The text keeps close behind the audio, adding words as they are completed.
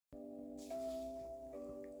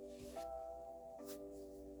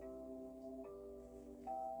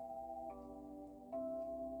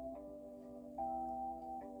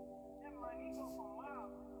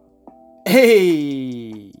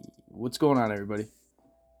Hey, what's going on, everybody? You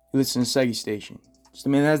listen to Seggy Station. Just the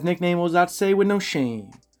man that has nickname was out to say with no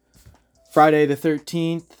shame. Friday the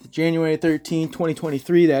 13th, January 13th,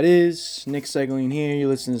 2023, that is. Nick Segling here. You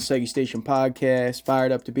listen to the Seggy Station podcast.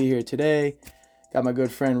 Fired up to be here today. Got my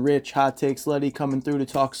good friend Rich, Hot Takes Letty, coming through to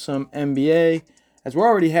talk some NBA. As we're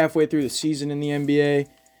already halfway through the season in the NBA.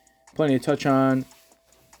 Plenty to touch on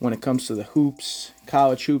when it comes to the hoops.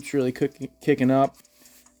 College hoops really kicking up.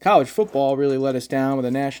 College football really let us down with a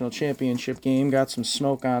national championship game. Got some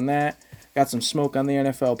smoke on that. Got some smoke on the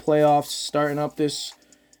NFL playoffs starting up this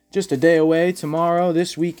just a day away tomorrow,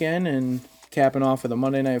 this weekend, and capping off with a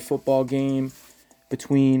Monday Night Football game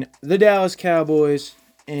between the Dallas Cowboys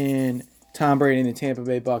and Tom Brady and the Tampa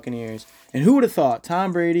Bay Buccaneers. And who would have thought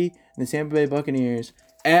Tom Brady and the Tampa Bay Buccaneers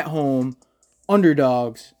at home,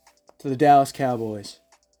 underdogs to the Dallas Cowboys.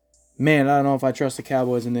 Man, I don't know if I trust the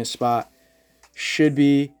Cowboys in this spot. Should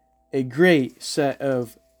be a great set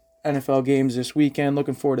of NFL games this weekend.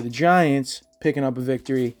 Looking forward to the Giants picking up a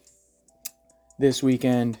victory this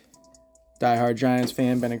weekend. Diehard Giants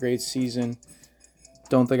fan, been a great season.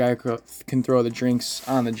 Don't think I can throw the drinks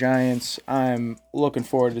on the Giants. I'm looking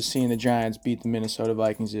forward to seeing the Giants beat the Minnesota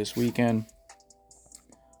Vikings this weekend.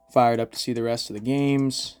 Fired up to see the rest of the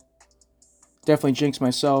games. Definitely jinxed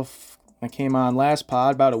myself. I came on last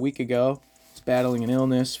pod about a week ago. I was battling an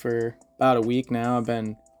illness for about a week now. I've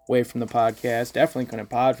been away from the podcast. Definitely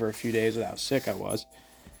couldn't pod for a few days with how sick I was.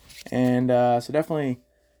 And so definitely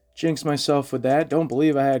jinxed myself with that. Don't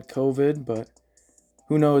believe I had COVID, but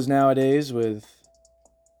who knows nowadays with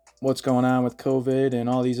what's going on with COVID and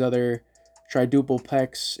all these other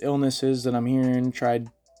triduplex illnesses that I'm hearing. Tried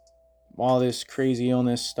all this crazy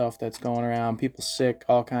illness stuff that's going around. People sick,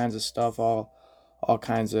 all kinds of stuff, all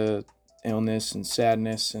kinds of illness and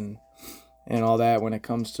sadness and all that when it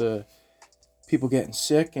comes to people getting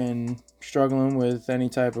sick and struggling with any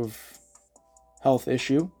type of health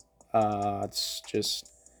issue. It's just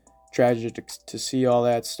tragic to see all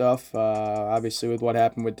that stuff. Obviously, with what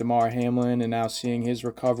happened with Damar Hamlin and now seeing his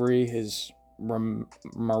recovery, his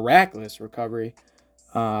miraculous recovery.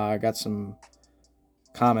 I got some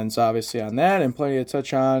comments, obviously, on that and plenty to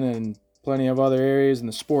touch on and plenty of other areas in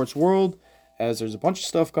the sports world, as there's a bunch of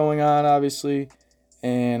stuff going on, obviously.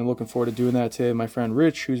 And I'm looking forward to doing that today with my friend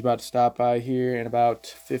Rich, who's about to stop by here in about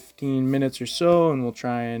 15 minutes or so. And we'll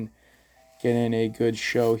try and get in a good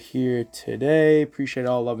show here today. Appreciate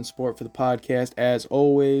all love and support for the podcast, as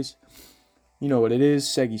always. You know what it is,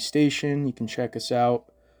 Seggy Station. You can check us out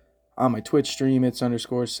on my Twitch stream. It's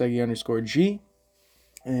 _Seggy_G.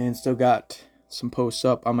 And still got some posts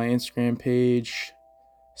up on my Instagram page.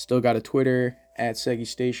 Still got a Twitter at Seggy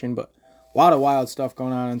Station. But a lot of wild stuff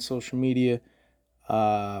going on social media.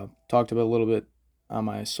 Talked about a little bit on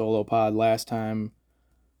my solo pod last time.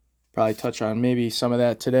 Probably touch on maybe some of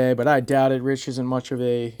that today, but I doubt it. Rich isn't much of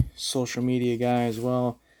a social media guy as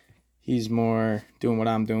well. He's more doing what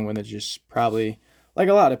I'm doing with it, just probably like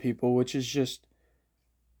a lot of people, which is just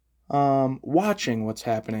watching what's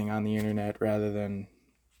happening on the internet rather than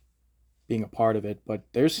being a part of it. But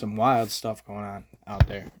there's some wild stuff going on out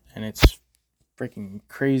there, and it's freaking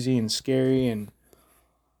crazy and scary and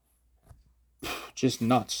just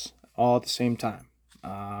nuts all at the same time.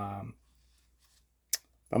 I'm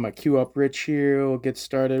going to queue up Rich here. We'll get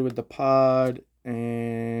started with the pod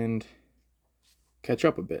and catch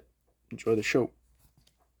up a bit. Enjoy the show.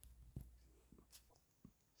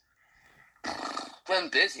 Been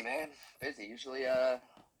busy, man. Busy. Usually a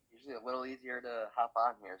little easier to hop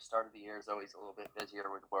on here. Start of the year is always a little bit busier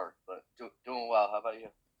with work, but doing well. How about you?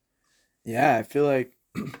 Yeah, I feel like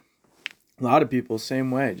a lot of people,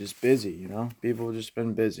 same way, just busy, you know? People have just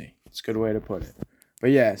been busy. It's a good way to put it. But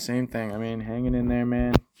yeah, same thing. I mean, hanging in there,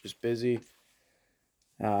 man. Just busy.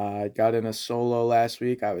 I got in a solo last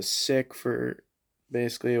week. I was sick for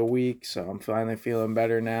basically a week, so I'm finally feeling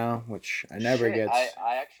better now, which I never get. I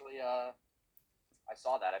actually I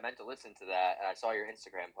saw that. I meant to listen to that, and I saw your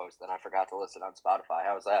Instagram post, and I forgot to listen on Spotify.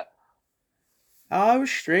 How was that? I was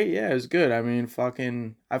straight. Yeah, it was good. I mean,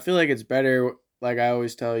 I feel like it's better. Like I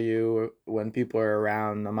always tell you, when people are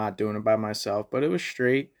around, I'm not doing it by myself. But it was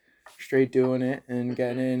straight doing it and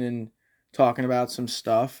getting in and talking about some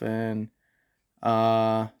stuff. And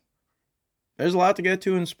there's a lot to get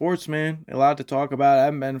to in sports, man. A lot to talk about. I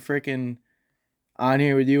haven't been freaking on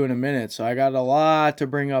here with you in a minute, so I got a lot to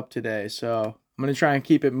bring up today. So I'm gonna try and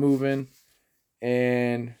keep it moving,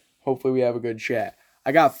 and hopefully we have a good chat.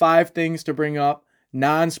 I got 5 things to bring up,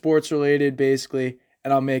 non-sports related, basically,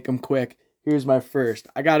 and I'll make them quick. Here's my first.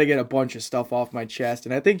 I got to get a bunch of stuff off my chest,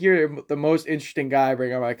 and I think you're the most interesting guy I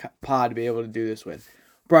bring on my pod to be able to do this with.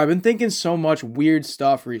 Bro, I've been thinking so much weird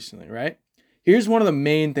stuff recently, right? Here's one of the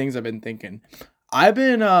main things I've been thinking. I've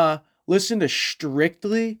been listening to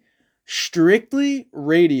strictly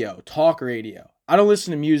radio, talk radio. I don't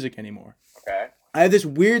listen to music anymore. Okay. I have this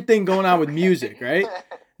weird thing going on with music, right?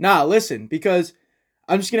 Nah, listen, because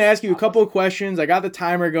I'm just going to ask you a couple of questions. I got the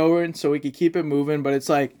timer going so we can keep it moving, but it's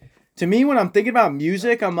like, to me, when I'm thinking about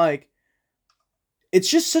music, I'm like, it's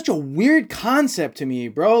just such a weird concept to me,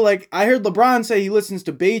 bro. Like, I heard LeBron say he listens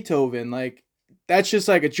to Beethoven. Like, that's just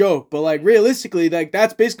like a joke. But, like, realistically, like,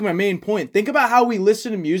 that's basically my main point. Think about how we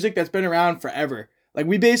listen to music that's been around forever. Like,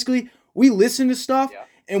 we listen to stuff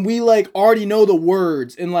and we, like, already know the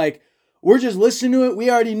words. And, like, we're just listening to it. We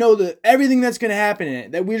already know everything that's going to happen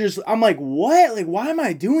in it. I'm like, what? Like, why am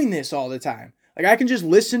I doing this all the time? Like, I can just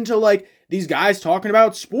listen to, like, these guys talking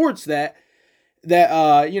about sports that some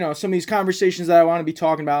of these conversations that I want to be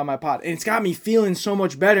talking about on my pod. And it's got me feeling so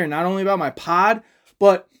much better, not only about my pod,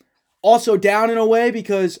 but also down in a way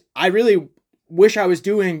because I really wish I was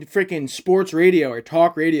doing freaking sports radio or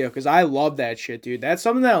talk radio because I love that shit, dude. That's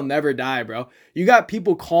something that'll never die, bro. You got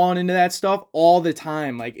people calling into that stuff all the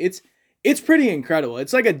time. Like, it's pretty incredible.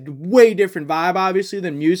 It's like a way different vibe, obviously,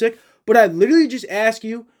 than music. But I'd literally just ask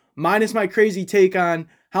you, minus my crazy take on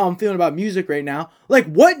how I'm feeling about music right now, like,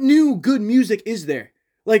 what new good music is there?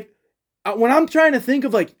 Like, when I'm trying to think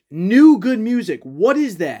of, like, new good music, what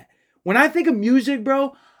is that? When I think of music,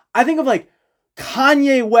 bro, I think of, like,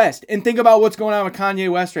 Kanye West and think about what's going on with Kanye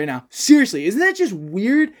West right now. Seriously, isn't that just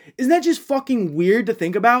weird? Isn't that just fucking weird to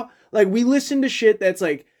think about? Like, we listen to shit that's,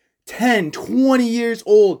 like, 10, 20 years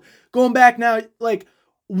old. Going back now, like,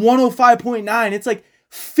 105.9, it's, like,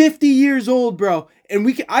 50 years old, bro. And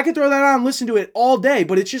I could throw that on and listen to it all day,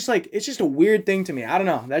 but it's just a weird thing to me. I don't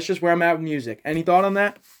know. That's just where I'm at with music. Any thought on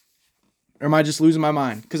that? Or am I just losing my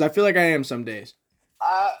mind? Because I feel like I am some days.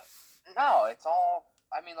 No, it's all,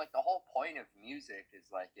 I mean, like, the whole point of music is,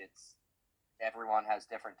 like, everyone has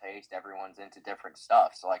different taste, everyone's into different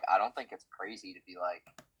stuff. So, like, I don't think it's crazy to be, like,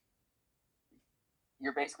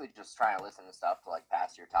 you're basically just trying to listen to stuff to, like,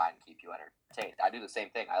 pass your time, keep you entertained. I do the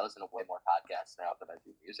same thing. I listen to way more podcasts now than I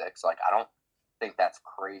do music. So, like, I don't think that's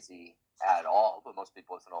crazy at all, but most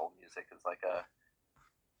people listen to old music as like a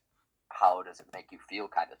how does it make you feel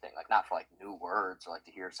kind of thing, like not for like new words or like to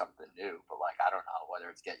hear something new, but like I don't know, whether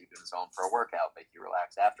it's get you in the zone for a workout, make you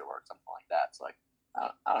relax afterwards, something like that. So like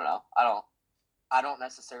I don't know, I don't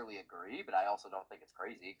necessarily agree, but I also don't think it's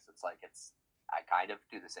crazy because it's like I kind of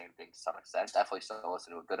do the same thing to some extent. Definitely still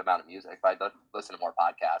listen to a good amount of music, but I listen to more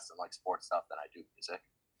podcasts and like sports stuff than I do music.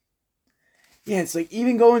 Yeah, it's like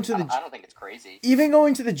even going to I don't think it's crazy. Even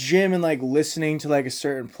going to the gym and like listening to like a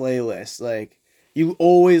certain playlist, like you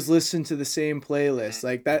always listen to the same playlist,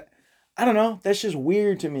 like that. I don't know. That's just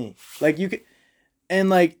weird to me. Like you could, and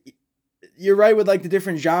like you're right with like the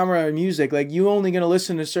different genre of music. Like you only gonna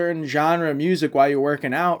listen to certain genre of music while you're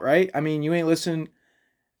working out, right? I mean, you ain't listening.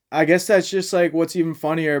 I guess that's just like what's even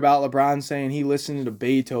funnier about LeBron saying he listened to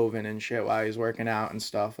Beethoven and shit while he's working out and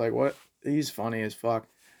stuff. Like what? He's funny as fuck.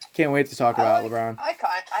 Can't wait to talk about LeBron. I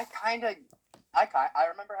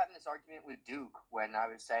remember having this argument with Duke when I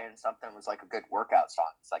was saying something was like a good workout song.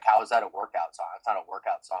 It's like, how is that a workout song? It's not a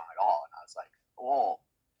workout song at all. And I was like, well,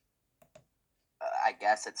 I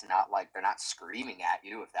guess it's not like they're not screaming at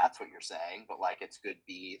you if that's what you're saying, but like it's good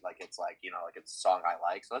beat, like it's like, you know, like it's a song I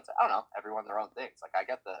like. So it's, I don't know, everyone their own things. Like I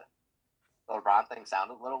get the LeBron thing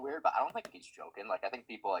sounded a little weird, but I don't think he's joking. Like I think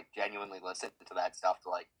people like genuinely listen to that stuff to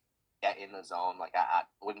like get in the zone. Like I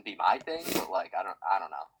wouldn't be my thing, but like I don't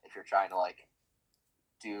know, if you're trying to like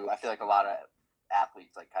I feel like a lot of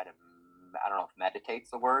athletes like kind of, I don't know if meditate's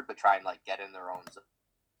the word, but try and like get in their own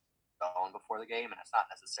zone before the game, and it's not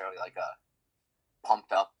necessarily like a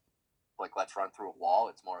pumped up like let's run through a wall.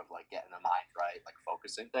 It's more of like getting the mind right, like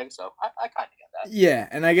focusing things. So I kind of get that. Yeah,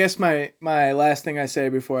 and I guess my last thing I say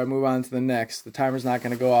before I move on to the next, the timer's not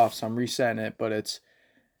going to go off, so I'm resetting it, but it's,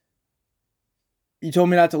 you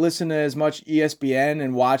told me not to listen to as much ESPN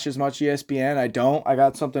and watch as much ESPN. I don't. I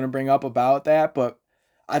got something to bring up about that, but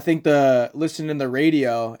I think listening to the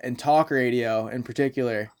radio and talk radio in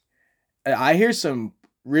particular, I hear some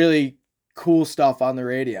really cool stuff on the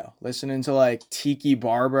radio. Listening to like Tiki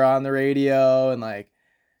Barber on the radio and like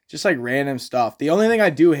just like random stuff. The only thing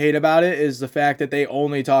I do hate about it is the fact that they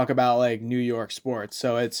only talk about like New York sports.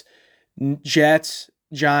 So it's Jets,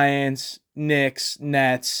 Giants, Knicks,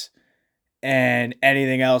 Nets, and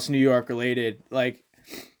anything else New York related. Like,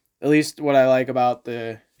 at least what I like about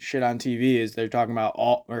the shit on TV is they're talking about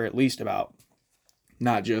all, or at least about,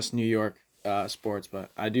 not just New York sports, but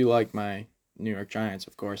I do like my New York Giants,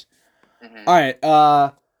 of course. Mm-hmm. All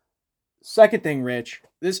right. second thing, Rich.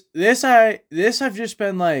 I've just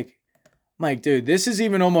been like, dude, this is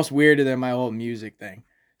even almost weirder than my whole music thing.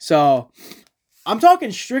 So I'm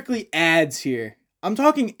talking strictly ads here. I'm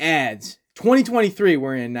talking ads. 2023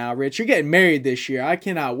 we're in now, Rich. You're getting married this year. I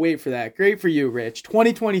cannot wait for that. Great for you, Rich.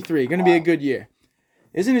 2023, gonna be a good year.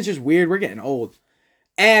 Isn't it just weird? We're getting old.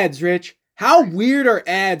 Ads, Rich. How weird are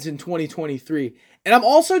ads in 2023? And I'm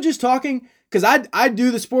also just talking because I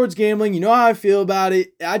do the sports gambling. You know how I feel about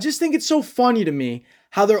it. I just think it's so funny to me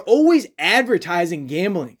how they're always advertising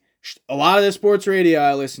gambling. A lot of the sports radio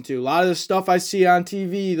I listen to, a lot of the stuff I see on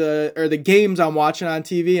TV, the games I'm watching on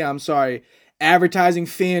TV, I'm sorry, advertising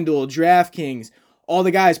FanDuel, DraftKings, all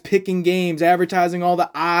the guys picking games, advertising all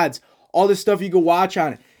the odds, all the stuff you can watch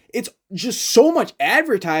on it. It's just so much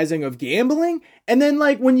advertising of gambling. And then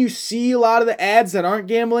like when you see a lot of the ads that aren't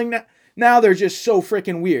gambling now they're just so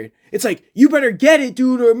freaking weird. It's like, you better get it,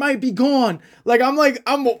 dude, or it might be gone. Like I'm like,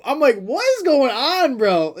 what is going on,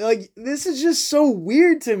 bro? Like, this is just so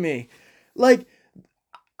weird to me. Like,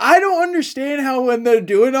 I don't understand how when they're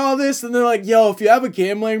doing all this and they're like, yo, if you have a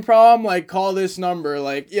gambling problem, like call this number.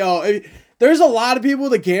 Like, yo, there's a lot of people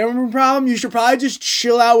with a gambling problem. You should probably just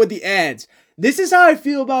chill out with the ads. This is how I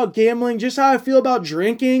feel about gambling, just how I feel about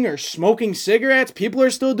drinking or smoking cigarettes. People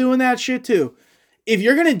are still doing that shit too. If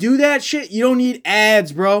you're going to do that shit, you don't need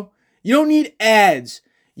ads, bro. You don't need ads.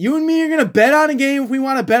 You and me are going to bet on a game if we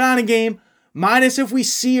want to bet on a game, minus if we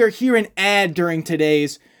see or hear an ad during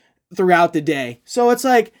today's throughout the day. So it's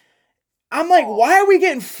like, I'm like, why are we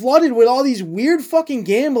getting flooded with all these weird fucking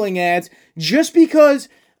gambling ads just because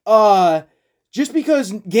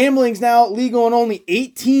gambling's now legal in only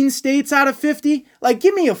 18 states out of 50? Like,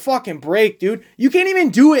 give me a fucking break, dude. You can't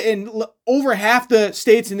even do it in over half the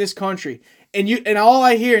states in this country. And all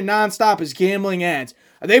I hear nonstop is gambling ads.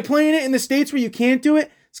 Are they playing it in the states where you can't do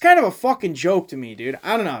it? It's kind of a fucking joke to me, dude.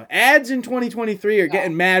 I don't know. Ads in 2023 are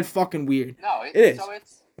getting mad fucking weird. No, it is. So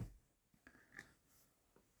it's.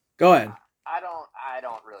 Go ahead. I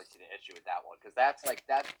don't really see the issue with that one because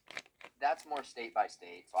that's more state by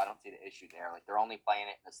state, so I don't see the issue there. Like, they're only playing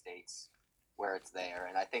it in the states where it's there,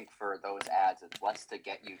 and I think for those ads, it's less to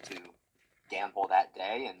get you to gamble that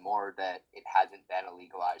day and more that it hasn't been a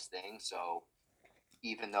legalized thing. So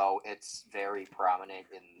even though it's very prominent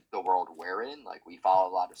in the world we're in, like, we follow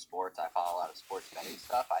a lot of sports, I follow a lot of sports betting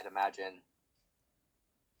stuff, I'd imagine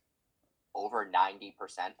over 90%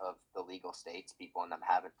 of the legal states, people in them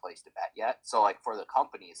haven't placed a bet yet. So, like, for the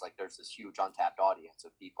companies, like, there's this huge untapped audience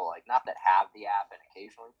of people, like, not that have the app and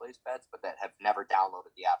occasionally place bets, but that have never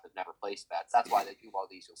downloaded the app, have never placed bets. That's why they do all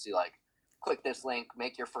these. You'll see, like, click this link,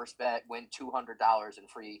 make your first bet, win $200 in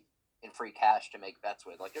free cash to make bets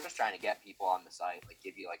with. Like, they're just trying to get people on the site, like,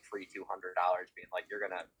 give you like free $200, being like, you're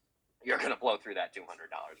gonna blow through that $200.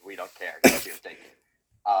 We don't care.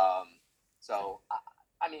 So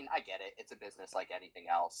I mean, I get it. It's a business like anything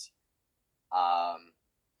else. I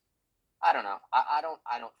don't know. I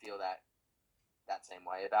don't feel that same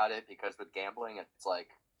way about it because with gambling, it's like,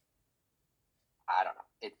 I don't know.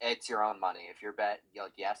 It's your own money. If you're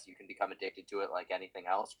like, yes, you can become addicted to it like anything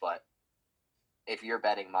else, but if you're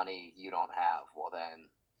betting money you don't have, well then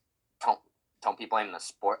don't be blaming the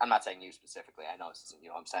sport. I'm not saying you specifically. I know this isn't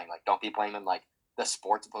you. I'm saying, like, don't be blaming like the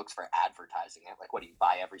sports books for advertising it. Like, what do you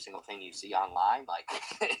buy every single thing you see online?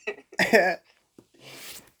 Like,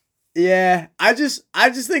 yeah, I just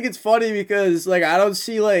think it's funny because like I don't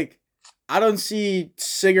see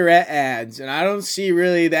cigarette ads and I don't see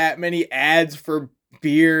really that many ads for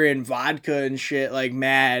beer and vodka and shit like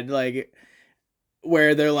mad like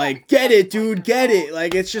where they're like, get it, dude, get it.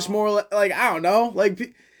 Like, it's just more like I don't know,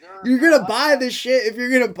 like, you're gonna buy this shit if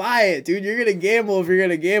you're gonna buy it, dude. You're gonna gamble if you're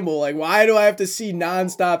gonna gamble. Like, why do I have to see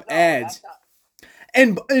nonstop ads?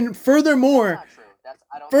 And furthermore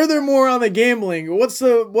on the gambling, what's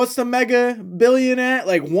the mega billion at?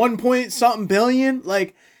 Like 1 point something billion?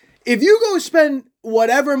 Like, if you go spend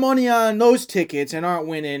whatever money on those tickets and aren't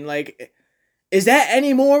winning, like, is that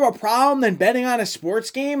any more of a problem than betting on a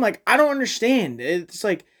sports game? Like, I don't understand. It's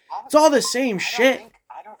like, it's all the same shit.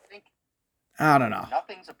 I don't know.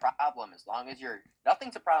 Nothing's a problem as long as you're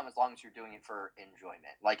doing it for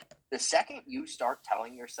enjoyment. Like, the second you start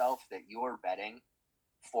telling yourself that you're betting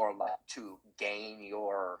for like to gain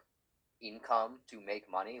your income to make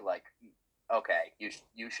money, like, okay,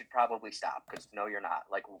 you should probably stop because no, you're not.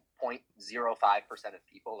 Like, 0.05% of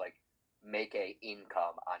people like make a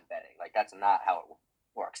income on betting. Like, that's not how it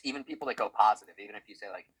works. Even people that go positive, even if you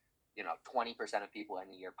say like, 20% of people in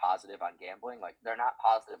a year positive on gambling, like, they're not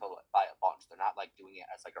positive by a bunch. They're not like doing it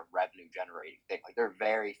as like a revenue generating thing. Like, there are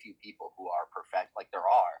very few people who are perfect. Like, there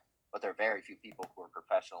are, but there are very few people who are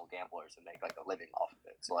professional gamblers and make like a living off of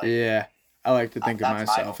it. So like, Yeah, I like to think of that's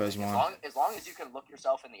my myself whole as thing. one. As long as you can look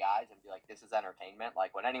yourself in the eyes and be like, this is entertainment.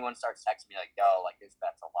 Like when anyone starts texting me like, yo, like this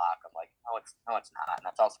bet's a lock, I'm like, no, it's not. And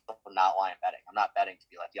that's also not why I'm betting. I'm not betting to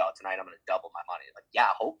be like, yo, tonight I'm gonna double my money. Like, yeah,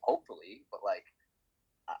 hopefully, but like,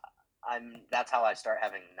 that's how I start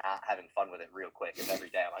not having fun with it real quick. Is every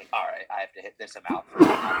day I'm like, all right, I have to hit this amount for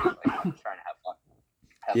money. Like I'm just trying to have fun.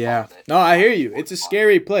 Yeah. No, I hear you. It's a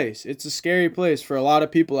scary place. It's a scary place for a lot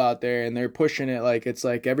of people out there, and they're pushing it like it's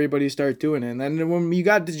like everybody start doing it. And then when you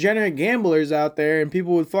got degenerate gamblers out there and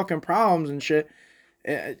people with fucking problems and shit,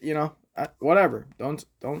 whatever. Don't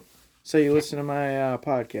say you listen to my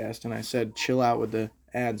podcast and I said chill out with the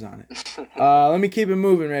ads on it. Let me keep it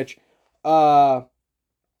moving, Rich. All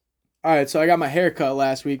right, so I got my hair cut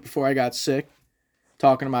last week before I got sick.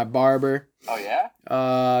 Talking to my barber. Oh yeah?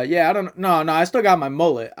 Yeah, I don't know. No, I still got my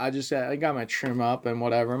mullet. I got my trim up and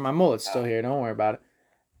whatever. My mullet's still here. Don't worry about it.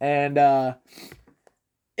 And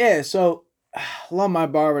yeah, so love my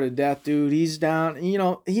barber to death, dude. He's down.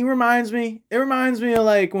 It reminds me of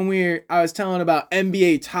like when I was telling about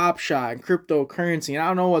NBA Top Shot and cryptocurrency. And I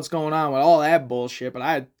don't know what's going on with all that bullshit, but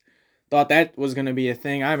I thought that was gonna be a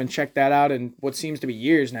thing. I haven't checked that out in what seems to be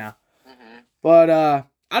years now. Mm-hmm. But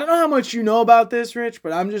I don't know how much you know about this, Rich,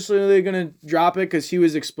 but I'm just literally going to drop it because he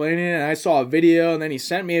was explaining it, and I saw a video, and then he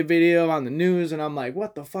sent me a video on the news, and I'm like,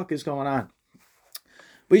 what the fuck is going on?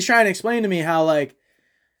 But he's trying to explain to me how, like,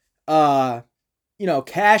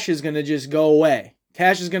 cash is going to just go away.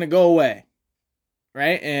 Cash is going to go away,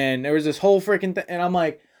 right? And there was this whole freaking thing, and I'm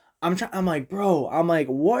like, bro,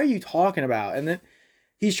 what are you talking about? And then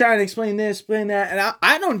he's trying to explain this, explain that, and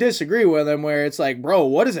I don't disagree with him where it's like, bro,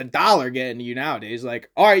 what is $1 getting to you nowadays?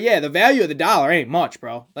 Like, all right, yeah, the value of the dollar ain't much,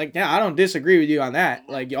 bro. Like, yeah, I don't disagree with you on that.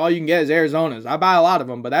 Like, all you can get is Arizona's. I buy a lot of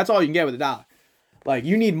them, but that's all you can get with $1. Like,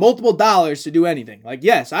 you need multiple dollars to do anything. Like,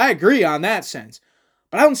 yes, I agree on that sense,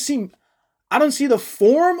 but I don't see the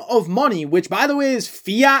form of money, which, by the way, is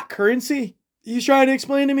fiat currency. He's trying to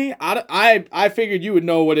explain to me. I figured you would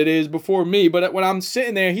know what it is before me, but when I'm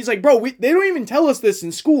sitting there, he's like, bro, they don't even tell us this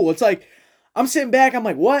in school. It's like, I'm sitting back, I'm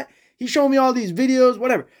like, what? He's showing me all these videos,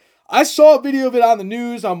 whatever. I saw a video of it on the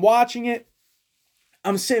news. I'm watching it.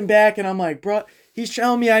 I'm sitting back and I'm like, bro, he's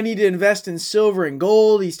telling me I need to invest in silver and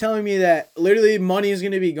gold. He's telling me that literally money is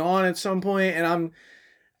going to be gone at some point, and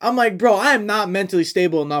I'm like, bro, I am not mentally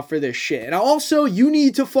stable enough for this shit. And also, you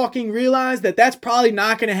need to fucking realize that that's probably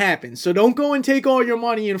not going to happen. So don't go and take all your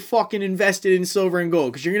money and fucking invest it in silver and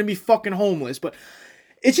gold, because you're going to be fucking homeless. But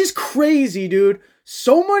it's just crazy, dude.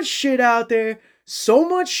 So much shit out there. So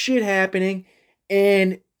much shit happening.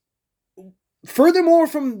 And furthermore,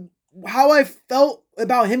 from how I felt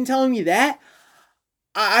about him telling me that,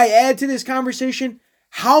 I add to this conversation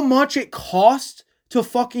how much it costs to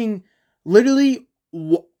fucking literally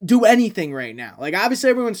do anything right now. Like, obviously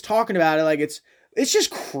everyone's talking about it like it's just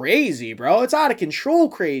crazy, bro. It's out of control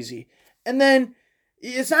crazy. And then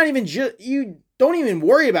it's not even you don't even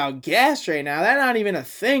worry about gas right now. That's not even a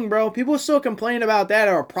thing, bro. People still complain about that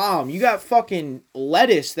or a problem. You got fucking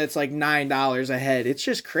lettuce that's like $9 a head. It's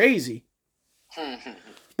just crazy.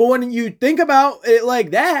 But when you think about it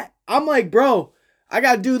like that, I'm like, bro, I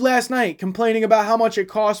got a dude last night complaining about how much it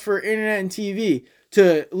costs for internet and TV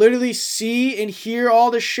to literally see and hear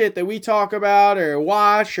all the shit that we talk about or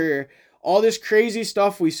watch or all this crazy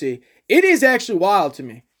stuff we see. It is actually wild to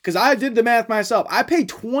me because I did the math myself. I pay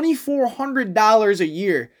 $2,400 a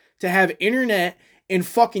year to have internet and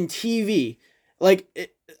fucking TV.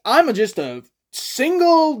 Like, I'm just a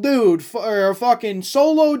single dude or a fucking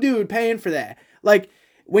solo dude paying for that. Like,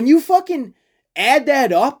 when you fucking add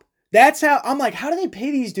that up, that's how I'm like, how do they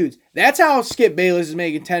pay these dudes? That's how Skip Bayless is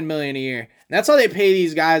making $10 million a year. That's how they pay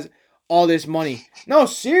these guys all this money. No,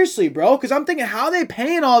 seriously, bro. Because I'm thinking, how are they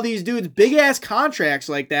paying all these dudes big ass contracts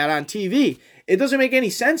like that on TV? It doesn't make any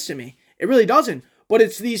sense to me. It really doesn't. But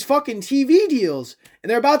it's these fucking TV deals, and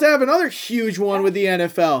they're about to have another huge one with the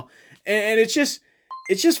NFL, and it's just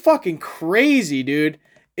fucking crazy, dude.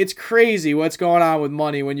 It's crazy what's going on with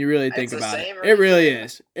money when you really think about it. It really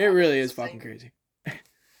is. It really is fucking crazy.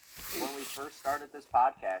 When we first started this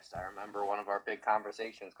podcast, I remember one of our big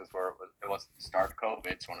conversations, because it was the start of COVID.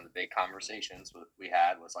 It's one of the big conversations we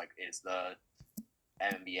had was like, is the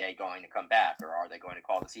NBA going to come back, or are they going to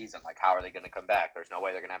call the season? Like, how are they going to come back? There's no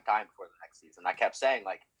way they're going to have time before the next season. I kept saying,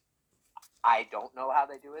 like, I don't know how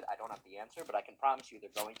they do it. I don't have the answer, but I can promise you they're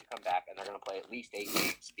going to come back and they're going to play at least 8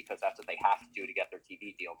 games because that's what they have to do to get their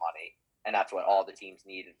TV deal money. And that's what all the teams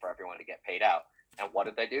needed for everyone to get paid out. And what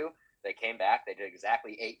did they do? They came back. They did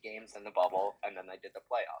exactly 8 games in the bubble, and then they did the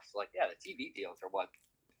playoffs. Like, yeah, the TV deals are what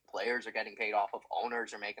players are getting paid off of,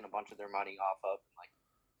 owners are making a bunch of their money off of. Like,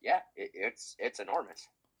 yeah, it's enormous.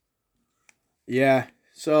 Yeah.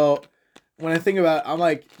 So when I think about it, I'm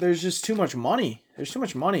like, there's just too much money. There's too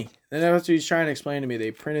much money. And that's what he's trying to explain to me.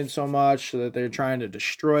 They printed so much so that they're trying to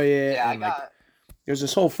destroy it. Yeah, And like, there's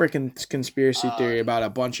this whole freaking conspiracy theory about a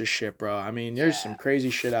bunch of shit, bro. I mean, there's some crazy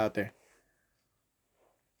shit out there.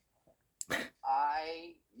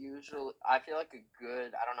 I feel like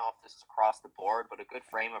I don't know if this is across the board, but a good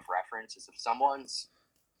frame of reference is if someone's,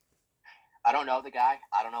 I don't know the guy,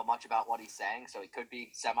 I don't know much about what he's saying, so he could be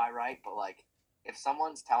semi-right, but like, if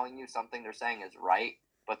someone's telling you something they're saying is right,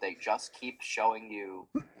 but they just keep showing you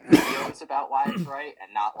videos about why it's right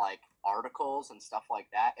and not like articles and stuff like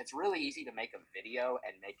that, it's really easy to make a video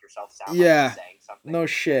and make yourself sound like you're saying something. No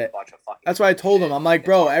shit. Like that's why I told him. I'm like,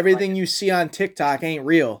 bro, everything you see on TikTok ain't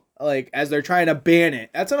real. Like, as they're trying to ban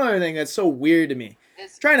it. That's another thing that's so weird to me.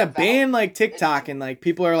 Trying to ban like TikTok and like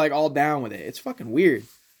people are like all down with it. It's fucking weird.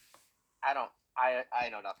 I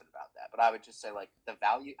know nothing about that, but I would just say like the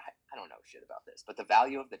value. I don't know shit about this, but the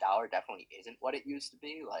value of the dollar definitely isn't what it used to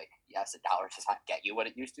be. Like, yes, a dollar does not get you what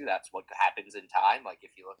it used to. That's what happens in time. Like,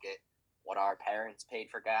 if you look at what our parents paid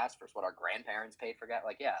for gas versus what our grandparents paid for gas,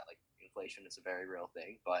 like, yeah, like inflation is a very real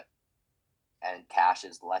thing, and cash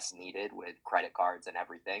is less needed with credit cards and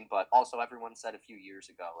everything. But also, everyone said a few years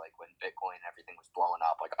ago, like when Bitcoin and everything was blowing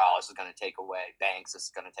up, like, oh, this is going to take away banks, this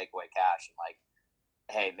is going to take away cash, and like,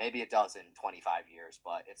 hey, maybe it does in 25 years,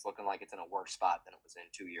 but it's looking like it's in a worse spot than it was in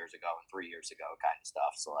 2 years ago and 3 years ago, kind of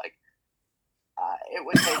stuff. So, like, it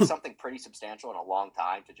would take something pretty substantial in a long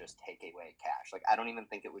time to just take away cash. Like, I don't even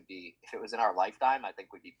think it would be, if it was in our lifetime, I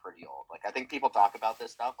think we'd be pretty old. Like, I think people talk about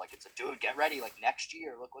this stuff like it's a, dude, get ready, like next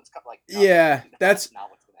year, look what's coming. Like, no, yeah, that's not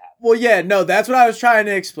what's gonna happen. Well, yeah, no, that's what I was trying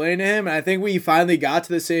to explain to him, and I think we finally got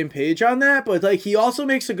to the same page on that. But like, he also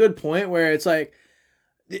makes a good point where it's like,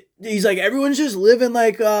 he's like, everyone's just living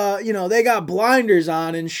like, they got blinders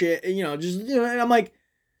on and shit, and, and I'm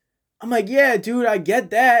like, yeah, dude, I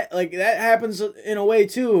get that. Like, that happens in a way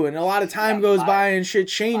too, and a lot of time goes by and shit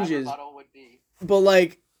changes. My rebuttal would be, but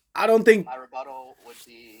like, I don't think my rebuttal would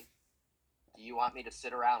be, do you want me to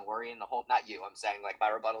sit around worrying the whole? Not you. I'm saying like my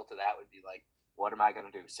rebuttal to that would be like, what am I going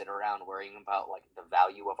to do? Sit around worrying about like the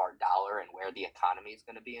value of our dollar and where the economy is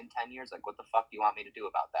going to be in 10 years? Like, what the fuck do you want me to do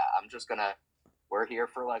about that? I'm just gonna. We're here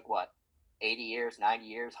for like what, 80 years, 90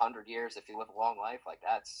 years, 100 years. If you live a long life, like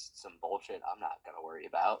that's some bullshit I'm not going to worry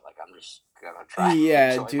about. Like, I'm just going to try.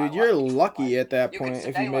 Yeah, dude, you're lucky at that point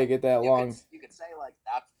if you make it that long. You could say like,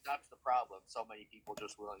 that's the problem. So many people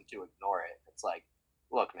just willing to ignore it. It's like,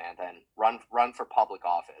 look, man, then run for public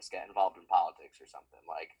office, get involved in politics or something.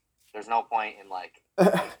 Like, there's no point in like,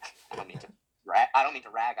 I don't mean to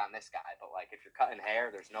rag on this guy, but like if you're cutting hair,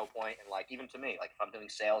 there's no point in like, even to me, like if I'm doing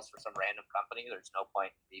sales for some random company, there's no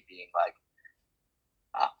point in me being like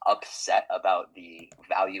upset about the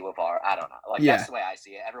value of our, I don't know. Like, that's the way I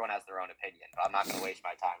see it. Everyone has their own opinion, but I'm not going to waste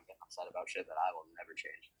my time getting upset about shit that I will never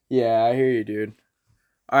change. Yeah, I hear you, dude.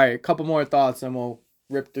 All right, a couple more thoughts, and we'll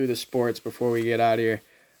rip through the sports before we get out of here.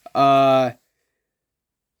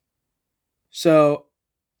 So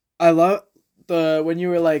I love when you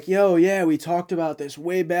were like, yo, yeah, we talked about this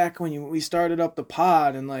way back when we started up the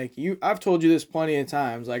pod, and like I've told you this plenty of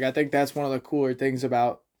times. Like, I think that's one of the cooler things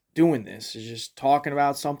about doing this is just talking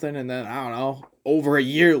about something, and then I don't know, over a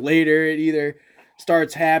year later it either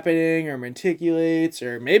starts happening or matriculates,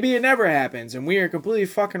 or maybe it never happens and we are completely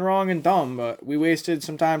fucking wrong and dumb, but we wasted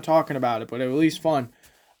some time talking about it, but at least fun.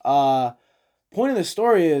 Point of the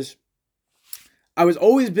story is, I was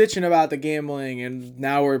always bitching about the gambling, and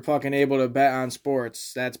now we're fucking able to bet on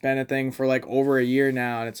sports. That's been a thing for like over a year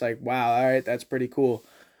now, and it's like, wow, all right, that's pretty cool.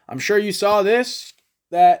 I'm sure you saw this,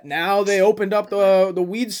 that now they opened up the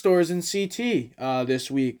weed stores in CT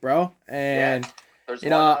this week, bro. And there's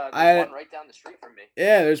one right down the street from me.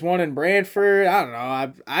 Yeah, there's one in Brantford. I don't know.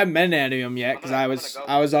 I haven't been to them yet because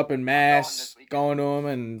I was up in Mass going to them,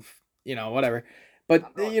 and whatever. But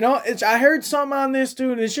I heard something on this,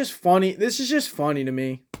 dude. It's just funny. This is just funny to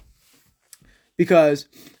me because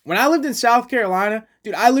when I lived in South Carolina,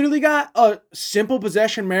 dude, I literally got a simple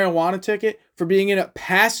possession marijuana ticket for being in a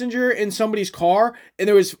passenger in somebody's car, and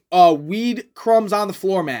there was weed crumbs on the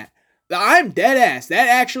floor mat. I'm dead ass. That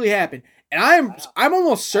actually happened. And I'm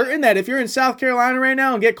almost certain that if you're in South Carolina right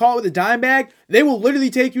now and get caught with a dime bag, they will literally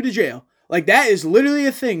take you to jail. Like, that is literally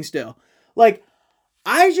a thing still. Like,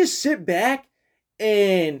 I just sit back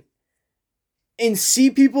and see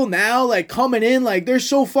people now, like, coming in, like, they're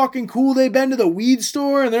so fucking cool. They've been to the weed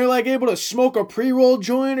store and they're, like, able to smoke a pre-roll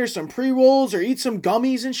joint or some pre-rolls or eat some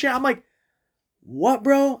gummies and shit. I'm like, what,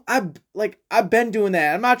 bro? I've been doing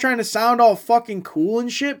that. I'm not trying to sound all fucking cool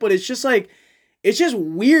and shit, but it's just like, it's just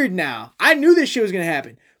weird now. I knew this shit was gonna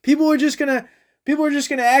happen. People were just gonna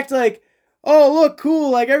act like, oh, look,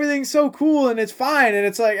 cool, like everything's so cool and it's fine, and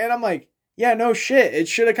it's like, and I'm like, yeah, no shit. It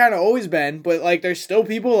should have kind of always been, but like, there's still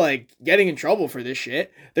people like getting in trouble for this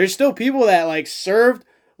shit. There's still people that like served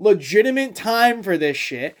legitimate time for this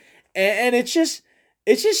shit, and it's just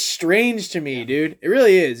strange to me, dude. It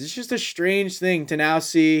really is. It's just a strange thing to now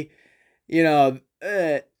see, you know,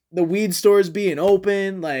 the weed stores being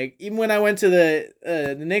open. Like, even when I went to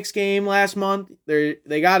the Knicks game last month,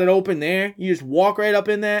 they got it open there. You just walk right up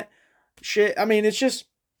in that shit. I mean, it's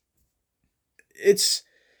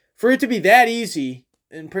for it to be that easy,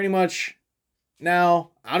 and pretty much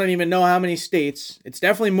now I don't even know how many states. It's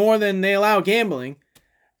definitely more than they allow gambling.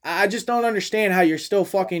 I just don't understand how you're still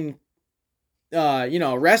fucking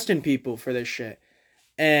arresting people for this shit.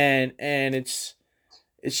 And it's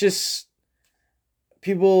just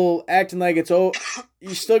people acting like it's you're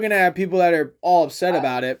still gonna have people that are all upset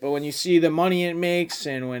about it, but when you see the money it makes,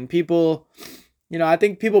 and when people, I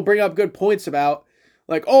think people bring up good points about,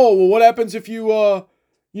 like, oh, well, what happens if you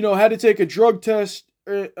had to take a drug test,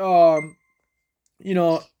 and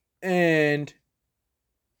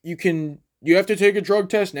you have to take a drug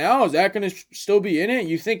test now? Is that going to still be in it?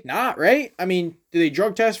 You think not, right? I mean, do they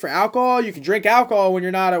drug test for alcohol? You can drink alcohol when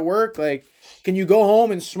you're not at work. Like, can you go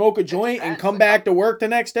home and smoke a joint and come back to work the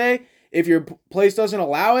next day if your place doesn't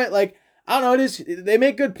allow it? Like, I don't know. They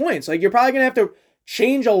make good points. Like, you're probably going to have to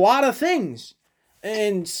change a lot of things,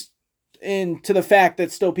 and to the fact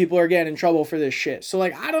that still people are getting in trouble for this shit. So,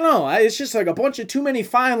 like, I don't know. It's just like a bunch of too many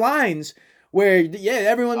fine lines where, yeah,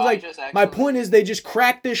 everyone's like, my point is they just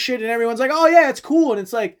crack this shit and everyone's like, oh yeah, it's cool. And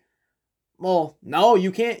it's like, well, no,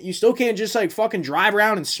 you still can't just like fucking drive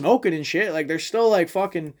around and smoke it and shit. Like, there's still like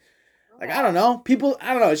fucking, like, I don't know. People,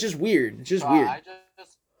 I don't know. It's just weird. It's just weird.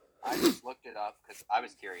 I just looked it up because I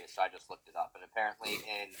was curious. So I just looked it up. And apparently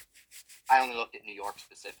I only looked at New York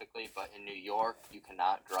specifically, but in New York, you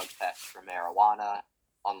cannot drug test for marijuana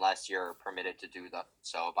unless you're permitted to do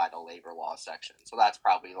so by the labor law section. So that's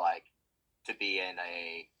probably like, to be a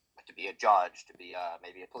judge, to be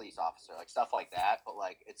maybe a police officer, like stuff like that. But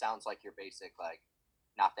like, it sounds like your basic, like,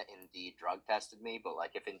 not that Indeed drug tested me, but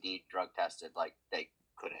like if Indeed drug tested, like, they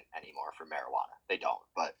couldn't anymore for marijuana. They don't.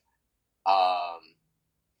 But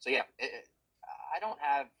so yeah, I don't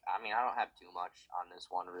have too much on this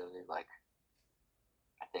one, really. Like,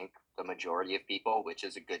 I think the majority of people, which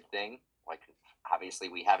is a good thing, like, obviously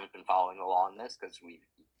we haven't been following the law on this because we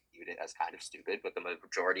viewed it as kind of stupid, but the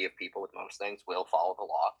majority of people with most things will follow the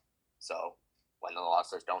law. So when the law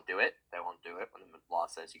says don't do it, they won't do it. When the law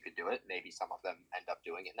says you could do it, maybe some of them end up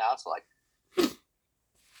doing it now. So, like,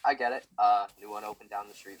 I get it. New one opened down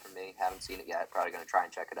the street from me. Haven't seen it yet. Probably going to try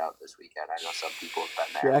and check it out this weekend. I know some people have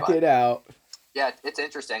been there. Check it out. Yeah, it's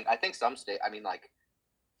interesting. I think some states, like,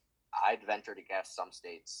 I'd venture to guess some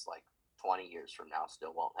states, like, 20 years from now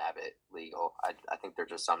still won't have it legal. I think there's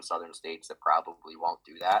just some southern states that probably won't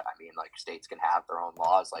do that. I mean, like, states can have their own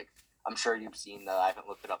laws. Like, I'm sure you've seen I haven't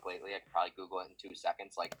looked it up lately. I could probably Google it in 2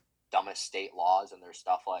 seconds, like, dumbest state laws, and there's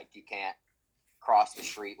stuff like you can't cross the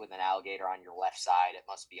street with an alligator on your left side. It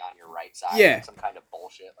must be on your right side. Yeah. Like some kind of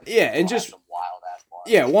bullshit. Like, yeah, and just some wild ass laws.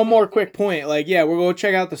 Yeah, one more quick point. Like, yeah, we'll go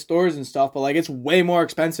check out the stores and stuff, but like, it's way more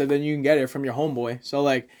expensive than you can get it from your homeboy. So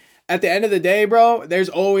like, at the end of the day, bro, there's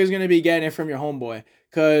always going to be getting it from your homeboy.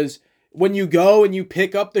 Because when you go and you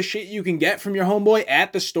pick up the shit you can get from your homeboy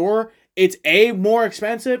at the store, it's more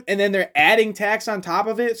expensive, and then they're adding tax on top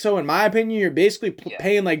of it. So in my opinion, you're basically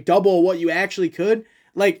paying like double what you actually could.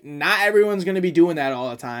 Like, not everyone's going to be doing that all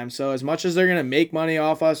the time. So as much as they're going to make money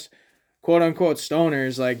off us, quote unquote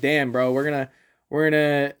stoners, like, damn, bro, we're going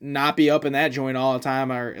to not be up in that joint all the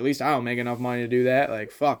time, or at least I don't make enough money to do that.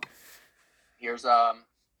 Like, fuck. Here's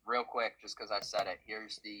real quick, just because I said it,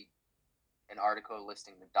 here's an article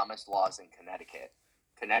listing the dumbest laws in Connecticut.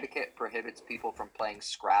 Connecticut prohibits people from playing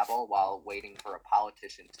Scrabble while waiting for a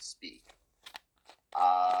politician to speak.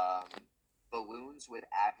 Balloons with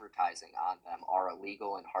advertising on them are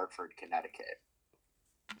illegal in Hartford, Connecticut.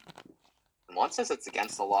 And one says it's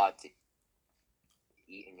against the law to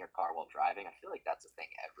eat in your car while driving. I feel like that's a thing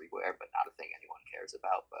everywhere, but not a thing anyone cares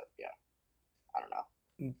about. But yeah, I don't know.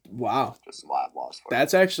 Wow. Just some wild laws for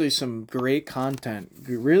That's actually some great content.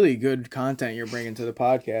 Really good content you're bringing to the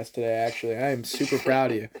podcast today, actually. I am super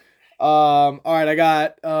proud of you. All right, I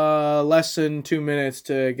got less than 2 minutes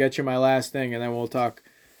to get you my last thing, and then we'll talk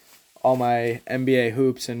all my NBA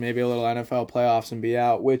hoops and maybe a little NFL playoffs and be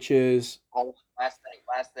out, which is... Oh, last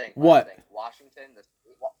thing. What? Washington,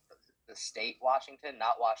 the the state Washington,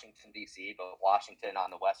 not Washington D.C., but Washington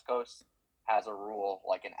on the West Coast, has a rule,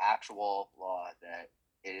 like an actual law, that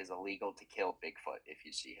it is illegal to kill Bigfoot if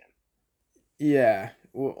you see him. Yeah,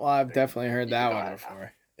 well, I've definitely heard You can that go one ahead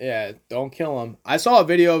before. Yeah, don't kill him. I saw a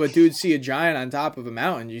video of a dude see a giant on top of a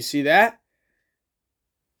mountain. You see that?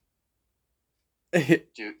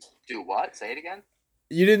 Do what? Say it again.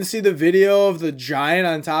 You didn't see the video of the giant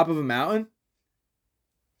on top of a mountain?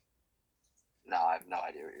 No, I have no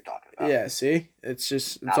idea what you're talking about. Yeah, see?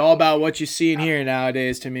 It's Not all me. about what you see and hear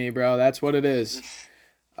nowadays to me, bro. That's what it is.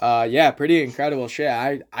 Yeah, pretty incredible shit.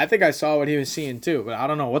 I think I saw what he was seeing too, but I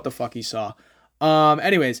don't know what the fuck he saw.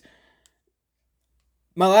 Anyways,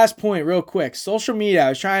 my last point real quick. Social media, I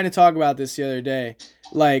was trying to talk about this the other day.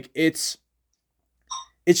 Like it's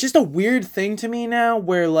just a weird thing to me now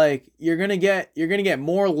where like you're going to get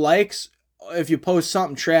more likes if you post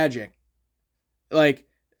something tragic. Like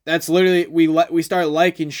that's literally we start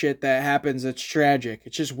liking shit that happens that's tragic.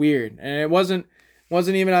 It's just weird. And it wasn't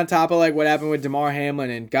even on top of like what happened with Damar Hamlin,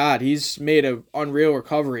 and God, he's made a unreal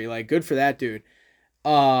recovery. Like good for that dude.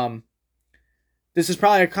 This is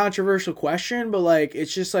probably a controversial question, but like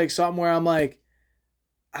it's just like something where I'm like,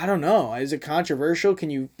 I don't know. Is it controversial? Can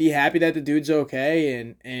you be happy that the dude's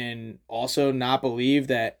okay and also not believe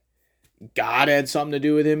that God had something to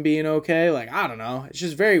do with him being okay? Like, I don't know. It's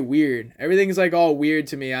just very weird. Everything's like all weird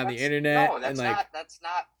to me on the internet. No, that's and like that's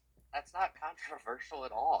not controversial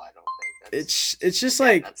at all. I don't think it's just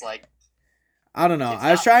like that's like I don't know.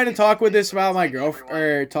 I was trying to talk with this about my girlfriend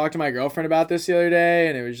or talk to my girlfriend about this the other day,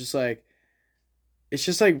 and it was just like it's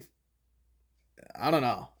just like I don't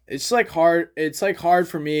know. It's like hard. It's like hard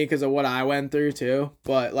for me because of what I went through too.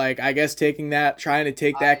 But like, I guess trying to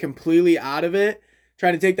take that completely out of it,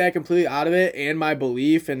 and my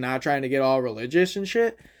belief, and not trying to get all religious and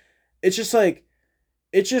shit. It's just like,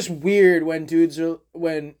 it's just weird when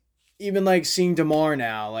when even like seeing Damar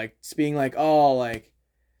now, like it's being like, oh, like,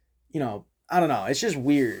 I don't know. It's just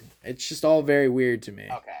weird. It's just all very weird to me.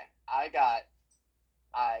 Okay,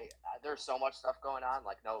 there's so much stuff going on.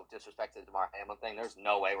 Like, no disrespect to the Damar Hamlin thing. There's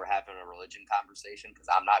no way we're having a religion conversation because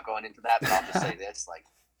I'm not going into that. But I'll just say this: like,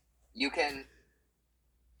 you can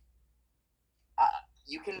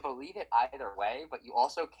believe it either way, but you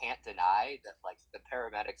also can't deny that like the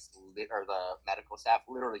paramedics or the medical staff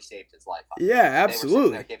literally saved his life. Yeah,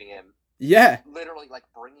 absolutely. They were giving him. Yeah. Literally, like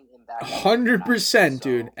bringing him back. 100%,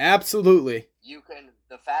 dude. Absolutely. You can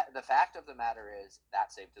the fact of the matter is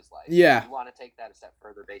that saved his life. Yeah. If you want to take that a step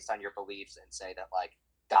further based on your beliefs and say that like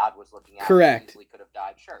God was looking at correct. Him, easily could have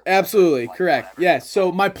died. Sure. Absolutely like, correct. Yes. Yeah.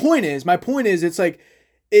 So my point is, it's like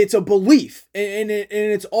it's a belief, and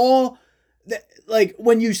it's all that, like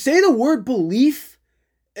when you say the word belief,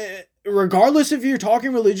 regardless if you're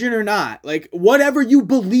talking religion or not, like whatever you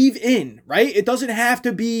believe in, right? It doesn't have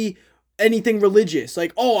to be anything religious.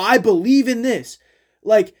 Like, oh, I believe in this.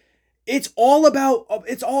 Like, it's all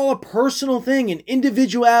a personal thing, an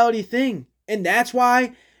individuality thing. And that's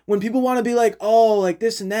why when people want to be like, oh, like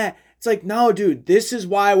this and that, it's like, no, dude, this is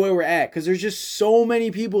where we're at. Because there's just so many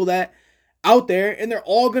people that out there, and they're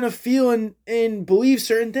all going to feel and believe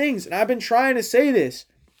certain things. And I've been trying to say this.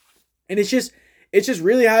 And it's just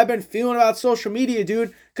really how I've been feeling about social media,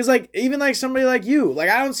 dude. Because like even like somebody like you, like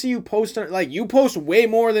I don't see you post like you post way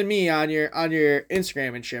more than me on your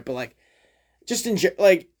Instagram and shit. But like just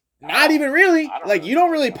like not even really like you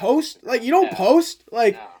don't really post like you don't post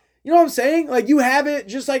like you know what I'm saying? Like you have it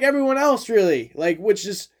just like everyone else, really. Like which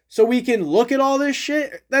is so we can look at all this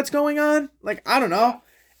shit that's going on. Like I don't know.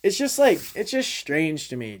 It's just like it's just strange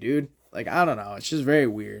to me, dude. Like I don't know. It's just very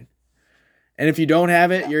weird. And if you don't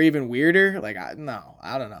have it, you're even weirder. Like, I don't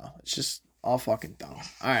know. It's just all fucking dumb.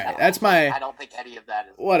 All right, that's my... I don't think any of that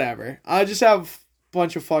is... Whatever. I just have a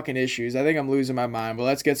bunch of fucking issues. I think I'm losing my mind, but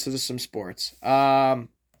let's get to some sports. All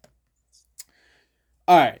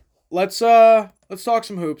right, let's talk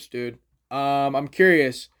some hoops, dude. I'm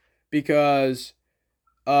curious because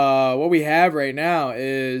what we have right now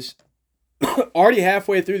is already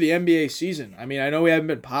halfway through the NBA season. I mean, I know we haven't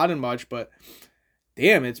been potting much, but...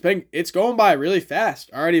 Damn, it's going by really fast.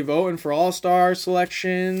 Already voting for all-star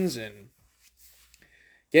selections and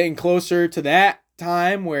getting closer to that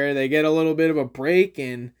time where they get a little bit of a break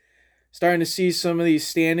and starting to see some of these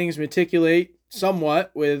standings matriculate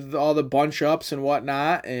somewhat with all the bunch ups and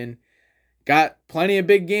whatnot, and got plenty of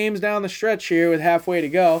big games down the stretch here with halfway to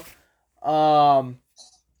go.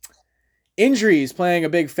 Injuries playing a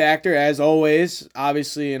big factor as always,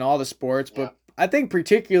 obviously in all the sports, but I think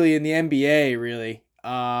particularly in the NBA, really,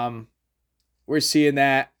 we're seeing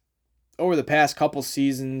that over the past couple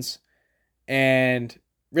seasons, and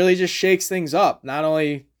really just shakes things up. Not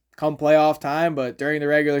only come playoff time, but during the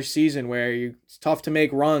regular season where it's tough to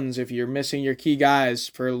make runs if you're missing your key guys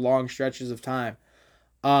for long stretches of time.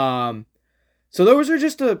 So those are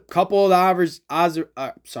just a couple of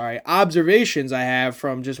observations I have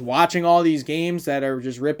from just watching all these games that are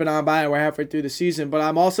just ripping on by, and we're halfway through the season. But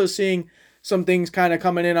I'm also seeing some things kind of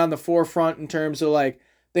coming in on the forefront in terms of like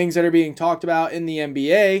things that are being talked about in the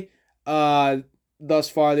NBA thus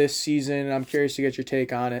far this season. I'm curious to get your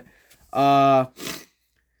take on it.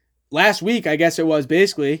 Last week, I guess it was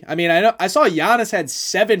basically. I mean, I saw Giannis had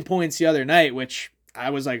 7 points the other night, which I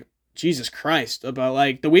was like, Jesus Christ. But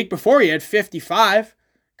like the week before, he had 55,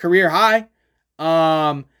 career high.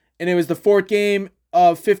 And it was the fourth game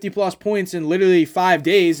of 50 plus points in literally 5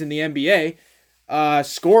 days in the NBA.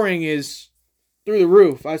 Scoring is through the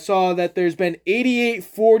roof. I saw that there's been 88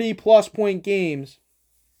 40 plus point games,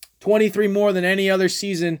 23 more than any other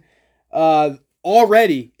season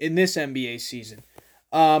already in this NBA season.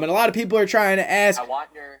 And a lot of people are trying to ask.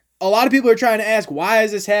 Why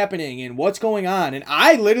is this happening and what's going on? And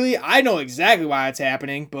I know exactly why it's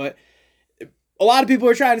happening, but a lot of people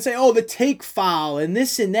are trying to say, oh, the take foul and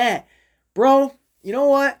this and that. Bro, you know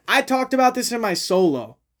what? I talked about this in my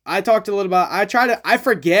solo. I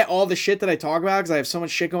forget all the shit that I talk about because I have so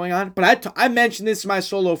much shit going on, but I mentioned this in my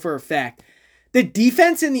solo for a fact. The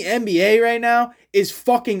defense in the NBA right now is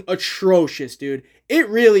fucking atrocious, dude. It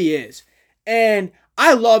really is. And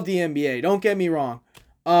I love the NBA, don't get me wrong.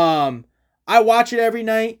 I watch it every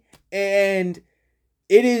night, and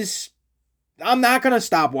I'm not going to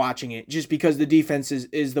stop watching it just because the defense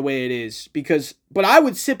is the way it is. But I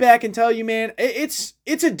would sit back and tell you, man, it's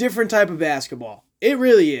a different type of basketball. It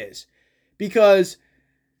really is. Because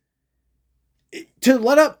we haven't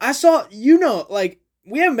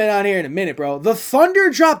been on here in a minute, bro. The Thunder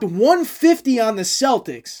dropped 150 on the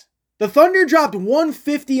Celtics.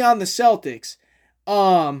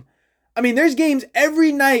 I mean, there's games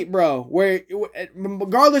every night, bro, where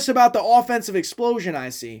regardless about the offensive explosion I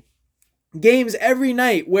see, games every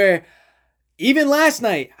night where even last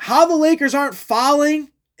night, how the Lakers aren't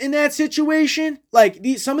fouling in that situation, like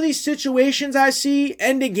some of these situations I see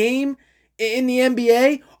end a game in the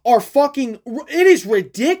NBA are fucking, it is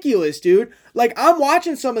ridiculous, dude. Like, I'm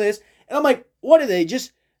watching some of this and I'm like, what do they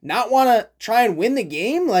just not want to try and win the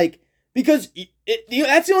game? Like, because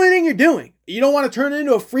that's the only thing you're doing. You don't want to turn it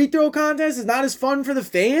into a free throw contest. It's not as fun for the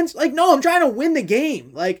fans. Like, no, I'm trying to win the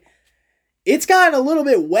game. Like, it's gotten a little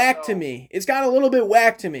bit whack to me.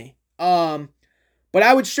 But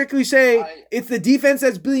I would strictly say it's the defense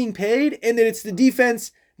that's being paid, and that it's the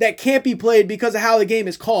defense that can't be played because of how the game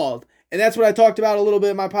is called. And that's what I talked about a little bit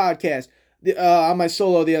in my podcast on my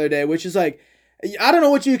solo the other day, which is like, I don't know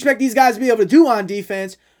what you expect these guys to be able to do on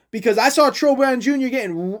defense, because I saw Troy Brown Jr.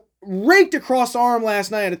 getting raked across the arm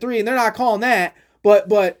last night at a 3, and they're not calling that. But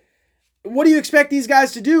what do you expect these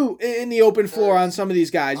guys to do in the open floor on some of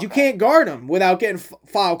these guys? Okay. You can't guard them without getting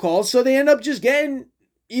foul calls, so they end up just getting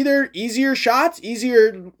either easier shots,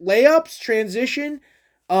 easier layups, transition.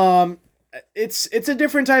 It's a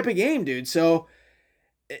different type of game, dude. So,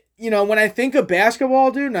 when I think of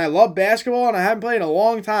basketball, dude, and I love basketball, and I haven't played in a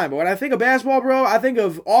long time, but when I think of basketball, bro, I think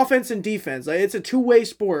of offense and defense. Like, it's a two-way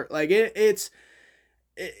sport. Like, it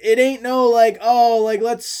ain't no like, oh, like,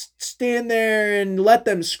 let's stand there and let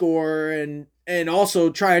them score and also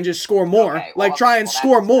try and just score more. Okay, well,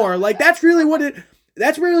 score more. Like, that's really what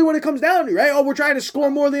it comes down to, right? Oh, we're trying to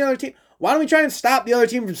score more than the other team. Why don't we try and stop the other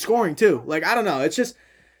team from scoring too? Like, I don't know. It's just,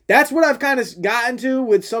 that's what I've kind of gotten to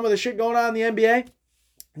with some of the shit going on in the NBA.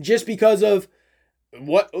 Just because of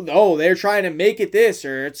they're trying to make it this,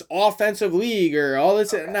 or it's offensive league, or all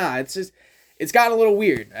this. Okay. Nah, it's gotten a little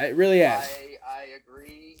weird. It really has.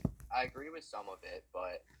 I agree with some of it,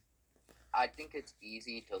 but I think it's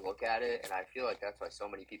easy to look at it, and I feel like that's why so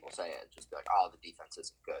many people say it. Just be like, oh, the defense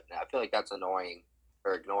isn't good. And I feel like that's annoying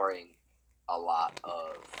or ignoring a lot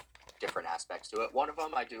of different aspects to it. One of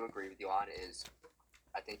them I do agree with you on is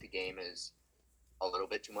I think the game is a little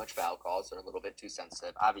bit too much foul calls. They're a little bit too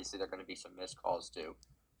sensitive. Obviously, there are going to be some missed calls, too.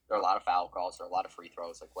 There are a lot of foul calls. There are a lot of free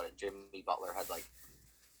throws. Like, Jimmy Butler had, like,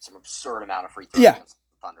 some absurd amount of free throws against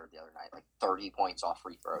the Thunder the other night. Like, 30 points off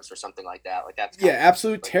free throws or something like that. Like, that's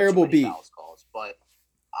absolute terrible beat. Calls. But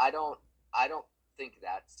I don't think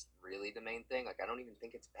that's really the main thing. Like, I don't even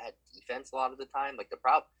think it's bad defense a lot of the time. Like,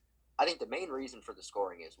 I think the main reason for the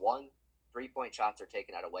scoring is, 1, 3-point shots are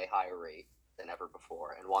taken at a way higher rate than ever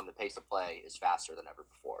before, and 1, the pace of play is faster than ever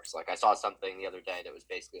before. So, like, I saw something the other day that was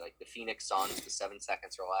basically like the Phoenix Suns, the 7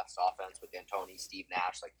 seconds or less offense with D'Antoni, Steve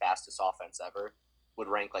Nash, like, fastest offense ever, would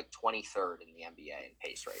rank like 23rd in the NBA in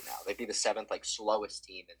pace right now. They'd be the 7th, like, slowest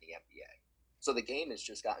team in the NBA. So the game has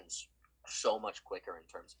just gotten so much quicker in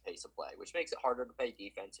terms of pace of play, which makes it harder to play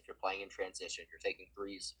defense if you're playing in transition. You're taking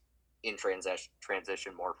threes in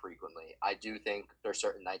transition more frequently. I do think there's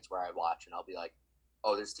certain nights where I watch and I'll be like,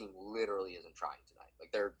 oh, this team literally isn't trying tonight.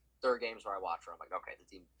 Like there are games where I watch where I'm like, okay, the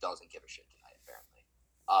team doesn't give a shit tonight, apparently.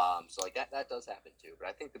 So like that does happen too. But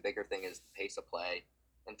I think the bigger thing is the pace of play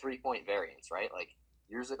and 3-point variance, right? Like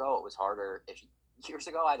years ago it was harder. Years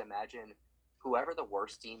ago I'd imagine whoever the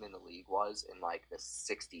worst team in the league was in like the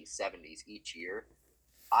 60s, 70s each year,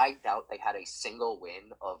 I doubt they had a single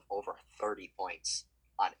win of over 30 points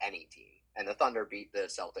on any team. And the Thunder beat the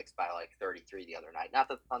Celtics by like 33 the other night. Not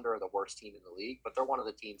that the Thunder are the worst team in the league, but they're one of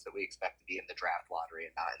the teams that we expect to be in the draft lottery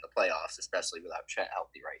and not in the playoffs, especially without Chet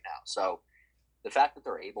healthy right now. So the fact that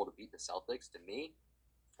they're able to beat the Celtics, to me,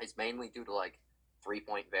 is mainly due to like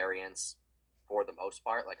 3-point variance for the most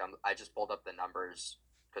part. Like I just pulled up the numbers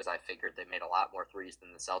because I figured they made a lot more threes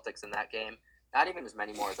than the Celtics in that game. Not even as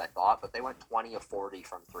many more as I thought, but they went 20 of 40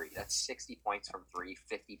 from three. That's 60 points from three,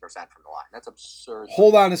 50% from the line. That's absurd.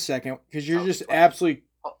 Hold on a second, because you're just absolutely...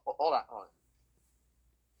 Hold on.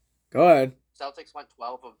 Go ahead. Celtics went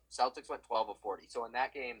 12 of 40. So in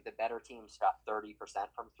that game, the better team shot 30%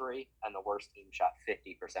 from three, and the worst team shot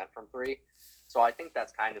 50% from three. So I think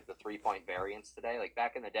that's kind of the 3-point variance today. Like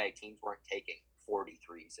back in the day, teams weren't taking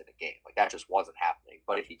 43s in a game. Like that just wasn't happening.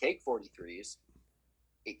 But if you take 43s,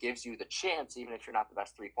 it gives you the chance, even if you're not the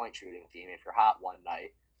best 3-point shooting team, if you're hot one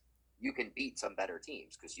night, you can beat some better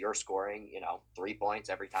teams because you're scoring, 3 points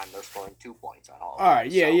every time they're scoring 2 points on all. All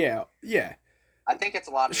right, yeah. I think it's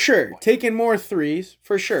a lot of sure taking more threes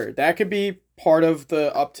for sure. That could be part of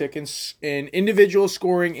the uptick in individual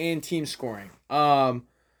scoring and team scoring.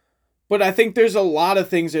 But I think there's a lot of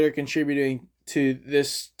things that are contributing to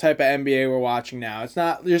this type of NBA we're watching now. It's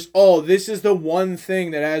not just, this is the one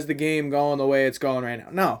thing that has the game going the way it's going right now.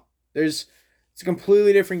 No, it's a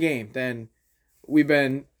completely different game than we've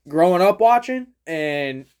been growing up watching,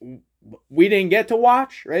 and we didn't get to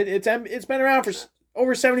watch, right? It's been around for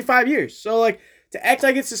over 75 years. So like to act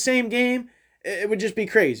like it's the same game, it would just be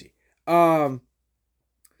crazy. The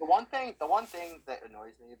one thing that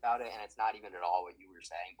annoys me about it, and it's not even at all what you were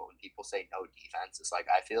saying, but when people say no defense, it's like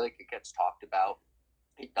I feel like it gets talked about.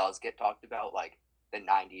 It does get talked about, like the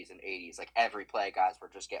 90s and 80s. Like every play, guys were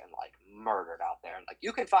just getting like murdered out there, and like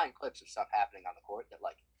you can find clips of stuff happening on the court that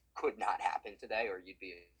like could not happen today, or you'd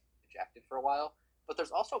be ejected for a while. But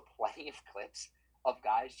there's also plenty of clips of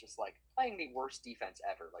guys just like playing the worst defense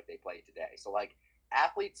ever, like they play today. So like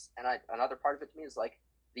athletes, and another part of it to me is like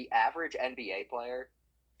the average NBA player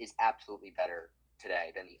is absolutely better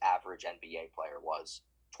today than the average NBA player was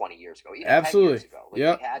 20 years ago. Even absolutely. 10 years ago. Like,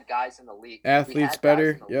 yep. We had guys in the league. Athletes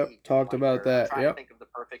better. Yep. Talked about that. Trying to think of the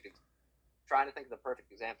perfect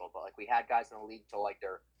example, but like we had guys in the league till like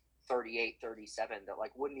they're 38, 37 that like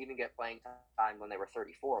wouldn't even get playing time when they were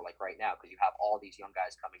 34, like right now, because you have all these young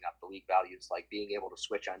guys coming up. The league values like being able to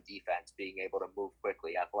switch on defense, being able to move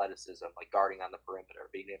quickly, athleticism, like guarding on the perimeter,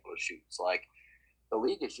 being able to shoot. So like the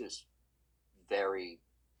league is just very,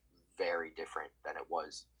 very different than it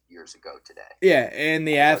was years ago today. Yeah, and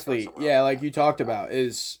the athlete, like you talked about,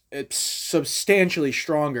 it's substantially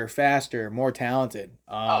stronger, faster, more talented.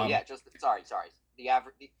 Sorry. The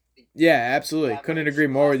average. Yeah, absolutely. Couldn't agree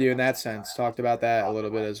more with you in that sense. Talked about that a little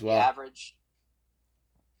bit as well. The average.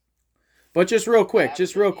 But just real quick,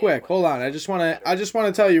 hold on. I just want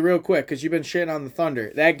to tell you real quick because you've been shitting on the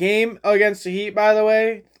Thunder. That game against the Heat, by the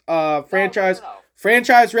way,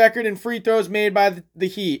 franchise record in free throws made by the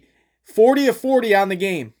Heat. 40 of 40 on the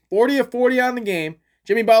game. 40 of 40 on the game.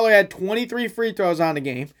 Jimmy Butler had 23 free throws on the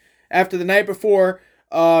game. After the night before,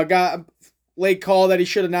 got a late call that he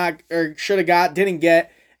should have got, didn't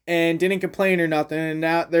get, and didn't complain or nothing. And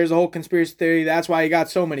now there's a whole conspiracy theory. That's why he got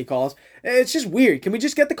so many calls. It's just weird. Can we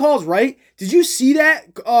just get the calls right? Did you see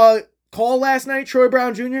that call last night, Troy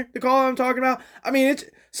Brown Jr.? The call I'm talking about? I mean,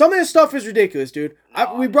 some of this stuff is ridiculous, dude.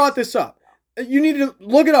 We brought this up. You need to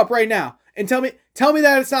look it up right now and tell me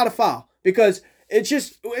that it's not a foul, because it's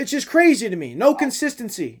just crazy to me. No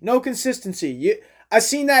consistency. I've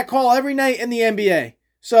seen that call every night in the NBA.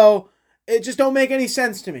 So it just don't make any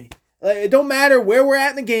sense to me. It don't matter where we're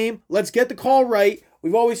at in the game. Let's get the call right.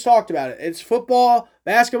 We've always talked about it. It's football,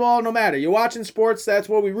 basketball, no matter. You're watching sports, that's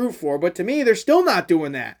what we root for. But to me, they're still not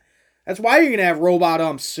doing that. That's why you're going to have robot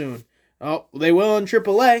umps soon. Oh, they will in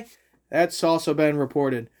AAA. That's also been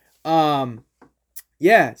reported.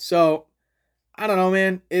 Yeah, so I don't know,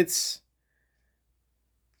 man. It's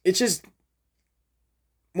just,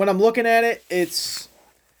 when I'm looking at it, it's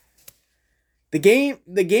the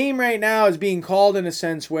game right now is being called in a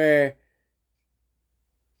sense where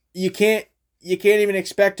you can't even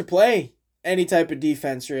expect to play any type of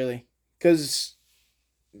defense, really. because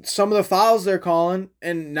some of the fouls they're calling,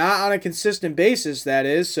 and not on a consistent basis, that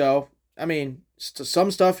is. So, I mean,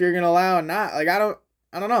 some stuff you're going to allow and not. Like, I don't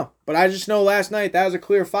know. But I just know last night that was a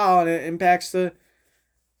clear foul, and it impacts the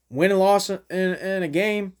win and loss in a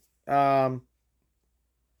game. Whatever.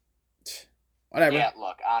 Yeah,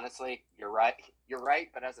 look, honestly, you're right. You're right,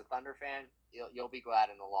 but as a Thunder fan, you'll be glad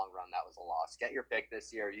in the long run that was a loss. Get your pick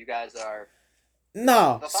this year. You guys are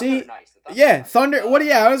No, the see, nice. yeah, Thunder. What?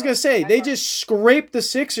 Yeah, I was gonna say they just scraped the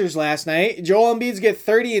Sixers last night. Joel Embiid's get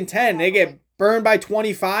 30 and 10. They get burned by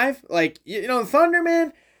 25. Like, you know, Thunder,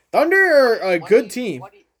 man. Thunder are a good team.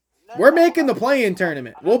 We're making the play-in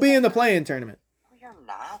tournament. We'll be in the play-in tournament. No, you're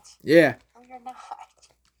not. Yeah. No, you're not.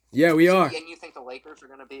 Yeah, we are. And you think the Lakers are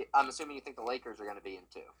going to be? I'm assuming you think the Lakers are going to be in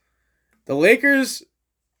too. The Lakers.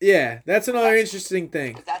 Yeah, that's another interesting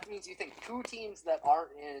thing. Because that means you think two teams that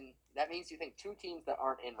aren't in. That means you think two teams that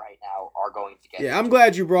aren't in right now are going to get. Yeah, I'm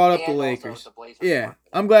glad you brought up the Lakers. Yeah,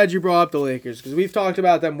 I'm glad you brought up the Lakers because we've talked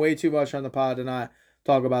about them way too much on the pod to not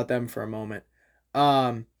talk about them for a moment.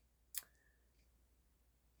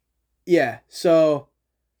 Yeah, so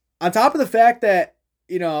on top of the fact that,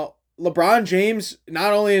 you know, LeBron James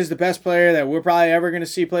not only is the best player that we're probably ever going to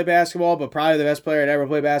see play basketball, but probably the best player to ever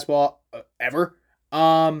play basketball ever.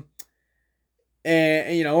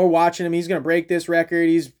 And, you know, we're watching him. He's going to break this record.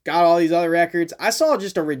 He's got all these other records. I saw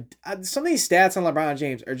just some of these stats on LeBron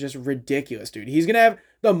James are just ridiculous, dude. He's going to have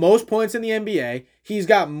the most points in the NBA. He's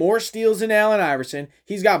got more steals than Allen Iverson.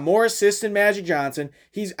 He's got more assists than Magic Johnson.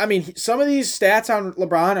 Some of these stats on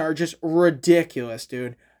LeBron are just ridiculous,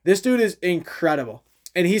 dude. This dude is incredible.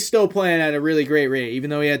 And he's still playing at a really great rate, even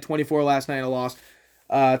though he had 24 last night and lost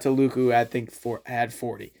to Luka, who I think had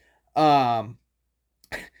 40.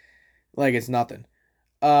 Like it's nothing.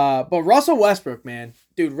 But Russell Westbrook, man.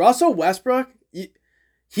 Dude, Russell Westbrook,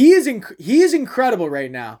 he is incredible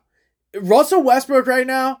right now. Russell Westbrook right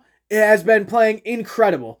now has been playing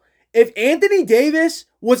incredible. If Anthony Davis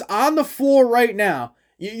was on the floor right now,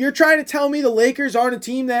 you're trying to tell me the Lakers aren't a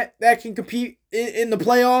team that can compete in the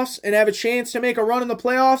playoffs and have a chance to make a run in the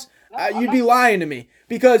playoffs? You'd be lying to me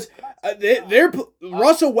because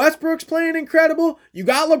Russell Westbrook's playing incredible. You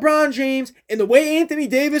got LeBron James, and the way Anthony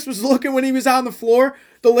Davis was looking when he was on the floor,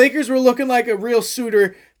 the Lakers were looking like a real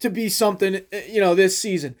suitor to be something, you know, this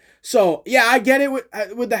season. So, yeah, I get it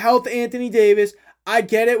with the health of Anthony Davis. I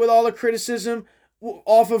get it with all the criticism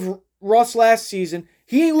off of Russ last season.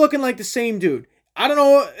 He ain't looking like the same dude. I don't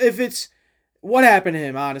know if it's what happened to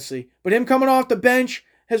him, honestly. But him coming off the bench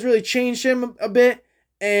has really changed him a bit.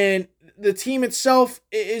 And the team itself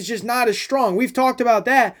is just not as strong. We've talked about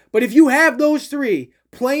that. But if you have those three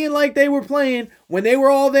playing like they were playing when they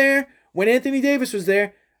were all there, when Anthony Davis was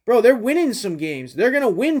there, bro, they're winning some games. They're going to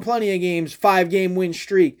win plenty of games, 5-game win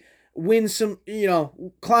streak. Win some, you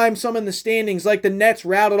know, climb some in the standings like the Nets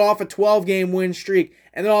rattled off a 12-game win streak.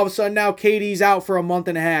 And then all of a sudden now KD's out for a month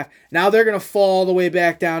and a half. Now they're going to fall all the way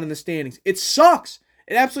back down in the standings. It sucks.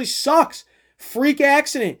 It absolutely sucks. Freak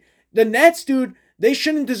accident. The Nets, dude, they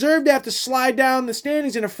shouldn't deserve to have to slide down the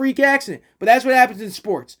standings in a freak accident. But that's what happens in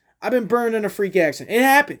sports. I've been burned in a freak accident. It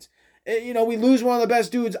happens. You know, we lose one of the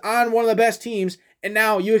best dudes on one of the best teams, and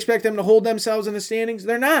now you expect them to hold themselves in the standings?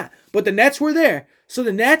 They're not. But the Nets were there. So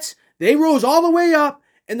the Nets, they rose all the way up,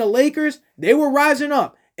 and the Lakers, they were rising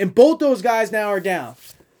up. And both those guys now are down.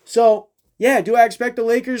 So, yeah, do I expect the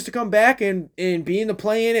Lakers to come back and be in the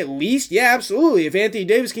play-in at least? Yeah, absolutely. If Anthony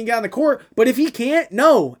Davis can get on the court. But if he can't,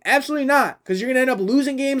 no, absolutely not. Because you're going to end up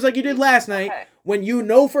losing games like you did last night when you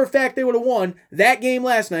know for a fact they would have won that game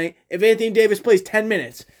last night if Anthony Davis plays 10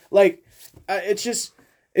 minutes. Like, it's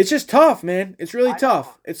just tough, man. It's really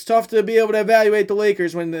tough. It's tough to be able to evaluate the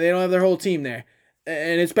Lakers when they don't have their whole team there.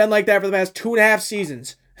 And it's been like that for the past 2.5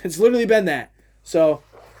 seasons. It's literally been that. So,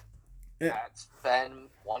 that's been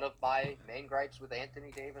one of my main gripes with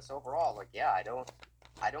Anthony Davis overall. Like, yeah, I don't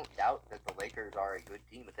doubt that the Lakers are a good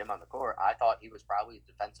team with him on the court. I thought he was probably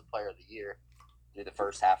Defensive Player of the Year through the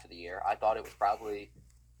first half of the year. I thought it was probably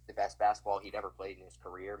the best basketball he'd ever played in his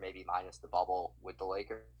career, maybe minus the bubble with the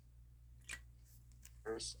Lakers.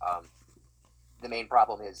 The main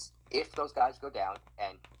problem is if those guys go down,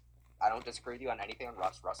 and I don't disagree with you on anything on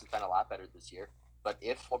Russ. Russ has been a lot better this year. But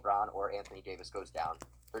if LeBron or Anthony Davis goes down,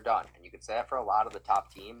 they're done. And you can say that for a lot of the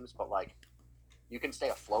top teams, but, like, you can stay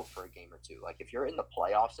afloat for a game or two. Like, if you're in the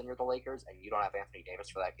playoffs and you're the Lakers and you don't have Anthony Davis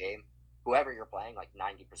for that game, whoever you're playing, like,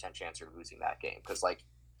 90% chance you're losing that game. Because, like,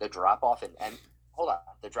 the drop-off and hold on,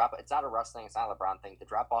 it's not a Russ thing, it's not a LeBron thing. The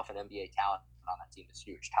drop-off in NBA talent on that team is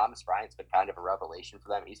huge. Thomas Bryant's been kind of a revelation for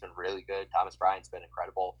them. He's been really good. Thomas Bryant's been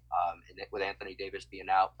incredible with Anthony Davis being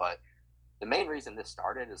out. But the main reason this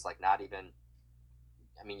started is, like, not even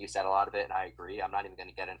I mean, you said a lot of it, and I agree. I'm not even going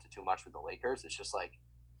to get into too much with the Lakers. It's just like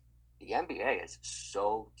the NBA is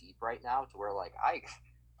so deep right now to where like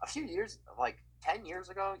a few years, like 10 years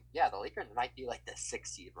ago, yeah, the Lakers might be like the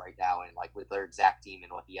sixth seed right now, and like with their exact team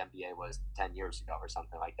and what the NBA was 10 years ago or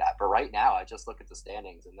something like that. But right now, I just look at the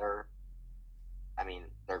standings, and I mean,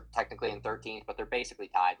 they're technically in 13th, but they're basically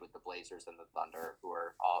tied with the Blazers and the Thunder, who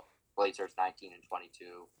are all Blazers 19 and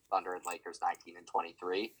 22, Thunder and Lakers 19 and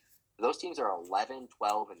 23. Those teams are 11,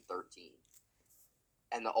 12, and 13.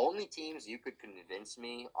 And the only teams you could convince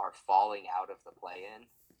me are falling out of the play-in,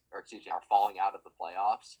 or excuse me, are falling out of the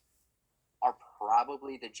playoffs, are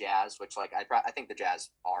probably the Jazz, which like I think the Jazz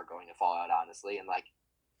are going to fall out honestly, and like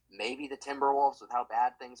maybe the Timberwolves with how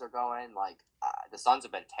bad things are going. Like the Suns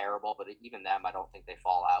have been terrible, but even them, I don't think they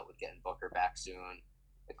fall out with getting Booker back soon.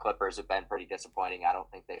 The Clippers have been pretty disappointing. I don't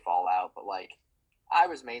think they fall out, but like I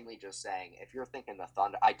was mainly just saying, if you're thinking the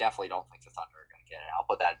Thunder, I definitely don't think the Thunder are going to get in. I'll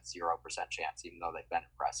put that at 0% chance, even though they've been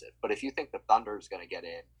impressive. But if you think the Thunder is going to get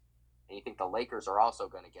in, and you think the Lakers are also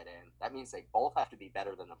going to get in, that means they both have to be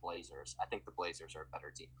better than the Blazers. I think the Blazers are a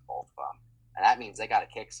better team than both of them. And that means they got to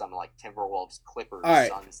kick some like Timberwolves, Clippers, All right.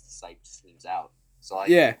 Suns type teams out. So like,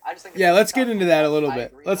 Yeah. I just think Yeah, let's get into that a little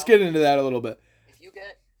bit. Let's get into that a little bit.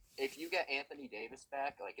 If you get Anthony Davis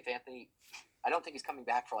back, like if Anthony, I don't think he's coming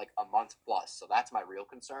back for like a month plus, so that's my real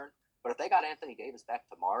concern. But if they got Anthony Davis back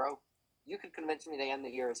tomorrow, you could convince me they end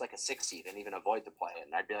the year as like a 6 seed and even avoid the play.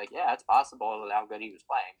 And I'd be like, yeah, it's possible with how good he was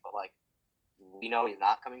playing. But like, we know he's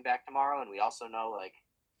not coming back tomorrow, and we also know like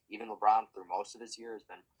even LeBron through most of his year has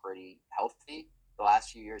been pretty healthy. The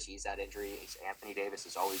last few years he's had injuries. Anthony Davis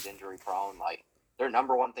is always injury prone. Like their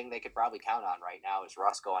number one thing they could probably count on right now is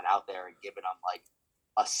Russ going out there and giving them like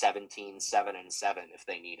a 17, 7, and 7 if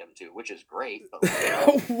they need him to, which is great. But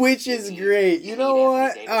like, which is great. You know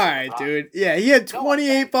what? All right, dude. Yeah, he had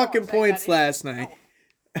 28 fucking points last night.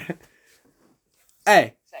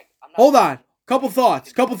 Hey, hold on. Couple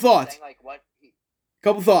thoughts.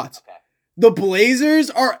 Okay. The Blazers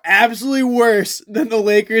are absolutely worse than the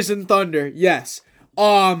Lakers and Thunder. Yes.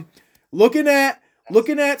 Looking at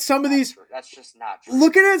some of these. That's just not true.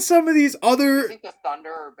 Looking at some of these other. I think the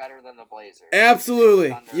Thunder are better than the Blazers.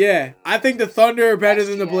 Absolutely. Yeah. I think the Thunder are better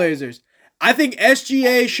than the Blazers. I think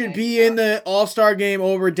SGA should be in the All-Star game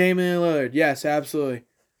over Damian Lillard. Yes, absolutely.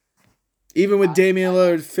 Even with Damian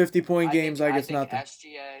Lillard 50-point games, like it's nothing.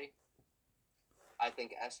 I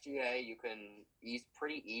think SGA, you can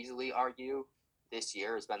pretty easily argue this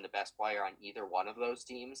year has been the best player on either one of those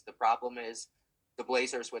teams. The problem is the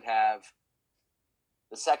Blazers would have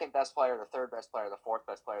the second best player, the third best player, the fourth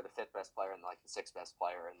best player, the fifth best player, and like the sixth best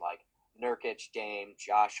player. And like Nurkic, Dame,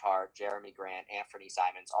 Josh Hart, Jeremy Grant, Anthony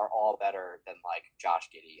Simons are all better than like Josh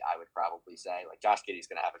Giddey, I would probably say. Like Josh Giddey's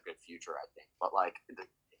going to have a good future, I think. But like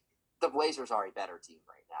the Blazers are a better team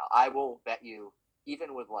right now. I will bet you,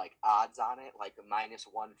 even with like odds on it, like minus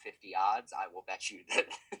 150 odds, I will bet you that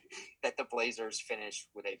that the Blazers finish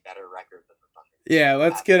with a better record than the Thunder. Yeah,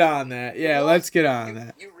 let's get on that.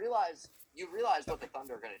 You realize what the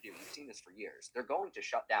Thunder are going to do. You've seen this for years. They're going to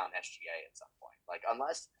shut down SGA at some point. Like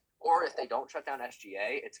or if they don't shut down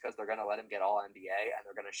SGA, it's because they're going to let him get all NBA and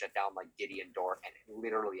they're going to shut down like Giddey and Dort and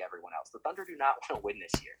literally everyone else. The Thunder do not want to win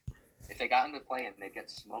this year. If they got in the play-in, they'd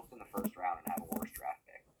get smoked in the first round and have a worse draft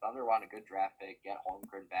pick. The Thunder want a good draft pick, get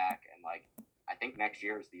Holmgren back, and like I think next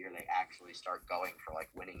year is the year they actually start going for like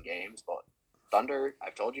winning games. But Thunder,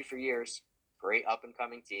 I've told you for years, great up and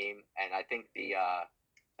coming team, and I think the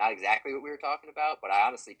not exactly what we were talking about, but I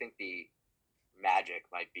honestly think the Magic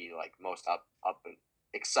might be like most up and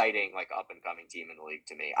exciting like up and coming team in the league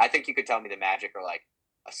to me. I think you could tell me the Magic are like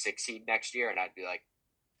a 6 seed next year, and I'd be like,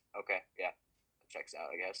 okay, yeah, that checks out,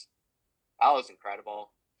 I guess. Al's incredible.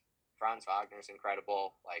 Franz Wagner's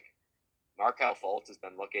incredible. Like Markelle Fultz has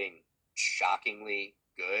been looking shockingly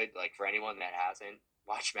good. Like for anyone that hasn't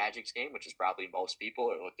watched Magic's game, which is probably most people,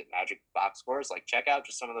 or looked at Magic box scores, like check out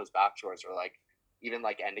just some of those box scores, or like even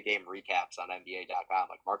like end of game recaps on NBA.com.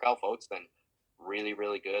 Like Markelle Fultz been really,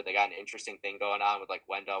 really good. They got an interesting thing going on with like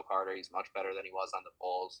Wendell Carter. He's much better than he was on the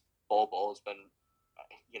Bulls. Bull's been,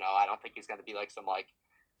 I don't think he's going to be like some like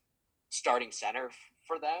starting center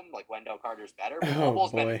for them. Like Wendell Carter's better, but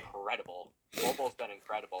Bull's been incredible. Bull's been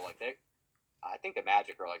incredible. Like I think the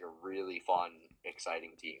Magic are like a really fun,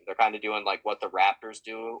 exciting team. They're kind of doing like what the Raptors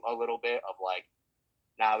do a little bit of like,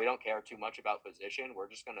 now we don't care too much about position. We're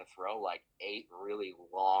just going to throw like 8 really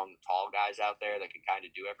long, tall guys out there that can kind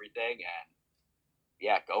of do everything, and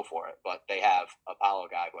yeah, go for it. But they have a Paolo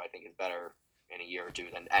guy who I think is better in a year or two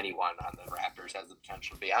than anyone on the Raptors has the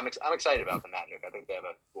potential to be. I'm excited about the Magic. I think they have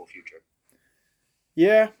a cool future.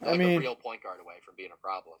 Yeah, They're like a real point guard away from being a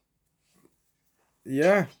problem.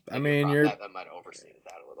 Yeah, I Maybe mean you're that might have overstated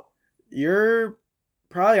that a little. you're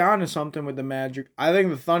probably onto something with the Magic. I think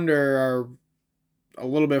the Thunder are a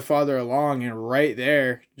little bit farther along and right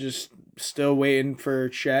there, just still waiting for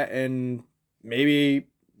Chet and maybe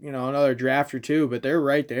another draft or two, but they're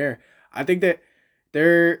right there. I think that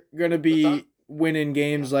they're gonna The Thunder, be winning yeah.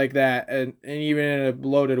 games like that, and even in a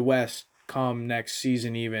loaded West come next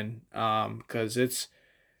season, even because it's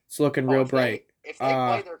looking Oh, real bright. if they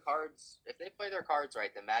play their cards,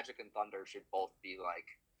 right, the Magic and Thunder should both be like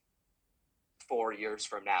 4 years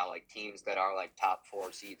from now, like teams that are like top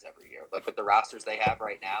 4 seeds every year. Like with the rosters they have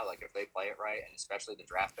right now, like if they play it right, and especially the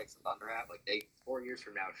draft picks the Thunder have, like they 4 years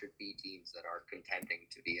from now should be teams that are contending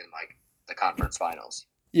to be in like the conference finals.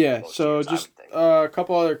 Yeah. Most So years, I just would think. a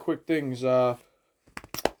couple other quick things. Your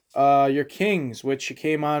Kings, which you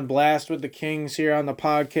came on blast with the Kings here on the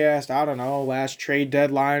podcast. I don't know, last trade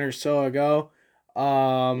deadline or so ago.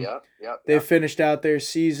 Yep, yep, They yep. finished out their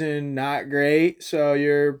season not great, so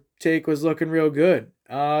your take was looking real good.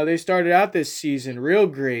 They started out this season real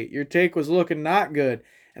great. Your take was looking not good.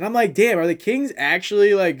 And I'm like, damn, are the Kings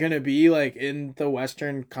actually like gonna be like in the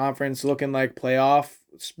Western Conference looking like playoff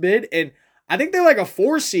bid? And I think they're like a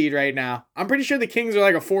 4 seed right now. I'm pretty sure the Kings are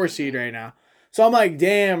like a 4 seed right now. So I'm like,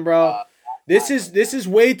 damn, bro. Uh, This is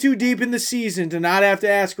way too deep in the season to not have to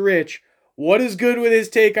ask Rich what is good with his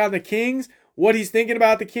take on the Kings, what he's thinking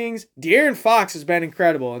about the Kings. De'Aaron Fox has been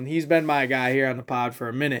incredible, and he's been my guy here on the pod for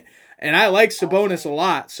a minute. And I like Sabonis a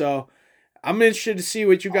lot, so I'm interested to see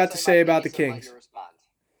what you got to say about the piece and let Kings. you respond.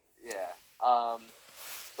 Yeah.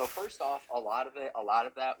 So first off, a lot of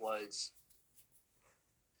that was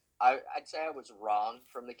I'd say I was wrong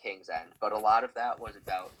from the Kings end, but a lot of that was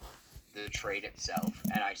about the trade itself,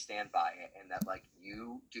 and I stand by it. And that like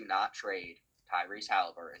you do not trade Tyrese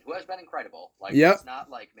Halliburton, who has been incredible. Like Yep. let's not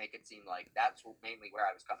like make it seem like that's mainly where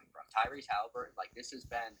I was coming from. Tyrese Halliburton, like this has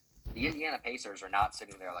been the Indiana Pacers are not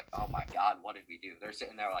sitting there like, oh my God, what did we do? They're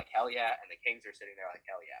sitting there like hell yeah, and the Kings are sitting there like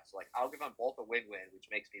hell yeah. So like I'll give them both a win-win, which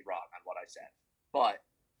makes me wrong on what I said, but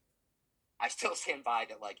I still stand by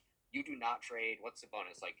that. Like you do not trade. What's the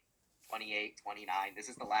bonus? Like 28, 29. This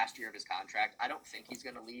is the last year of his contract. I don't think he's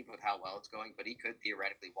going to leave with how well it's going, but he could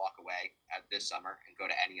theoretically walk away at this summer and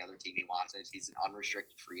go to any other team he wants. He's an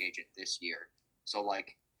unrestricted free agent this year. So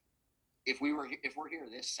like, if we're here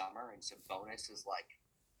this summer and Sabonis is like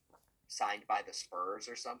signed by the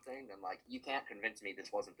Spurs or something, then like you can't convince me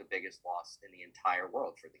this wasn't the biggest loss in the entire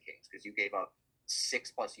world for the Kings, because you gave up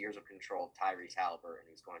 6+ years of control of Tyrese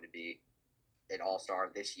Halliburton, who's going to be an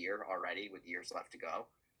all-star this year already with years left to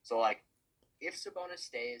go. So, like, if Sabonis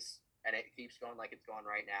stays and it keeps going like it's going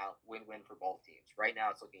right now, win-win for both teams. Right now,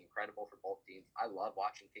 it's looking incredible for both teams. I love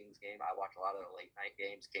watching Kings game. I watch a lot of the late-night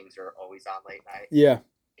games. Kings are always on late night. Yeah.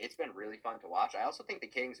 It's been really fun to watch. I also think the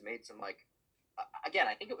Kings made some, like, again,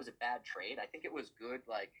 I think it was a bad trade. I think it was good,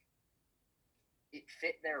 like, it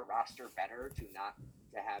fit their roster better to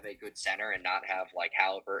have a good center and not have, like,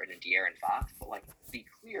 Halliburton and De'Aaron Fox. But, like, the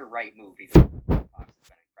clear right move, even Fox has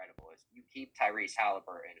been incredible, is you keep Tyrese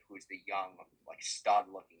Halliburton, who's the young, like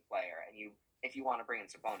stud-looking player, and if you want to bring in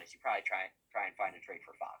Sabonis, you probably try and find a trade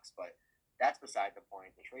for Fox. But that's beside the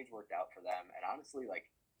point. The trades worked out for them, and honestly,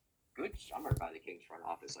 like good summer by the Kings front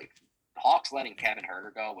office. Like Hawks letting Kevin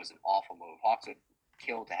Huerter go was an awful move. Hawks would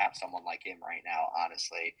kill to have someone like him right now,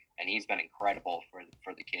 honestly, and he's been incredible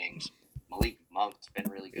for the Kings. Malik Monk's been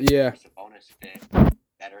really good. Yeah. Sabonis fit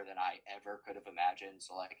better than I ever could have imagined.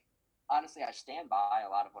 So like. Honestly, I stand by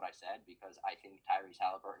a lot of what I said because I think Tyrese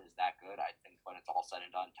Halliburton is that good. I think when it's all said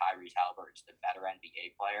and done, Tyrese Halliburton is the better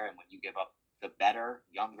NBA player. And when you give up the better,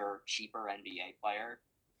 younger, cheaper NBA player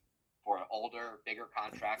for an older, bigger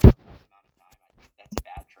contract for a amount of time, I think that's a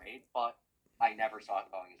bad trade. But I never saw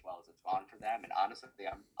it going as well as it's gone for them. And honestly,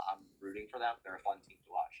 I'm rooting for them. They're a fun team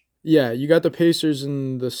to watch. Yeah, you got the Pacers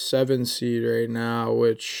in the 7 seed right now,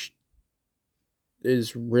 which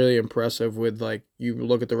is really impressive with, like, you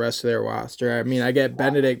look at the rest of their roster. I mean, I get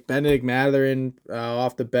Benedict Mathurin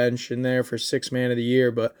off the bench in there for 6th man of the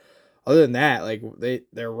year, but other than that, like,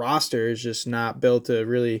 their roster is just not built to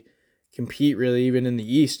really compete really even in the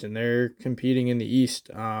East, and they're competing in the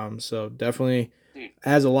East. So definitely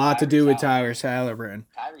has a lot to do with Tyrese Halliburton.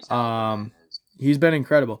 He's been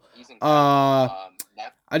incredible.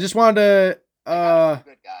 I just wanted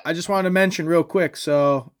to mention real quick.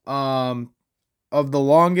 So, of the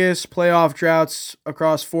longest playoff droughts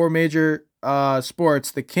across 4 major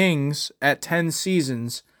sports, the Kings at 10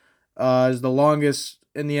 seasons is the longest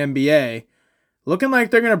in the NBA. Looking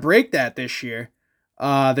like they're going to break that this year.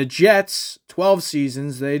 The Jets, 12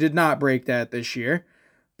 seasons, they did not break that this year.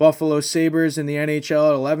 Buffalo Sabres in the NHL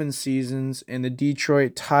at 11 seasons, and the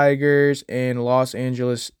Detroit Tigers and Los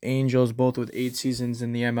Angeles Angels both with 8 seasons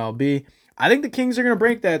in the MLB. I think the Kings are going to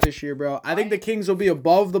break that this year, bro. I think the Kings will be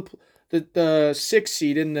above the 6th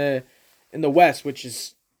seed in the West, which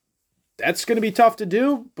is that's going to be tough to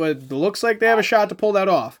do, but it looks like they have a shot to pull that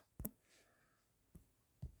off.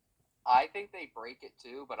 I think they break it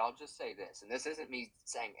too, but I'll just say this, and this isn't me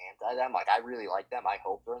saying anti them. Like, I really like them. I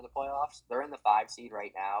hope they're in the playoffs. They're in the 5 seed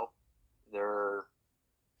right now. They're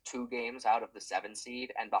 2 games out of the 7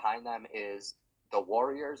 seed, and behind them is the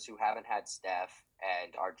Warriors, who haven't had Steph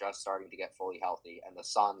and are just starting to get fully healthy, and the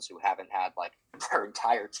Suns, who haven't had like their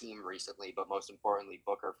entire team recently, but most importantly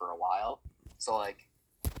Booker for a while. So like,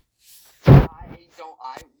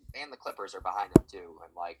 and the Clippers are behind them too.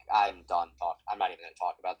 And like, I'm done talking. I'm not even going to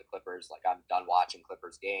talk about the Clippers. Like, I'm done watching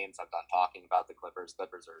Clippers games. I'm done talking about the Clippers.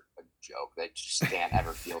 Clippers are a joke. They just can't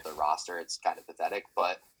ever field their roster. It's kind of pathetic.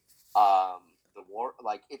 But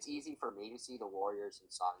it's easy for me to see the Warriors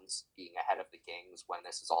and Suns being ahead of the Kings when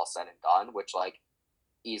this is all said and done, which like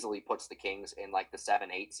easily puts the Kings in like the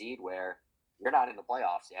 7-8 seed where you're not in the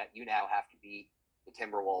playoffs yet. You now have to beat the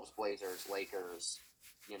Timberwolves, Blazers, Lakers,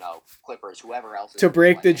 Clippers, whoever else is to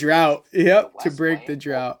break the drought. Yep, to break the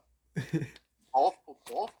drought. Both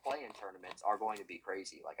play-in tournaments are going to be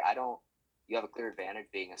crazy. Like, you have a clear advantage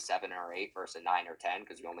being a 7 or 8 versus a 9 or 10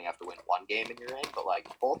 because you only have to win 1 game and you're in. But like,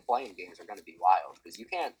 both playing games are going to be wild because you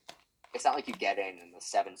can't. It's not like you get in and the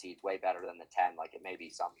 7 seed's way better than the 10. Like it may be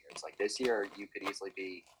some years. Like this year, you could easily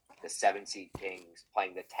be the 7 seed Kings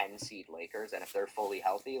playing the 10 seed Lakers, and if they're fully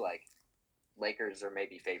healthy, like Lakers are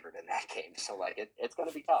maybe favored in that game. So like it's going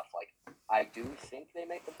to be tough. Like I do think they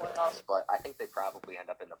make the playoffs, but I think they probably end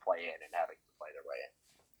up in the play-in and having to play their way in.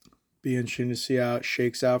 Be interesting to see how it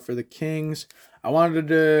shakes out for the Kings. I wanted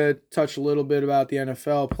to touch a little bit about the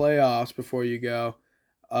NFL playoffs before you go.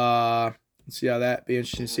 See how that be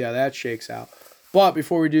interesting to see how that shakes out. But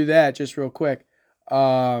before we do that, just real quick,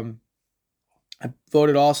 I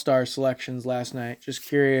voted All-Star selections last night. Just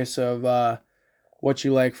curious of what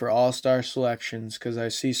you like for All-Star selections because I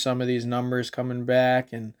see some of these numbers coming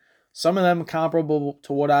back and some of them comparable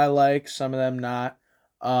to what I like, some of them not.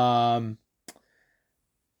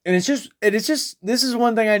 And it's just this is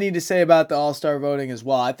one thing I need to say about the All-Star voting as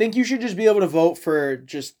well. I think you should just be able to vote for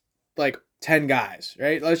just like 10 guys,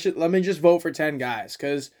 right? Let me just vote for 10 guys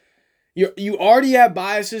cuz you already have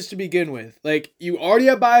biases to begin with. Like you already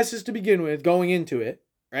have biases to begin with going into it,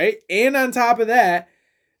 right? And on top of that,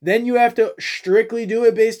 then you have to strictly do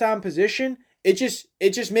it based on position. It just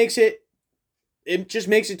makes it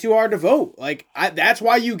too hard to vote. Like that's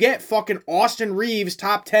why you get fucking Austin Reeves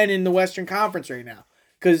top 10 in the Western Conference right now.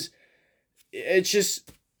 Because it's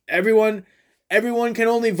just everyone can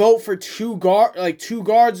only vote for two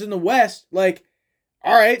guards in the West. Like,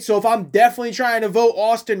 all right, so if I'm definitely trying to vote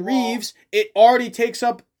Austin Reeves, it already takes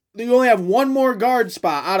up. You only have one more guard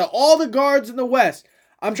spot out of all the guards in the West.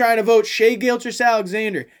 I'm trying to vote Shai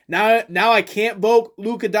Gilgeous-Alexander. Now I can't vote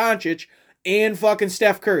Luka Doncic and fucking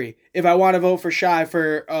Steph Curry if I want to vote for Shai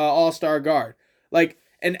for All-Star guard. Like.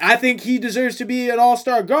 And I think he deserves to be an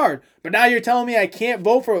all-star guard. But now you're telling me I can't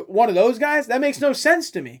vote for one of those guys? That makes no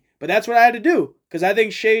sense to me. But that's what I had to do. Because I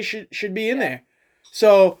think Shai should be in there.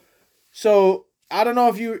 So I don't know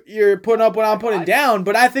if you're putting up what I'm putting down.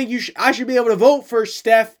 But I think I should be able to vote for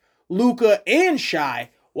Steph, Luka, and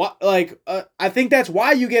Shai. I think that's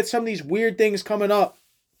why you get some of these weird things coming up.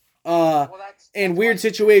 And weird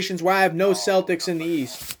situations where I have no Celtics in the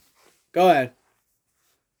East. Go ahead.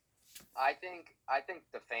 I think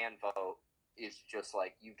the fan vote is just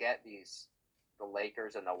like you get the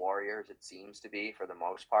Lakers and the Warriors, it seems to be for the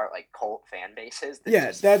most part, like cult fan bases.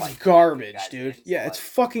 Yeah, that's like garbage, dude. Yeah, it's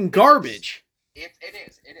fucking garbage. It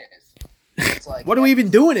is. It's like, what are we even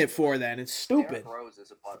doing it for then? It's stupid.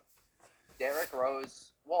 Derrick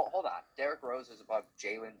Rose. Well, hold on. Derrick Rose is above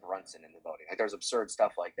Jalen Brunson in the voting. Like there's absurd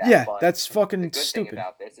stuff like that. Yeah, that's fucking the good stupid. Thing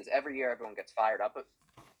about this is every year everyone gets fired up.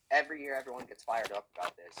 Every year, everyone gets fired up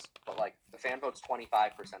about this, but like the fan vote's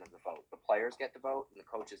 25% of the vote. The players get to vote, and the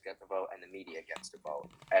coaches get to vote, and the media gets to vote.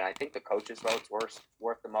 And I think the coaches' vote's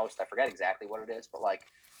worth the most. I forget exactly what it is, but like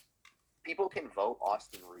people can vote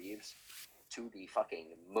Austin Reeves to the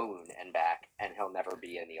fucking moon and back, and he'll never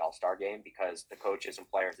be in the All-Star game because the coaches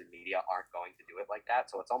and players and media aren't going to do it like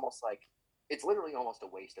that. So it's literally almost a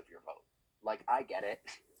waste of your vote. Like I get it.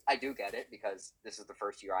 I do get it because this is the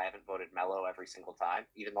first year I haven't voted Melo every single time.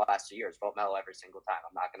 Even the last 2 years, vote Melo every single time.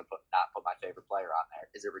 I'm not going to not put my favorite player on there.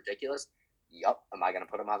 Is it ridiculous? Yup. Am I going to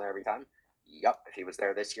put him on there every time? Yup. If he was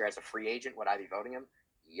there this year as a free agent, would I be voting him?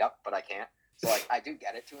 Yup, but I can't. So, like, I do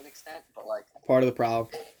get it to an extent, but, like... Part of the problem.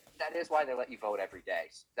 that is why they let you vote every day.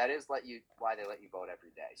 That is why they let you vote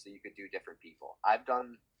every day, so you could do different people.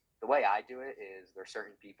 The way I do it is there's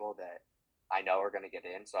certain people that I know are going to get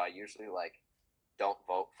in, so I usually like don't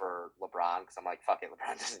vote for LeBron because I'm like, fuck it,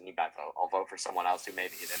 LeBron doesn't need my vote. I'll vote for someone else who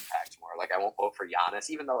maybe it impacts more. Like I won't vote for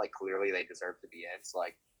Giannis, even though like clearly they deserve to be in. So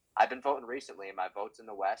like I've been voting recently, and my votes in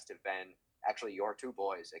the West have been actually your two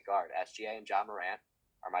boys at guard, SGA and John Morant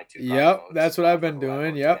are my two guard Yep, votes. that's what I've been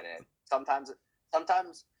doing. Yep. Sometimes,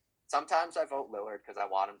 sometimes, sometimes I vote Lillard because I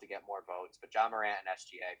want him to get more votes. But John Morant and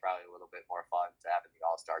SGA probably a little bit more fun to have in the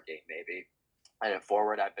All Star game, maybe. And at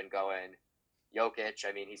forward, I've been going Jokic.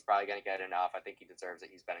 I mean, he's probably going to get enough. I think he deserves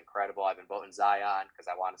it. He's been incredible. I've been voting Zion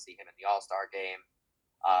because I want to see him in the All Star game.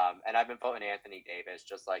 And I've been voting Anthony Davis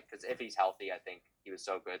just like because if he's healthy, I think he was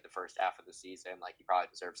so good the first half of the season. Like he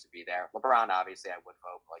probably deserves to be there. LeBron, obviously, I would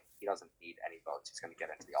vote. Like he doesn't need any votes. He's going to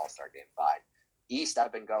get into the All Star game fine. East,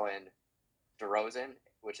 I've been going DeRozan,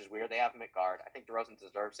 which is weird. They have him at guard. I think DeRozan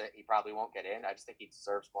deserves it. He probably won't get in. I just think he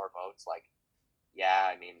deserves more votes. Like, yeah,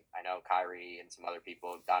 I mean, I know Kyrie and some other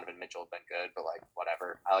people, Donovan Mitchell have been good, but like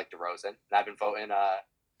whatever. I like DeRozan, and I've been voting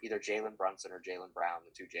either Jalen Brunson or Jaylen Brown,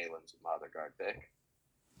 the two Jalen's with my other guard pick.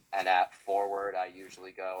 And at forward, I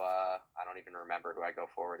usually go. I don't even remember who I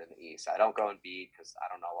go forward in the East. I don't go in B because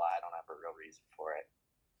I don't know why. I don't have a real reason for it.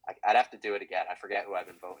 I'd have to do it again. I forget who I've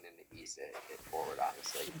been voting in the East at forward.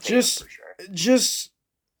 Honestly, Just, for sure. just,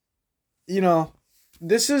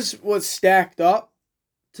 this is what's stacked up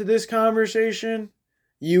to this conversation.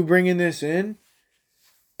 You bringing this in,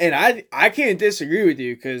 and I can't disagree with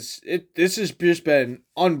you because this has just been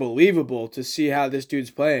unbelievable to see how this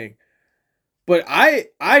dude's playing. But I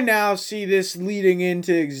now see this leading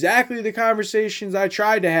into exactly the conversations I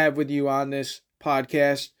tried to have with you on this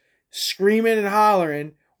podcast, screaming and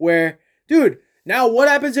hollering, where, dude, now what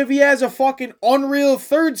happens if he has a fucking unreal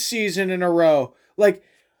third season in a row? Like,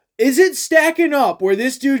 is it stacking up where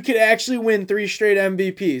this dude could actually win 3 straight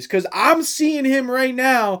MVPs? Because I'm seeing him right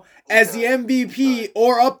now as the MVP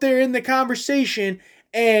or up there in the conversation,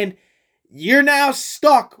 and you're now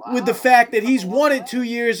stuck with the fact that he's won it 2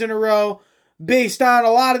 years in a row, based on a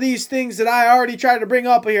lot of these things that I already tried to bring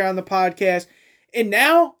up here on the podcast. And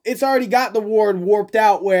now it's already got the award warped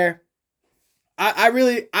out where I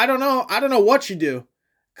don't know what you do.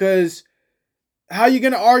 Because how are you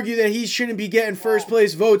going to argue that he shouldn't be getting first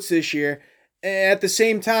place votes this year? At the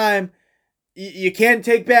same time, you can't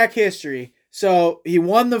take back history. So he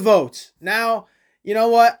won the votes. Now, you know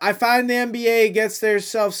what? I find the NBA gets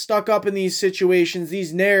themselves stuck up in these situations,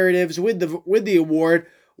 these narratives with the award,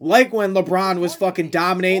 like when LeBron was fucking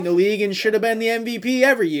dominating the league and should have been the MVP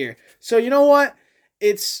every year. So you know what?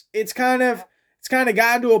 It's kind of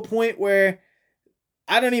gotten to a point where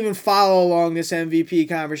I don't even follow along this MVP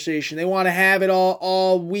conversation. They want to have it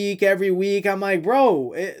all week, every week. I'm like,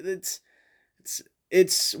 bro, it's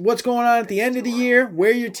what's going on at the end of the year, where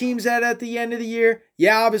your team's at the end of the year.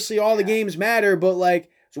 Yeah, obviously all the games matter, but like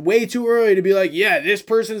it's way too early to be like, yeah, this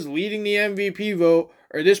person's leading the MVP vote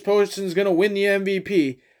or this person's going to win the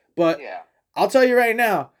MVP. But I'll tell you right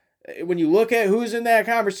now, when you look at who's in that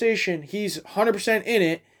conversation, he's 100% in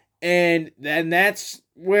it. And then that's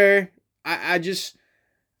where I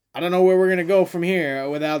don't know where we're going to go from here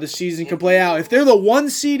with how the season can play out. If they're the 1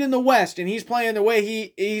 seed in the West and he's playing the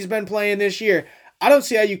way he's been playing this year, I don't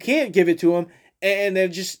see how you can't give it to him. And then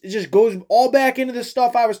it just goes all back into the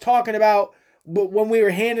stuff I was talking about but when we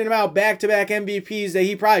were handing him out back-to-back MVPs that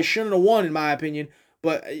he probably shouldn't have won, in my opinion.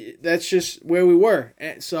 But that's just where we were.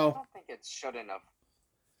 And so I don't think it shouldn't have.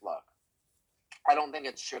 Look, I don't think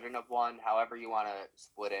it shouldn't have won. However you want to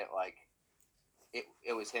split it, like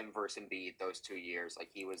it was him versus Embiid those 2 years. Like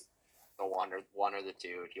he was the one or the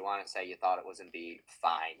two. If you want to say you thought it was Embiid,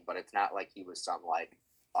 fine. But it's not like he was some like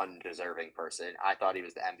undeserving person. I thought he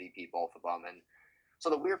was the MVP both of them. And so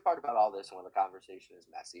the weird part about all this and when the conversation is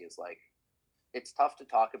messy is like it's tough to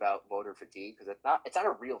talk about voter fatigue because it's not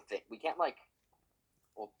a real thing. We can't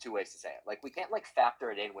two ways to say it. Like we can't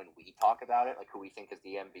factor it in when we talk about it, like who we think is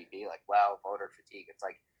the MVP. Like, well, voter fatigue. It's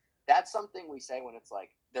like that's something we say when it's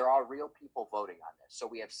like there are real people voting on this. So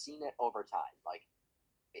we have seen it over time. Like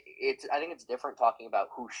I think it's different talking about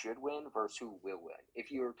who should win versus who will win.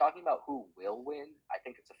 If you're talking about who will win, I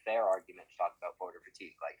think it's a fair argument to talk about voter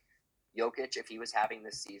fatigue. Like Jokic, if he was having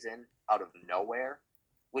this season out of nowhere,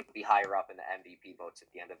 would be higher up in the MVP votes at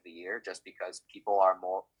the end of the year, just because people are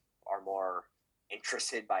more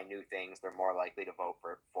interested by new things. They're more likely to vote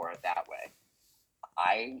for it that way.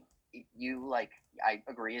 I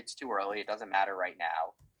agree it's too early. It doesn't matter right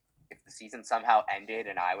now. If the season somehow ended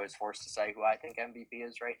and I was forced to say who I think MVP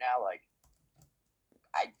is right now, like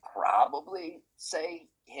I'd probably say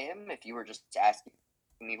him if you were just asking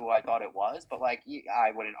me who I thought it was, but like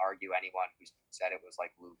I wouldn't argue anyone who said it was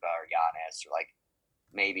like Luka or Giannis or like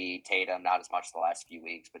maybe Tatum, not as much the last few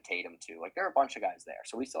weeks, but Tatum too. Like there are a bunch of guys there,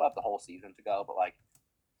 so we still have the whole season to go. But like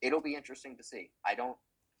it'll be interesting to see.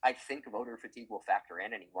 I think voter fatigue will factor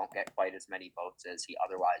in, and he won't get quite as many votes as he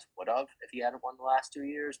otherwise would have if he hadn't won the last 2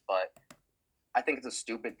 years. But I think it's a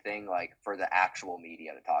stupid thing, like for the actual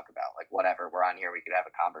media to talk about. Like whatever, we're on here, we could have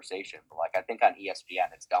a conversation. But like I think on ESPN,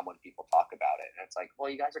 it's dumb when people talk about it, and it's like, well,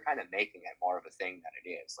 you guys are kind of making it more of a thing than it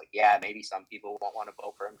is. Like, yeah, maybe some people won't want to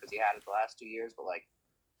vote for him because he had it the last 2 years, but like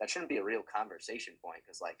that shouldn't be a real conversation point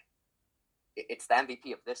because like it's the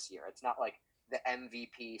MVP of this year. It's not like the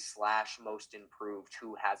MVP / most improved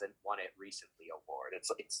who hasn't won it recently award.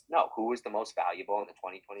 It's no, who is the most valuable in the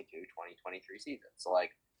 2022-2023 season. So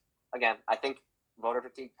like, again, I think voter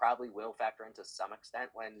fatigue probably will factor into some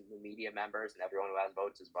extent when the media members and everyone who has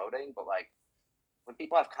votes is voting. But like when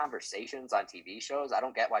people have conversations on TV shows, I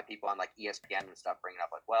don't get why people on like ESPN and stuff bring it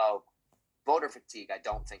up like, well, voter fatigue, I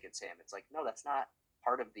don't think it's him. It's like, no, that's not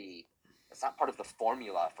part of the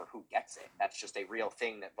formula for who gets it. That's just a real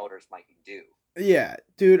thing that voters might do. Yeah,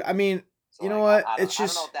 dude. I mean, So you know like, what? I It's don't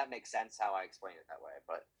just know if that makes sense how I explain it that way,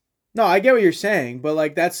 but no. I get what you're saying, but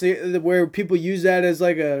like that's where people use that as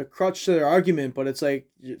like a crutch to their argument. But it's like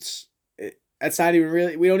that's not even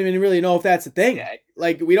really. We don't even really know if that's a thing. yeah,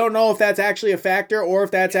 Like we don't know if that's actually a factor or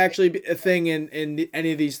if that's actually a thing in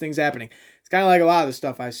any of these things happening. It's kind of like a lot of the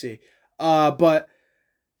stuff I see. But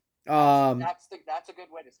that's a good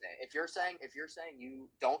way to say it. If you're saying you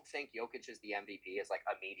don't think Jokic is the MVP as like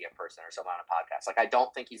a media person or someone on a podcast, like I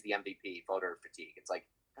don't think he's the MVP, voter fatigue. It's like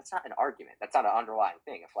that's not an argument. That's not an underlying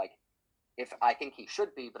thing. If I think he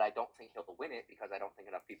should be, but I don't think he'll win it because I don't think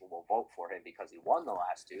enough people will vote for him because he won the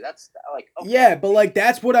last two. That's like okay. Yeah, but like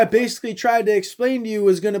that's what I basically tried to explain to you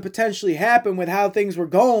was going to potentially happen with how things were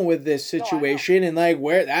going with this situation and like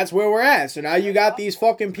that's where we're at. So now you got these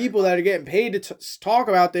fucking people that are getting paid to talk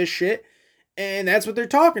about this shit, and that's what they're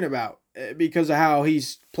talking about because of how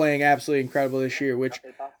he's playing absolutely incredible this year, which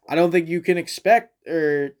I don't think you can expect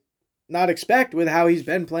or not expect with how he's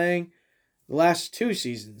been playing the last 2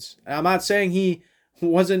 seasons. And I'm not saying he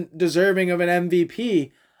wasn't deserving of an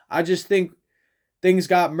MVP. I just think things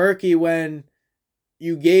got murky when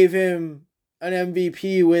you gave him an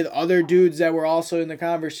MVP with other dudes that were also in the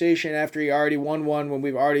conversation after he already won one when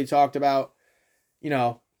we've already talked about,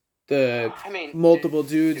 the multiple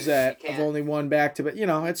dudes that have only won back to, but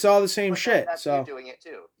it's all the same shit. So you're doing it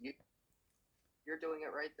too. You're doing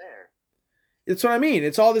it right there. It's what I mean.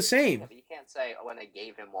 It's all the same. Yeah, but you can't say when they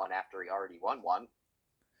gave him one after he already won one.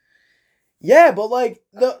 Yeah, but like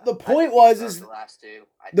the point is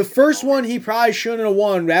the first one he probably shouldn't have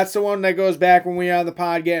won. That's the one that goes back when we were on the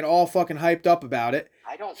pod getting all fucking hyped up about it.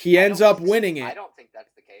 He ends up winning it. I don't think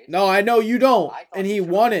that's the case. No, I know you don't. And he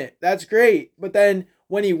won it. That's great. But then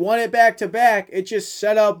when he won it back to back, it just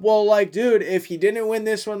set up, well, like, dude, if he didn't win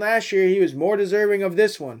this one last year, he was more deserving of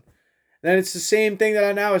this one. Then it's the same thing that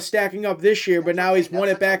I now is stacking up this year, but now he's won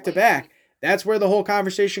it back to back. That's where the whole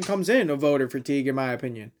conversation comes in of voter fatigue, in my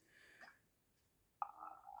opinion.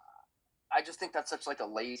 I just think that's such like a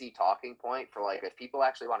lazy talking point for like if people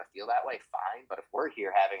actually want to feel that way, fine. But if we're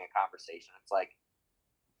here having a conversation, it's like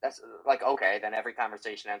that's like okay, then every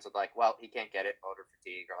conversation ends with like, well, he can't get it, voter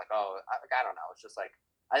fatigue, or like, oh, I don't know. It's just like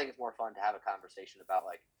I think it's more fun to have a conversation about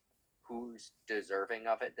like who's deserving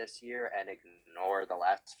of it this year and ignore the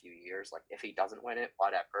last few years. Like if he doesn't win it,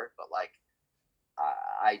 whatever. But like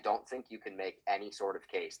I don't think you can make any sort of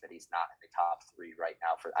case that he's not in the top 3 right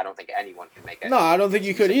now. I don't think anyone can make it. No, I don't think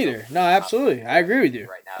you could either. No, absolutely. I agree with you.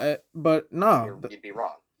 Right now, but no. You'd be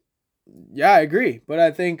wrong. Yeah, I agree. But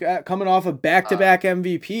I think coming off of back-to-back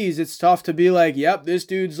MVPs, it's tough to be like, yep, this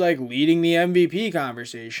dude's like leading the MVP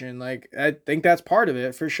conversation. Like, I think that's part of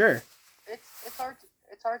it for sure. It's hard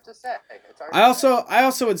to say. I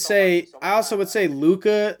also would say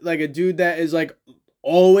Luka, like a dude that is like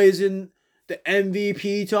always in the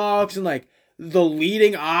MVP talks and like the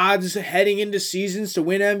leading odds heading into seasons to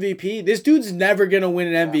win MVP. This dude's never gonna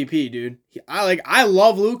win an MVP, dude. I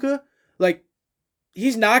love Luka. Like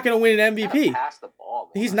he's not gonna win an MVP. Pass the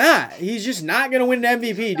ball, he's not. He's just not gonna win an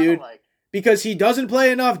MVP, dude. Because he doesn't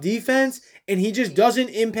play enough defense and he just doesn't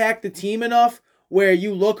impact the team enough where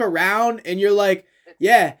you look around and you're like,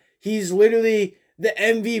 yeah, he's literally the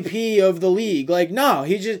MVP of the league. Like, no,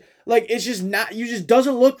 he just like it's just not. You just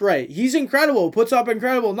doesn't look right. He's incredible, puts up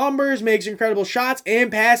incredible numbers, makes incredible shots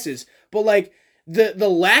and passes. But like the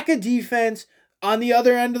lack of defense on the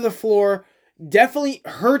other end of the floor definitely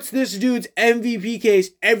hurts this dude's MVP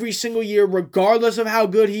case every single year, regardless of how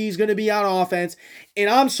good he's going to be on offense. And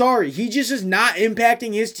I'm sorry, he just is not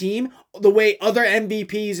impacting his team the way other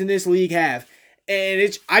MVPs in this league have.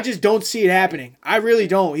 And I just don't see it happening. I really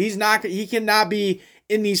don't. He cannot be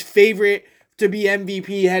in these favorite to be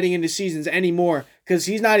MVP heading into seasons anymore because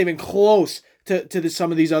he's not even close to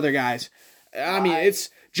some of these other guys. I mean, it's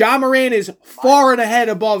Ja Morant is far and ahead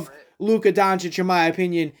above Luka Doncic, in my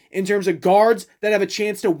opinion, in terms of guards that have a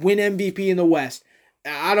chance to win MVP in the West.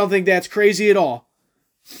 I don't think that's crazy at all.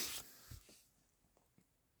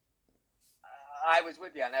 I was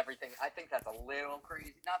with you on everything. I think that's a little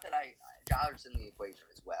crazy. Not that Ja's in the equation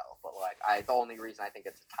as well, but like the only reason I think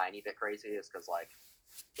it's a tiny bit crazy is because like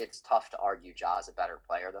it's tough to argue Ja's a better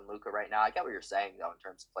player than Luka right now. I get what you're saying though in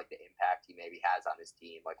terms of like the impact he maybe has on his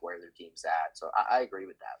team, like where their team's at. So I agree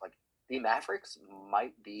with that. Like the Mavericks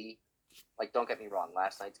might be like, don't get me wrong,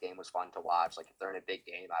 last night's game was fun to watch. Like if they're in a big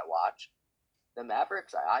game, I watch. The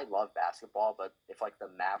Mavericks, I love basketball, but if like the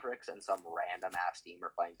Mavericks and some random ass team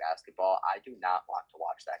are playing basketball, I do not want to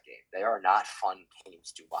watch that game. They are not fun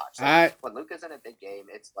games to watch. Like, when Luka's in a big game,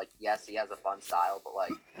 it's like, yes, he has a fun style, but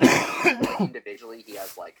like individually he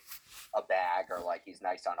has like a bag or like he's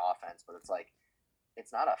nice on offense, but it's like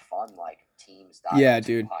it's not a fun like team style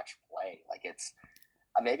to watch play. Like it's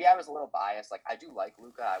maybe I was a little biased. Like I do like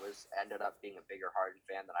Luka. I ended up being a bigger Harden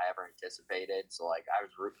fan than I ever anticipated. So like I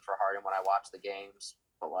was rooting for Harden when I watched the games,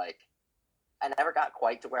 but like I never got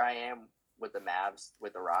quite to where I am with the Mavs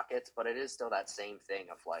with the Rockets. But it is still that same thing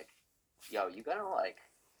of like, yo, you're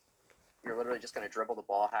literally just gonna dribble the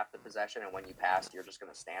ball half the possession, and when you pass, you're just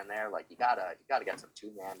gonna stand there. Like you gotta get some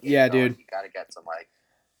 2-man. Yeah, dude. You gotta get some like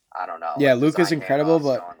I don't know. Yeah, like, Luka's incredible,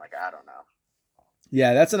 but going, like I don't know.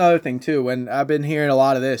 Yeah, that's another thing too. When I've been hearing a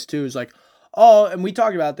lot of this too, is like, oh, and we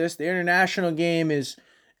talked about this. The international game is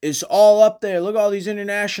all up there. Look at all these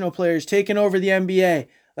international players taking over the NBA.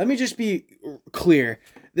 Let me just be clear: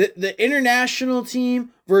 the international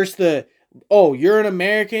team versus you're an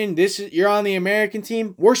American. You're on the American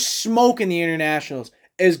team. We're smoking the internationals.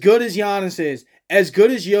 As good as Giannis is, as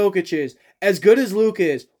good as Jokic is, as good as Luka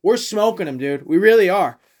is, we're smoking them, dude. We really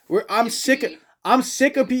are. I'm sick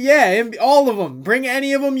of all of them. Bring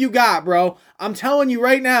any of them you got, bro. I'm telling you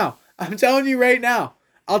right now.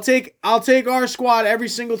 I'll take our squad every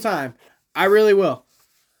single time. I really will.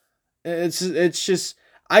 It's just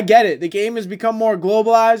I get it. The game has become more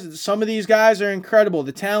globalized. Some of these guys are incredible.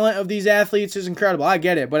 The talent of these athletes is incredible. I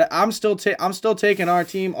get it, but I'm still taking our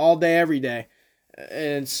team all day every day.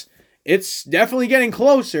 It's definitely getting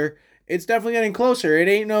closer. It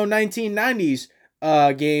ain't no 1990s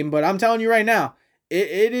game, but I'm telling you right now,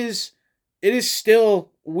 it is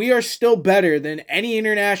still, we are still better than any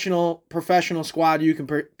international professional squad you can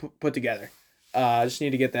put together. I just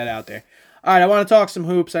need to get that out there. All right, I want to talk some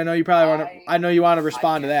hoops. I know you probably want to. I know you want to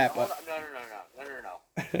respond to that, but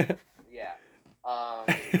no. Yeah.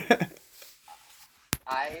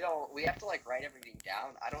 I don't. We have to like write everything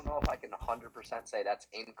down. I don't know if I can 100% say that's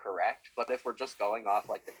incorrect, but if we're just going off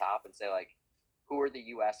like the top and say like, who are the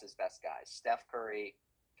U.S.'s best guys? Steph Curry,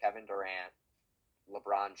 Kevin Durant,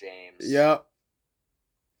 LeBron James. Yep.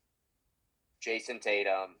 Jason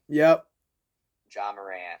Tatum. Yep. Ja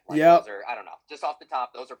Morant. Yep. Those are, I don't know. Just off the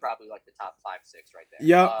top, those are probably like the top 5-6 right there.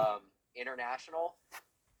 Yep. International.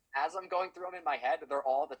 As I'm going through them in my head, they're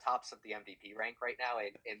all the tops of the MVP rank right now.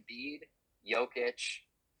 Embiid, Jokic,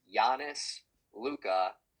 Giannis,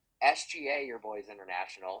 Luka, SGA, your boy's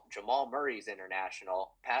international. Jamal Murray's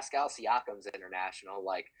international. Pascal Siakam's international.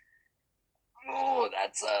 Like, oh,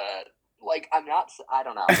 that's like I don't know. I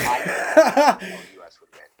don't know the US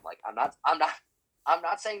would win. Like, I'm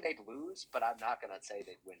not saying they'd lose, but I'm not gonna say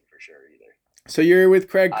they'd win for sure either. So you're with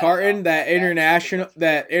Craig Carton that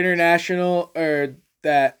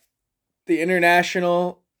the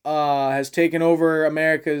international has taken over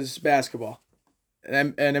America's basketball.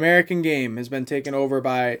 An American game has been taken over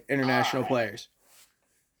by international players.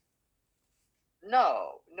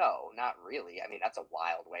 No, not really. I mean, that's a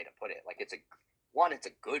wild way to put it. Like, it's a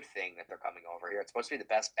good thing that they're coming over here. It's supposed to be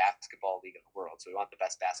the best basketball league in the world, so we want the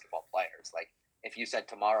best basketball players. Like, if you said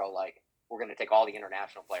tomorrow, like, we're going to take all the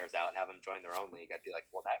international players out and have them join their own league, I'd be like,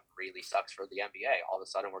 well, that really sucks for the NBA. All of a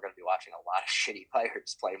sudden, we're going to be watching a lot of shitty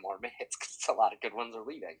players play more minutes because a lot of good ones are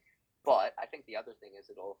leaving. But I think the other thing is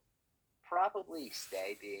it'll probably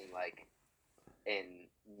stay being, like, in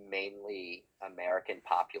mainly American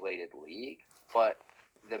populated league, but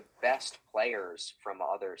the best players from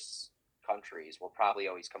other countries will probably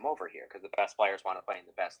always come over here because the best players want to play in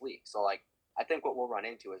the best league. So, like, I think what we'll run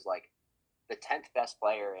into is, like, the 10th best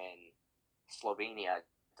player in Slovenia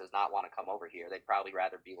does not want to come over here. They'd probably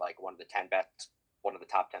rather be like one of the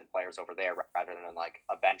top 10 players over there rather than like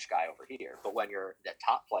a bench guy over here. But when you're the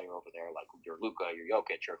top player over there, like you're Luka, you're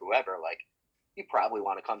Jokic, or whoever, like you probably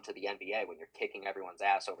want to come to the NBA when you're kicking everyone's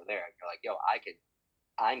ass over there. And you're like, yo,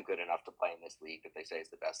 I'm good enough to play in this league that they say is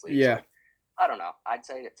the best league. Yeah. So, I don't know. I'd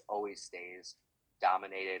say it always stays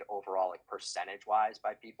dominated overall, like percentage wise,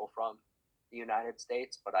 by people from the United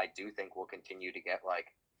States. But I do think we'll continue to get like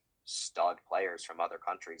stud players from other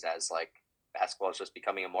countries as like basketball is just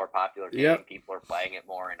becoming a more popular game. Yep. People are playing it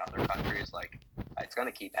more in other countries. Like it's going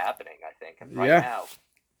to keep happening, I think. And Yeah. now,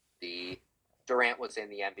 the Durant was in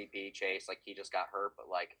the MVP chase. Like he just got hurt, but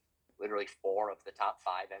like literally 4 of the top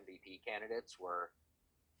 5 MVP candidates were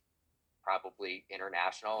probably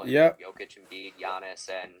international. And Yep. Jokic, Embiid, Giannis,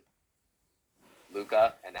 and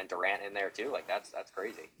Luka, and then Durant in there too. Like that's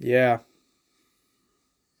crazy. Yeah.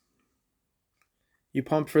 You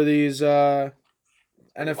pumped for these NFL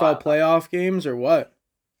wild. playoff games or what?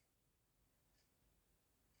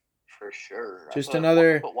 For sure. Just I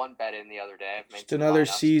another put one bet in the other day. Just another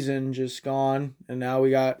season just gone, and now we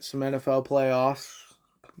got some NFL playoffs.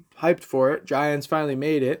 Hyped for it. Giants finally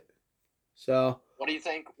made it. So what do you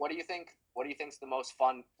think? What do you think's the most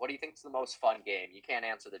fun? What do you think's the most fun game? You can't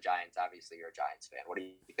answer the Giants. Obviously, you're a Giants fan. What do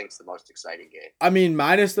you think's the most exciting game? I mean,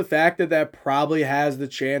 minus the fact that probably has the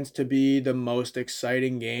chance to be the most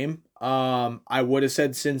exciting game. I would have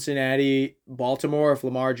said Cincinnati, Baltimore if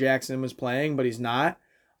Lamar Jackson was playing, but he's not.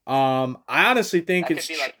 I honestly think that it's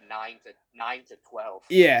could be like 9 to 12.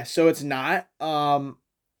 Yeah, so it's not.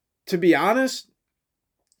 To be honest,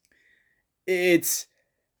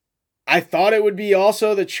 I thought it would be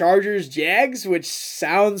also the Chargers Jags, which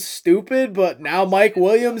sounds stupid, but now Mike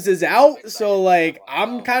Williams is out, so like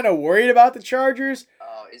I'm kind of worried about the Chargers.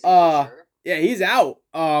 Oh, is he for sure? Yeah, he's out.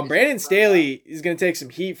 Brandon Staley is gonna take some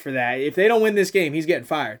heat for that. If they don't win this game, he's getting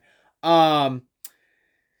fired. I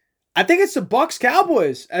think it's the Bucks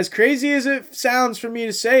Cowboys. As crazy as it sounds for me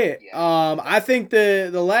to say it, I think the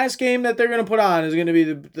last game that they're gonna put on is gonna be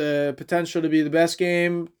the potential to be the best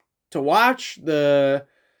game to watch, the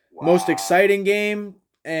most exciting game,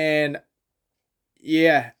 and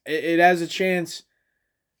yeah, it has a chance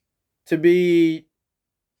to be.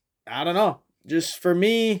 I don't know. Just for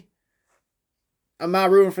me, I'm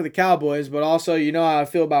not rooting for the Cowboys, but also you know how I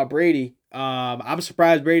feel about Brady. I'm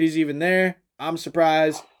surprised Brady's even there. I'm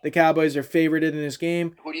surprised the Cowboys are favored in this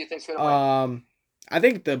game. Who do you think's gonna win? I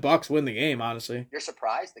think the Bucks win the game, honestly. You're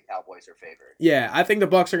surprised the Cowboys are favored? Yeah, I think the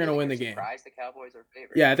Bucks are going to win the game. Surprised the Cowboys are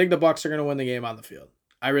favored? Yeah, I think the Bucks are going to win the game on the field.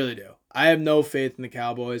 I really do. I have no faith in the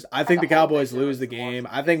Cowboys. I think the Cowboys lose the game.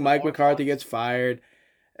 I think Mike McCarthy gets fired.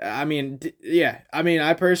 I mean, yeah. I mean,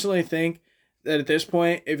 I personally think that at this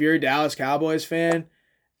point, if you're a Dallas Cowboys fan,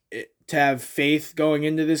 to have faith going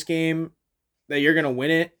into this game that you're going to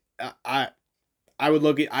win it, I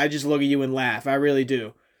just look at you and laugh. I really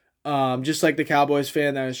do. Just like the Cowboys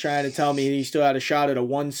fan that was trying to tell me he still had a shot at a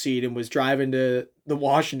 1 seed and was driving to the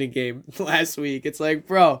Washington game last week. It's like,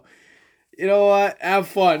 bro, you know what? Have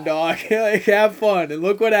fun, dog. Like, have fun. And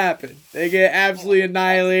look what happened. They get absolutely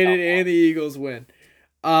annihilated and the Eagles win.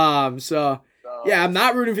 So yeah, I'm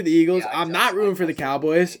not rooting for the Eagles. I'm not rooting for the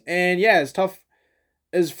Cowboys. And yeah, as tough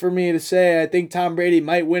as for me to say, I think Tom Brady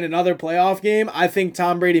might win another playoff game. I think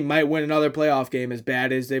Tom Brady might win another playoff game as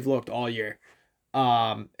bad as they've looked all year.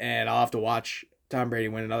 And I'll have to watch Tom Brady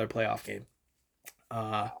win another playoff game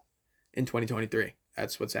in 2023.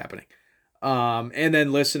 That's what's happening. And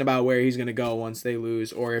then listen about where he's going to go once they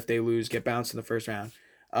lose, or if they lose, get bounced in the first round,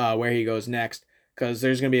 where he goes next. Because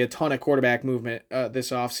there's going to be a ton of quarterback movement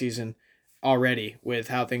this offseason already with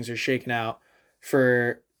how things are shaking out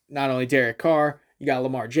for not only Derek Carr, you got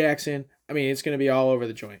Lamar Jackson. I mean, it's going to be all over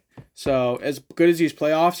the joint. So as good as these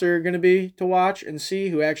playoffs are going to be to watch and see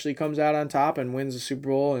who actually comes out on top and wins the Super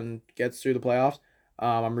Bowl and gets through the playoffs,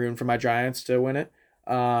 I'm rooting for my Giants to win it.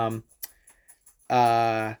 The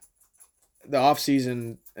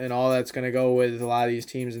offseason and all that's going to go with a lot of these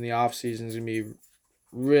teams in the offseason is going to be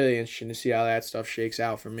really interesting to see how that stuff shakes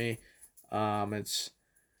out for me. It's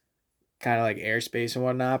kind of like airspace and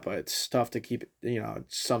whatnot, but it's tough to keep,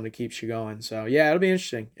 it's something that keeps you going. So yeah, it'll be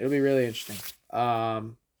interesting. It'll be really interesting.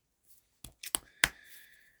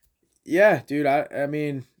 Yeah, dude, I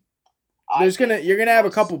mean, you're gonna have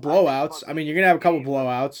a couple blowouts. I mean, you're gonna have a couple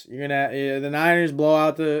blowouts. You're gonna the Niners blow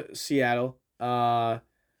out the Seattle. Dolphins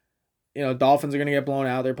are gonna get blown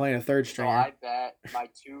out. They're playing a third stringer. So I bet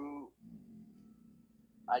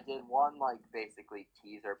I did one basically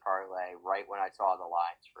teaser parlay right when I saw the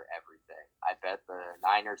lines for everything. I bet the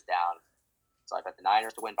Niners down. So I bet the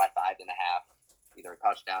Niners to win by 5.5, either a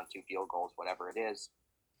touchdown, 2 field goals, whatever it is.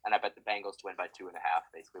 And I bet the Bengals to win by 2.5,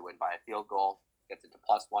 basically win by a field goal, gets it to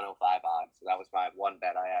plus 105 odds. So that was my one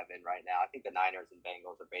bet I have in right now. I think the Niners and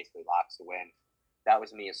Bengals are basically locks to win. that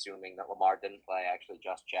was me assuming that Lamar didn't play. I actually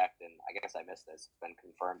just checked, and I guess I missed this. It's been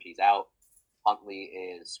confirmed he's out. Huntley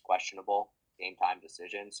is questionable, game time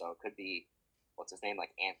decision, so it could be what's his name,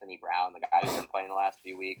 like Anthony Brown, the guy who's been playing the last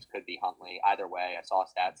few weeks. Could be Huntley. Either way, I saw a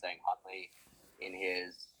stat saying Huntley in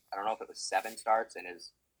his, I don't know if it was 7 starts in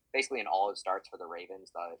his, basically in all his starts for the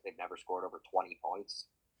Ravens, they've never scored over 20 points.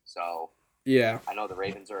 So Yeah. I know the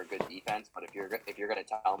Ravens are a good defense, but if you're going to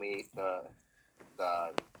tell me the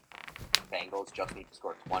Bengals just need to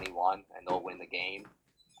score 21 and they'll win the game,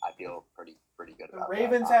 I feel pretty good about that. The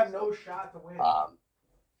Ravens have no shot to win.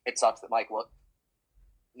 It sucks that Mike will.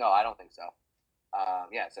 No, I don't think so.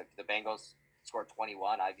 Yeah, so if the Bengals score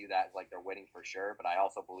 21, I view that as like they're winning for sure, but I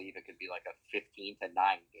also believe it could be like a 15-9 game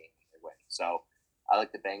if they win. So I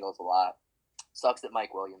like the Bengals a lot. Sucks that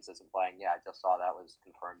Mike Williams isn't playing. Yeah, I just saw that was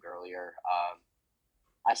confirmed earlier.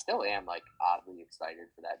 I still am like oddly excited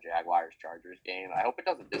for that Jaguars-Chargers game. I hope it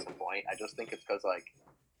doesn't disappoint. I just think it's because like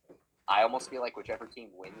I almost feel like whichever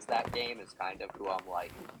team wins that game is kind of who I'm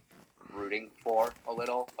like rooting for a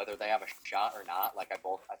little, whether they have a shot or not. Like I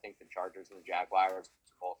think the Chargers and the Jaguars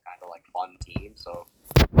are both kind of like fun teams. So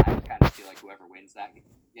I kind of feel like whoever wins that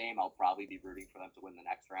game, I'll probably be rooting for them to win the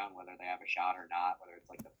next round, whether they have a shot or not, whether it's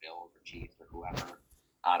like the Bills or Chiefs or whoever.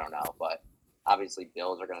 I don't know, but obviously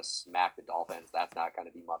Bills are going to smack the Dolphins. That's not going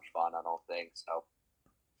to be much fun, I don't think. So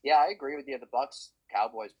yeah, I agree with you. The Bucks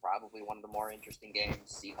Cowboys probably one of the more interesting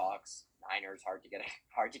games. Seahawks Niners hard to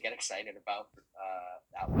get excited about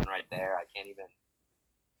that one right there. I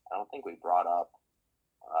don't think we brought up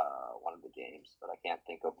one of the games, but I can't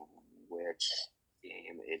think of which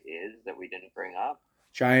game it is that we didn't bring up.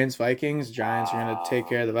 Giants Vikings. Giants are going to take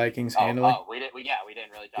care of the Vikings handily. We didn't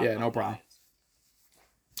really talk. Yeah, about no problem. Giants.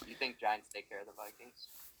 You think Giants take care of the Vikings?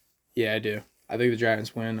 Yeah, I do. I think the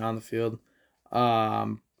Giants win on the field.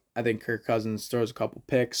 I think Kirk Cousins throws a couple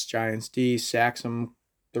picks. Giants D sacks him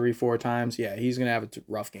 3-4 times. Yeah, he's gonna have a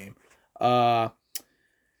rough game.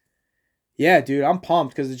 Yeah, dude, I'm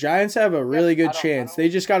pumped because the Giants have a really good chance. They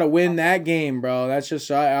just got to win that game, bro. That's just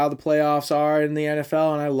how the playoffs are in the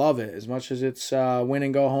NFL, and I love it. As much as it's win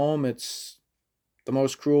and go home, it's the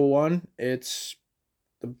most cruel one. It's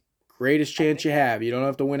the greatest chance you have. You don't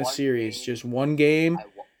have to win a series. Just one game.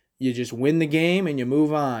 You just win the game and you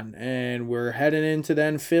move on. And we're heading into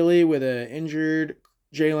then Philly with an injured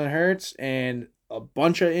Jalen Hurts and a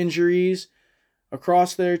bunch of injuries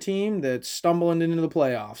across their team that's stumbling into the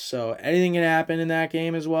playoffs. So anything can happen in that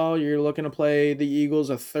game as well. You're looking to play the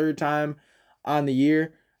Eagles a third time on the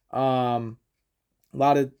year. A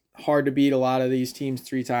lot of hard to beat a lot of these teams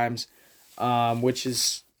 3 times, which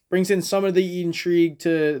brings in some of the intrigue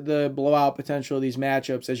to the blowout potential of these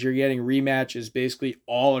matchups as you're getting rematches basically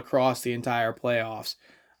all across the entire playoffs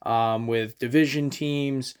with division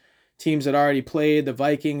teams that already played. The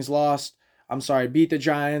Vikings beat the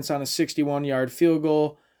Giants on a 61-yard field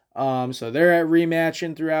goal. So they're at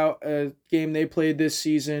rematching throughout a game they played this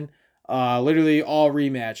season. Literally all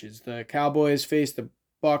rematches. The Cowboys faced the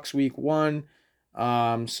Bucks week 1.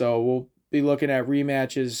 So we'll be looking at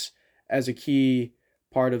rematches as a key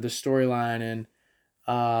part of the storyline and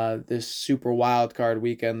this super wild card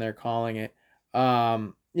weekend they're calling it.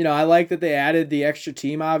 I like that they added the extra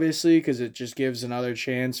team, obviously, because it just gives another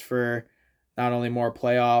chance for not only more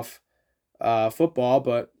playoff football,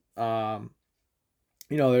 but another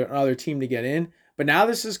team to get in. But now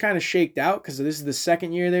this is kind of shaked out because this is the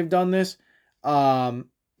second year they've done this. Honestly,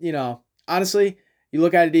 you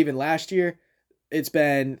look at it even last year, it's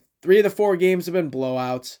been 3 of the 4 games have been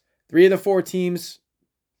blowouts. 3 of the 4 teams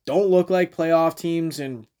don't look like playoff teams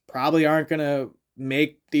and probably aren't going to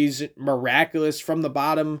make these miraculous from the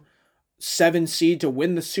bottom 7 seed to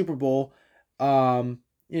win the Super Bowl.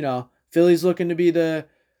 Philly's looking to be the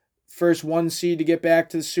first 1 seed to get back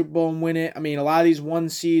to the Super Bowl and win it. I mean, a lot of these 1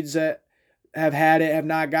 seeds that have had it have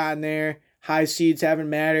not gotten there. High seeds haven't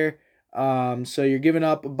mattered. So you're giving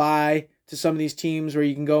up a bye to some of these teams where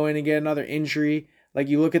you can go in and get another injury. Like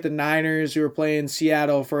you look at the Niners who are playing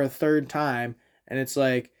Seattle for a 3rd time, and it's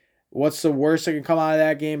like, what's the worst that can come out of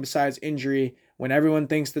that game besides injury when everyone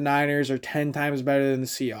thinks the Niners are 10 times better than the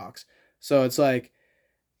Seahawks? So it's like,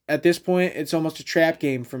 at this point, it's almost a trap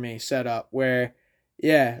game for me set up where,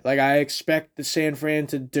 I expect the San Fran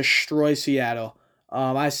to destroy Seattle.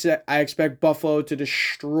 I expect Buffalo to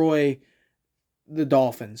destroy the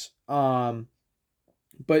Dolphins.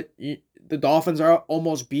 But the Dolphins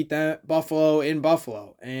almost beat that Buffalo in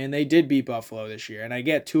Buffalo, and they did beat Buffalo this year. And I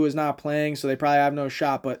get Tua's not playing, so they probably have no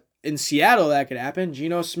shot. But in Seattle, that could happen.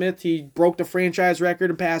 Geno Smith, he broke the franchise record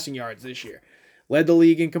in passing yards this year, led the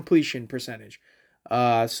league in completion percentage.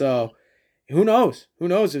 So who knows? Who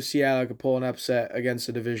knows if Seattle could pull an upset against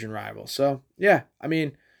a division rival? So, yeah, I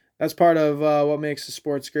mean, that's part of what makes the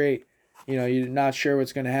sports great. You're not sure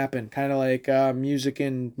what's going to happen. Kind of like music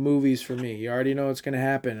and movies for me. You already know what's going to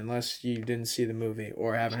happen unless you didn't see the movie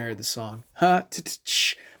or haven't heard the song. Ha!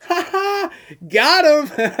 Got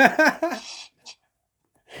him!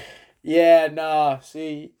 Yeah, no.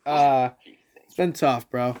 See, it's been tough,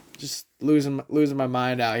 bro. Just losing my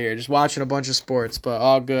mind out here. Just watching a bunch of sports, but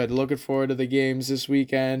all good. Looking forward to the games this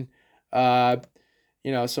weekend. Uh,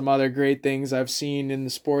 some other great things I've seen in the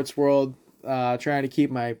sports world. Trying to keep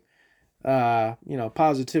my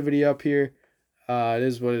positivity up here. It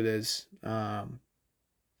is what it is.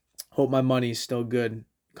 Hope my money's still good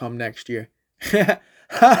come next year.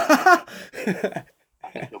 I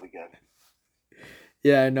think you'll be good.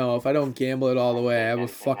 Yeah, I know. If I don't gamble it all the way, I have a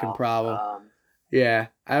fucking problem. Yeah,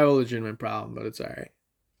 I have a legitimate problem, but it's all right.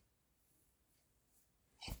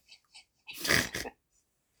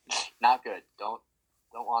 Not good. Don't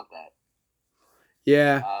want that.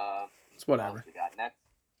 Yeah, it's whatever.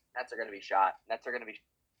 Nets are going to be shot. Nets are going to be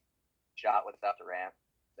shot without Durant.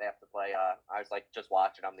 They have to play. I was like just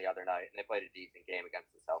watching them the other night, and they played a decent game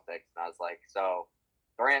against the Celtics, and I was like, so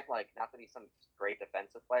Durant, like, not that he's some great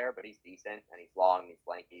defensive player, but he's decent, and he's long, he's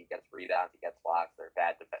lanky, he gets rebounds, he gets blocks. They're a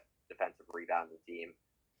bad defensive rebounding team.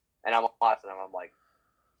 And I'm watching them, I'm like,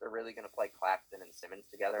 they're really going to play Claxton and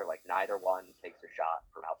Simmons together? Like, neither one takes a shot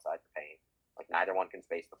from outside the paint. Like, neither one can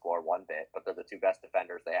space the floor one bit, but they're the two best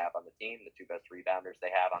defenders they have on the team, the two best rebounders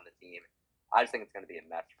they have on the team. I just think it's going to be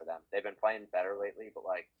a mess for them. They've been playing better lately, but,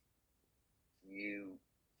 like, you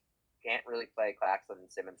can't really play Claxton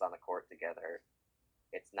and Simmons on the court together.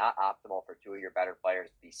 It's not optimal for two of your better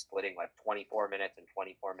players to be splitting like 24 minutes and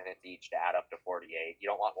 24 minutes each to add up to 48. You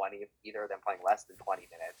don't want either of them playing less than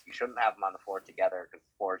 20 minutes. You shouldn't have them on the floor together because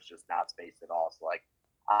the floor is just not spaced at all. So, like,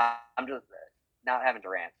 I'm just not having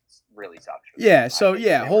Durant really sucks. Yeah, so,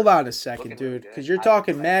 yeah, hold on a second, dude, because you're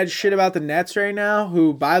talking mad shit about the Nets right now,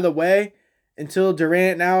 who, by the way, until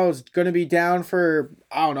Durant now is going to be down for,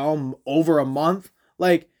 I don't know, over a month.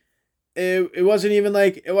 Like, it wasn't even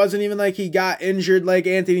like he got injured like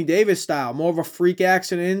Anthony Davis style, more of a freak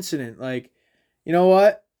accident incident. Like, you know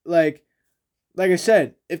what? Like I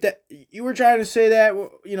said, if that you were trying to say that,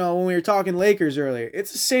 when we were talking Lakers earlier,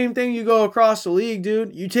 it's the same thing. You go across the league,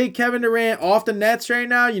 dude. You take Kevin Durant off the Nets right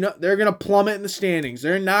now, they're gonna plummet in the standings.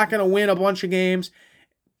 They're not gonna win a bunch of games,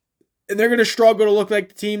 and they're gonna struggle to look like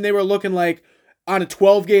the team they were looking like on a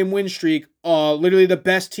 12-game win streak, literally the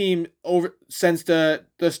best team over since the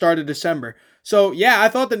start of December. So, yeah, I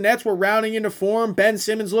thought the Nets were rounding into form. Ben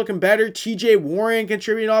Simmons looking better. TJ Warren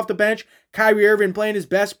contributing off the bench. Kyrie Irving playing his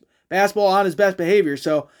best basketball on his best behavior.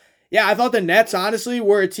 So, yeah, I thought the Nets, honestly,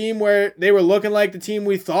 were a team where they were looking like the team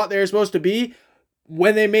we thought they were supposed to be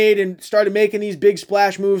when they made and started making these big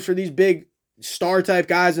splash moves for these big star-type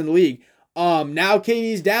guys in the league. Now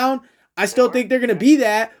KD's down. I still think they're going to be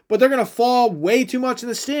that, but they're going to fall way too much in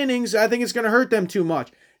the standings. I think it's going to hurt them too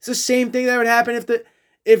much. It's the same thing that would happen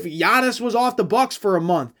if Giannis was off the Bucks for a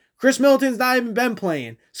month. Chris Middleton's not even been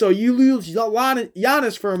playing. So you lose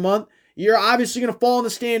Giannis for a month, you're obviously going to fall in the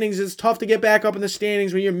standings. It's tough to get back up in the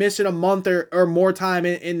standings when you're missing a month or more time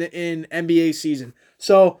in NBA season.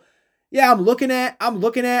 So, yeah, I'm looking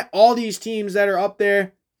at all these teams that are up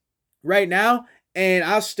there right now, and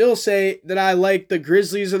I'll still say that I like the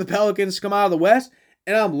Grizzlies or the Pelicans to come out of the West.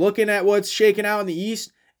 And I'm looking at what's shaking out in the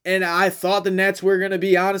East. And I thought the Nets were going to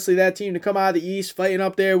be, honestly, that team to come out of the East, fighting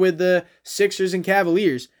up there with the Sixers and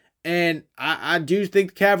Cavaliers. And I do think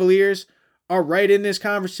the Cavaliers are right in this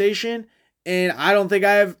conversation. And I don't think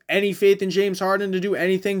I have any faith in James Harden to do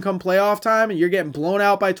anything come playoff time. And you're getting blown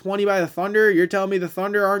out by 20 by the Thunder. You're telling me the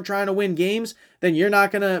Thunder aren't trying to win games? Then you're not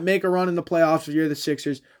going to make a run in the playoffs if you're the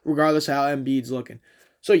Sixers, regardless of how Embiid's looking.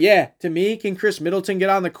 So, yeah, to me, can Chris Middleton get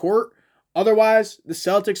on the court? Otherwise, the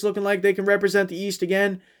Celtics looking like they can represent the East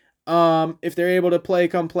again if they're able to play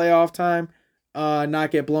come playoff time, not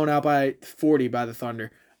get blown out by 40 by the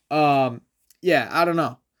Thunder. Yeah, I don't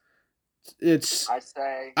know.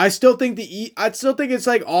 I still think it's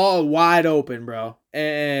like all wide open, bro.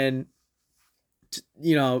 And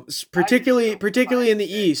particularly in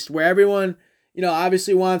the East, where everyone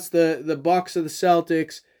obviously wants the Bucks or the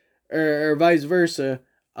Celtics or vice versa.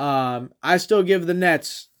 I still give the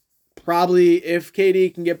Nets, probably if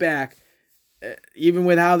KD can get back, even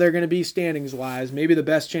with how they're going to be standings wise, maybe the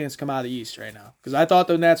best chance to come out of the East right now. Because I thought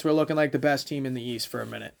the Nets were looking like the best team in the East for a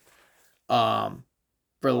minute.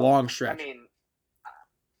 For a long stretch. I mean,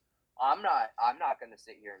 I'm not going to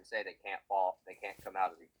sit here and say they can't come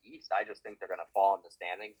out of the East. I just think they're going to fall in the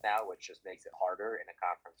standings now, which just makes it harder in a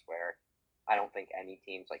conference where I don't think any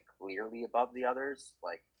team's like clearly above the others.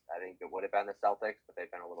 Like I think it would have been the Celtics, but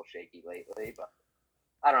they've been a little shaky lately. But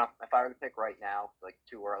I don't know. If I were to pick right now, like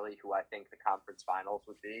too early, who I think the conference finals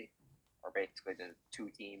would be, or basically the two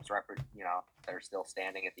teams that are still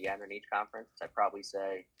standing at the end in each conference, I'd probably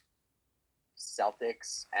say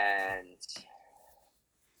Celtics and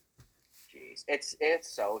jeez, it's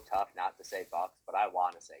so tough not to say Bucks, but I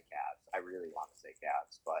want to say Cavs. I really want to say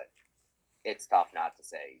Cavs, but it's tough not to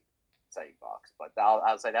say Bucks. But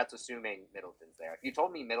I'll say that's assuming Middleton's there. If you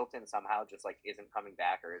told me Middleton somehow just like isn't coming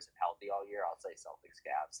back or isn't healthy all year, I'll say Celtics,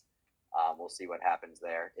 Cavs. We'll see what happens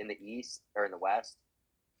there. In the East or in the West,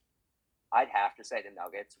 I'd have to say the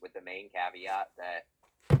Nuggets, with the main caveat that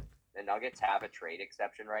the Nuggets have a trade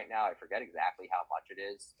exception right now. I forget exactly how much it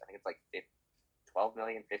is. I think it's like 12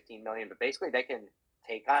 million, 15 million, but basically they can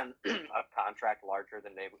take on a contract larger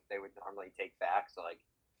than they would normally take back. So like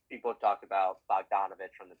people have talked about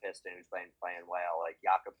Bogdanovich from the Pistons, who's playing well, like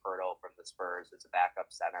Jakob Poeltl from the Spurs as a backup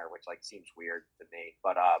center, which like seems weird to me.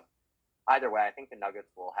 But either way, I think the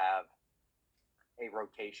Nuggets will have a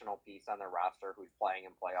rotational piece on their roster who's playing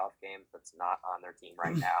in playoff games that's not on their team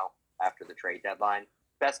right now after the trade deadline.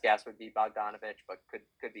 Best guess would be Bogdanovich, but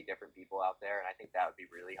could be different people out there, and I think that would be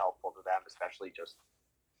really helpful to them, especially just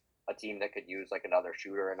a team that could use like another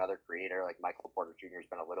shooter, another creator. Like Michael Porter Jr. has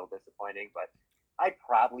been a little disappointing, but I'd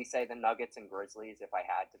probably say the Nuggets and Grizzlies if I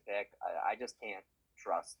had to pick. I just can't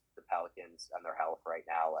trust the Pelicans and their health right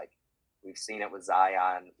now. Like we've seen it with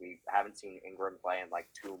Zion, we haven't seen Ingram play in like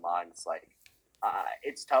 2 months. Like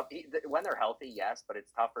it's tough when they're healthy, yes, but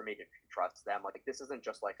it's tough for me to trust them. Like this isn't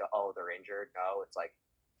just like they're injured. No, it's like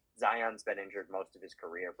Zion's been injured most of his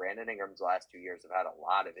career. Brandon Ingram's last 2 years have had a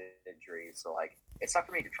lot of injuries, so like it's tough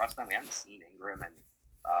for me to trust them. We haven't seen Ingram and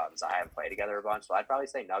Zion play together a bunch, so I'd probably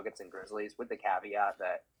say Nuggets and Grizzlies, with the caveat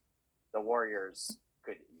that the Warriors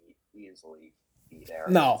could easily be there.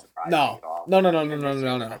 No. Not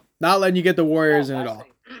letting you get the Warriors in at all.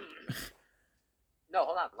 No,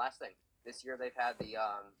 hold on. Last thing. This year they've had the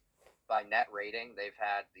by net rating, they've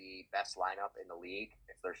had the best lineup in the league.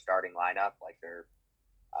 It's their starting lineup, like their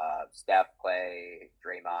Steph, Clay,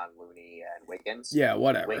 Draymond, Looney, and Wiggins. Yeah,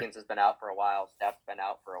 whatever. Wiggins has been out for a while. Steph's been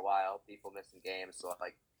out for a while. People missing games. So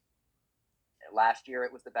like last year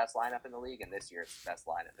it was the best lineup in the league, and this year it's the best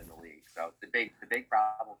lineup in the league. So the big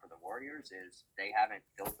problem for the Warriors is they haven't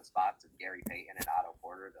filled the spots of Gary Payton and Otto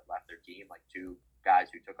Porter that left their team, like two guys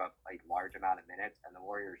who took up a large amount of minutes, and the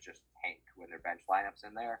Warriors just tank when their bench lineup's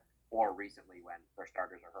in there, or recently when their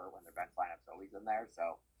starters are hurt when their bench lineup's always in there.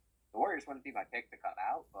 So the Warriors wouldn't be my pick to come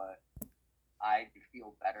out, but I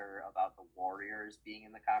feel better about the Warriors being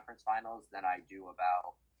in the conference finals than I do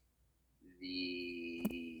about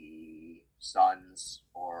the Suns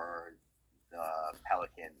or the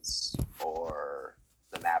Pelicans or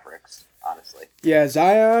the Mavericks, honestly. Yeah,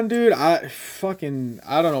 Zion, dude, I don't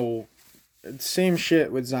know. Same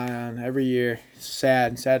shit with Zion every year.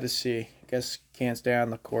 Sad to see. Guess can't stay on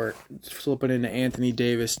the court. It's flipping into Anthony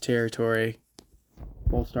Davis territory.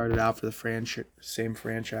 Both started out for the same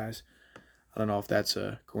franchise. I don't know if that's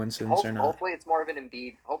a coincidence or not. Hopefully it's more of an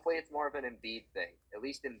Embiid thing. At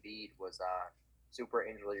least Embiid was super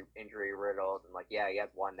injury riddled, and like he has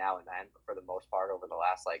one now and then, but for the most part over the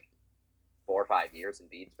last like 4 or 5 years,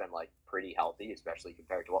 Embiid's been like pretty healthy, especially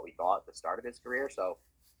compared to what we thought at the start of his career. So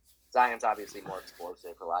Zion's obviously more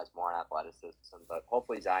explosive, relies more on athleticism, but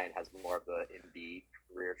hopefully Zion has more of the Embiid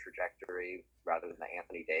career trajectory rather than the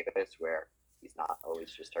Anthony Davis, where he's not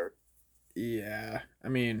always just hurt. Yeah, I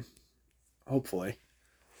mean, hopefully.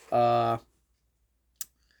 He's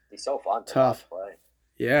so fun to tough play.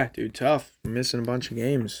 Yeah, dude, tough. Missing a bunch of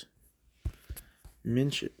games.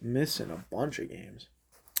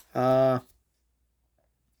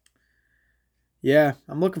 Yeah,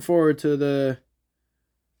 I'm looking forward to the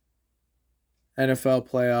NFL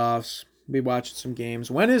playoffs. Be watching some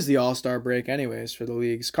games. When is the All-Star break anyways for the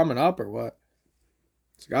leagues? Coming up or what?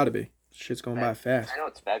 It's got to be. Shit's going by fast. I know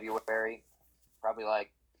it's February. Probably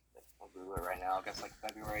like, I'll Google it right now. I guess like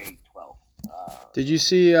February 12th. Did you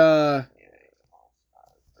see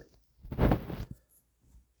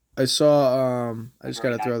I saw I just got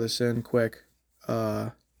to throw this in quick.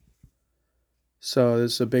 So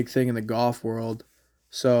this is a big thing in the golf world.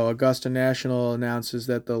 So Augusta National announces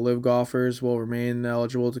that the live golfers will remain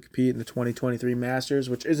eligible to compete in the 2023 Masters,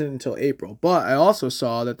 which isn't until April. But I also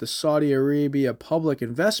saw that the Saudi Arabia Public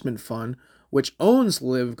Investment Fund, which owns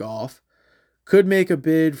live golf, could make a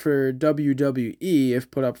bid for WWE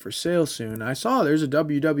if put up for sale soon. I saw there's a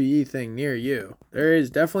WWE thing near you. There is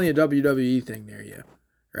definitely a WWE thing near you,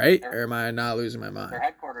 right? Or am I not losing my mind? Their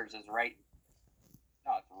headquarters is right.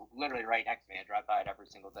 No, it's literally right next to me. I drive by it every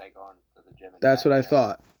single day going to the gym. That's what I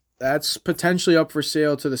thought. That's potentially up for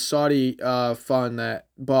sale to the Saudi fund that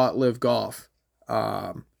bought Live Golf,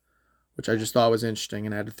 which I just thought was interesting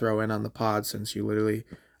and had to throw in on the pod since you literally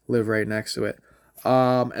live right next to it.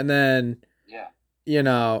 And then, Yeah. you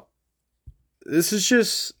know, this is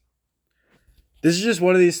just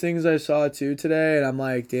one of these things I saw too today, and I'm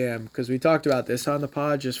like, damn, because we talked about this on the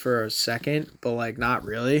pod just for a second, but like not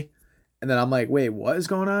really. And then I'm like, wait, what is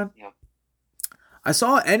going on? Yeah. I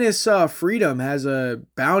saw Enes Freedom has a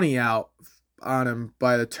bounty out on him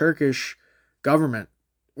by the Turkish government,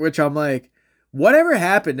 which I'm like, whatever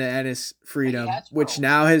happened to Enes Freedom, which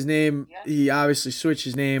now his name, he obviously switched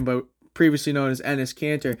his name, but previously known as Enes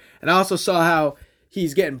Kanter. And I also saw how he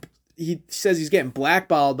says he's getting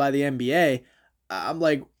blackballed by the NBA. I'm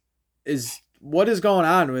like, what is going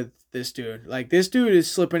on with this dude? Like, this dude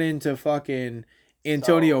is slipping into fucking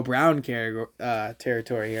Antonio Brown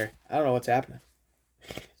territory here. I don't know what's happening.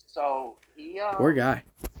 So he poor guy.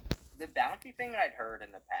 The bounty thing I'd heard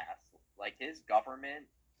in the past, like his government,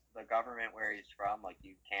 the government where he's from, like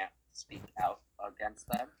you can't speak out against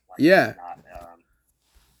them. Like, yeah.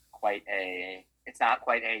 It's not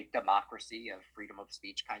quite a democracy of freedom of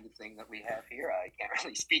speech kind of thing that we have here. I can't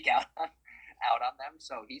really speak out on them,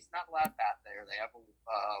 so he's not allowed that there. They have a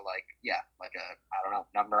I don't know,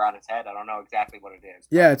 number on his head. I don't know exactly what it is.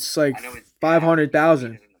 Yeah, it's like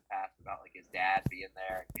 500,000. In the past about like his dad being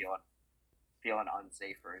there and feeling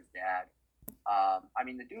unsafe for his dad. I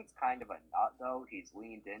mean, the dude's kind of a nut though. He's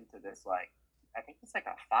leaned into this like, I think he's like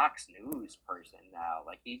a Fox News person now.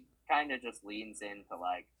 Like he kind of just leans into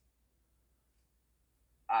like,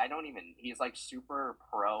 he's like super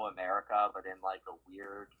pro-America, but in like a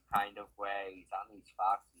weird kind of way. He's on these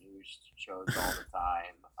Fox News shows all the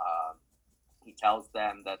time. He tells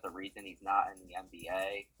them that the reason he's not in the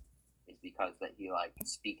NBA is because that he like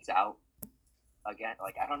speaks out again.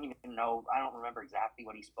 Like, I don't remember exactly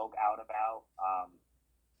what he spoke out about.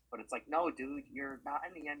 But it's like, no, dude, you're not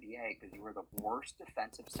in the NBA because you were the worst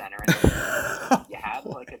defensive center in the league. You have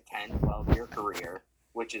like a 10, 12-year career,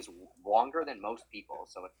 which is longer than most people.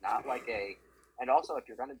 So it's not like and also if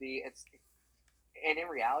you're going to be, and in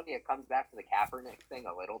reality, it comes back to the Kaepernick thing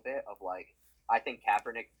a little bit of like, I think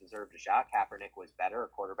Kaepernick deserved a shot. Kaepernick was better. A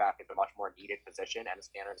quarterback is a much more needed position, and a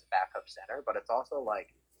Scanner is a backup center. But it's also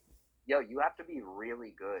like, yo, you have to be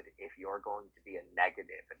really good if you're going to be a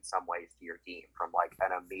negative in some ways to your team from like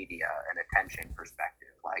a media and attention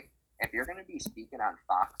perspective. Like, if you're going to be speaking on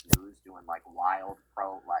Fox News doing like wild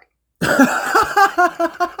pro, like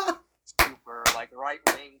super like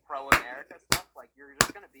right-wing pro-America stuff, like you're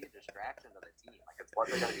just going to be a distraction to the team. Like, it's what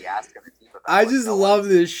they're going to be asking the team about. I just love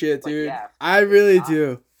this shit, dude. Like, yeah, I really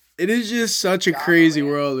do. It is just such a crazy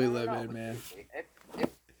world we live in, man.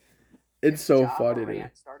 It's so funny to me.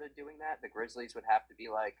 If started doing that, the Grizzlies would have to be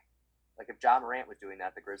like if John Morant was doing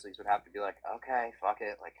that, the Grizzlies would have to be like, okay, fuck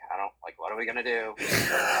it. Like, I don't, like, what are we going to do?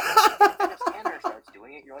 If Scanner starts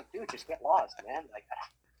doing it, you're like, dude, just get lost, man. Like,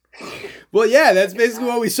 well, yeah, that's basically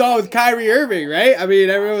what we saw with Kyrie Irving, right? I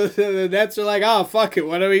mean, everyone, the Nets are like, oh, fuck it.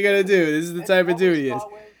 What are we going to do? This is the type of dude he is.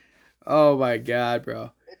 Oh, my God,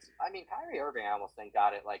 bro. Kyrie Irving, I almost think,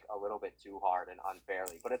 got it like a little bit too hard and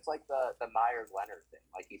unfairly. But it's like the Myers Leonard thing.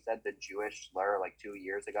 Like, he said the Jewish slur like 2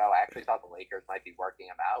 years ago. I actually thought the Lakers might be working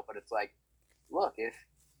him out. But it's like, look, if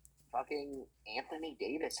fucking Anthony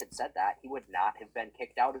Davis had said that, he would not have been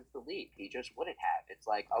kicked out of the league. He just wouldn't have. It's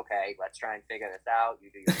like, okay, let's try and figure this out. You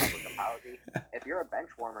do your public apology. If you're a bench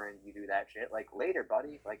warmer and you do that shit, like, later,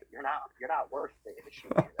 buddy, like, you're not worth the issue.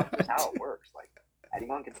 That's just how it works. Like,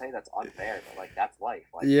 anyone can say that's unfair, but like, that's life.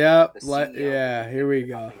 Like, yeah, here we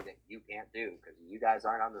go. That you can't do because you guys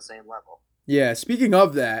aren't on the same level. Yeah, speaking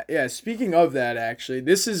of that, actually,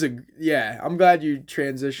 this is I'm glad you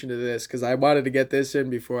transitioned to this because I wanted to get this in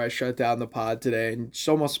before I shut down the pod today, and it's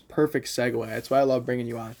almost perfect segue. That's why I love bringing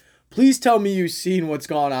you on. Please tell me you've seen what's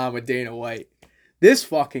going on with Dana White. This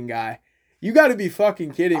fucking guy. You got to be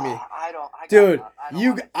fucking kidding me. I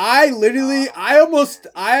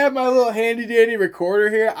have my little handy dandy recorder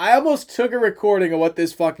here. I almost took a recording of what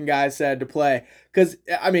this fucking guy said to play. Because,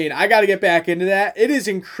 I mean, I got to get back into that. It is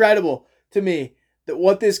incredible to me that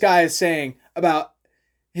what this guy is saying about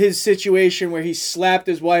his situation where he slapped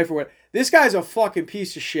his wife or what. This guy's a fucking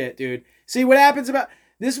piece of shit, dude. See what happens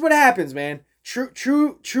this is what happens, man.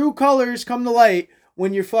 True colors come to light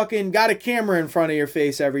when you fucking got a camera in front of your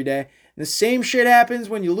face every day. And the same shit happens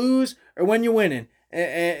when you lose or when you're winning.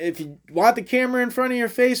 And if you want the camera in front of your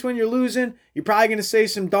face when you're losing, you're probably going to say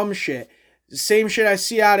some dumb shit. The same shit I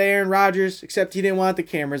see out of Aaron Rodgers, except he didn't want the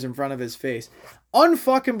cameras in front of his face.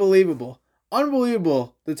 Unfucking believable.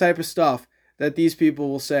 Unbelievable the type of stuff that these people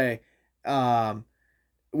will say,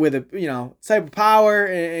 with a type of power,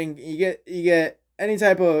 and you get any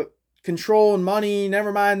type of control and money.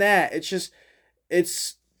 Never mind that. It's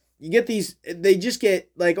you get these. They just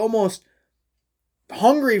get like almost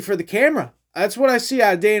hungry for the camera. That's what I see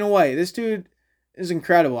out of Dana White. This dude is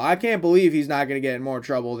incredible. I can't believe he's not going to get in more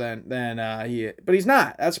trouble than he. But he's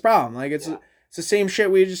not. That's the problem. Like it's the same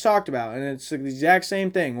shit we just talked about, and it's the exact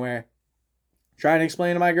same thing where trying to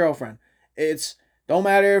explain to my girlfriend. It's don't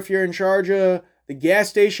matter if you're in charge of the gas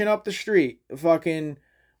station up the street.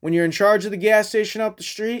 When you're in charge of the gas station up the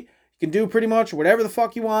street, you can do pretty much whatever the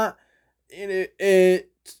fuck you want.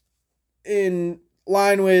 In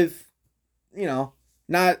line with,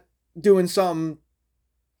 not doing something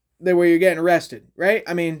where you're getting arrested, right?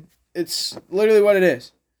 I mean, it's literally what it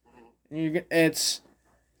is. It's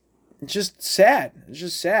just sad. It's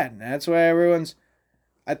just sad. And that's why everyone's,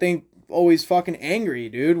 I think, always fucking angry,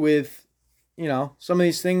 dude, with, some of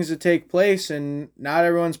these things that take place, and not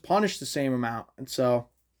everyone's punished the same amount. And so,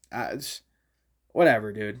 it's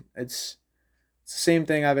whatever, dude. It's the same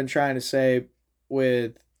thing I've been trying to say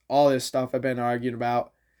with all this stuff I've been arguing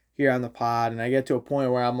about here on the pod. And I get to a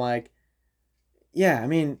point where I'm like, yeah, I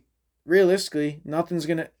mean, realistically, nothing's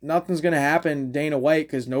gonna happen to Dana White,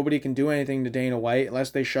 because nobody can do anything to Dana White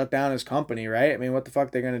unless they shut down his company, right? I mean, what the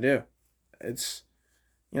fuck they're gonna do? It's,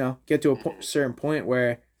 get to a certain point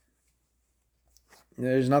where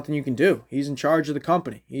there's nothing you can do. He's in charge of the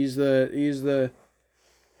company. He's the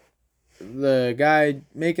guy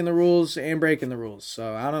making the rules and breaking the rules.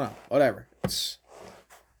 So I don't know. Whatever. It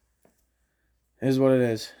is what it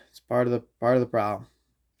is. It's part of the problem.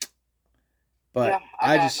 But yeah,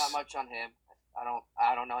 I got not much on him.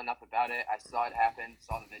 I don't know enough about it. I saw it happen.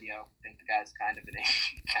 Saw the video. I think the guy's kind of an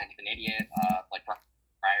idiot. Like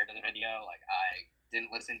prior to the video, like I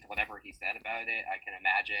didn't listen to whatever he said about it. I can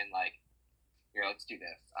imagine like, here, let's do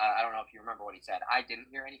this. I don't know if you remember what he said. I didn't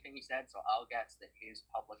hear anything he said, so I'll guess that his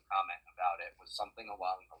public comment about it was something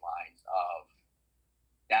along the lines of,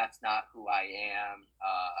 "That's not who I am.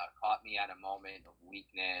 Caught me at a moment of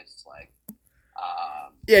weakness. Like,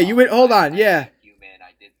 yeah, you would hold on. Yeah, human.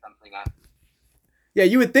 I did something on." Yeah,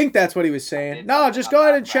 you would think that's what he was saying. No, just go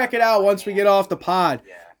ahead and check it out once we get off the pod.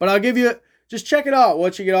 Yeah. But I'll give you, just check it out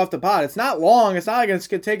once you get off the pod. It's not long. It's not like it's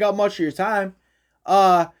gonna take up much of your time.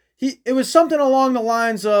 It was something along the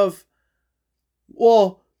lines of,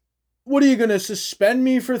 well, what are you gonna suspend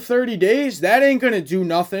me for 30 days? That ain't gonna do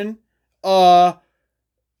nothing. I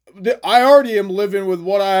already am living with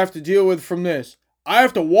what I have to deal with from this. I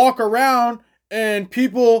have to walk around and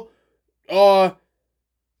people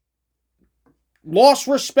lost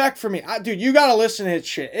respect for me. Dude, you gotta listen to his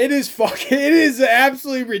shit. It is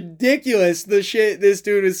absolutely ridiculous, the shit this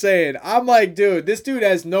dude is saying. I'm like, dude, this dude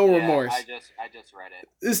has no remorse. I just read it.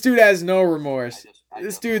 This dude has no remorse.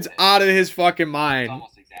 This dude's out of his fucking mind. It's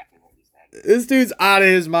almost exactly what he said. This dude's out of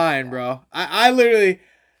his mind, bro. I literally,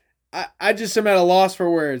 I just am at a loss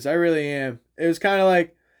for words. I really am. It was kind of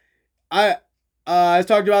like, I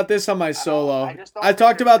talked about this on my solo. I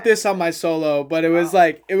talked about this on my solo, but it was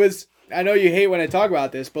like, I know you hate when I talk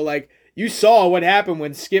about this, but like, you saw what happened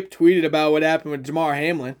when Skip tweeted about what happened with Damar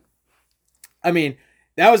Hamlin. I mean,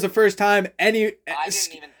 that was the first time I didn't even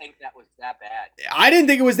think that was that bad. I didn't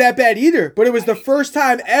think it was that bad either, but it was the first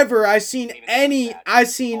time ever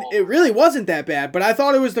it really wasn't that bad, but I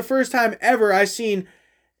thought it was the first time ever I seen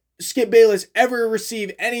Skip Bayless ever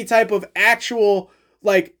receive any type of actual,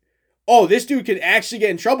 like, oh, this dude could actually get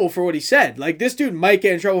in trouble for what he said. Like, this dude might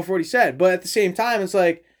get in trouble for what he said, but at the same time, it's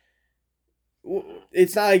like,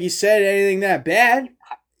 it's not like he said anything that bad.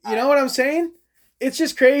 You know what I'm saying? It's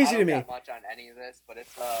just crazy to me. I don't much on any of this, but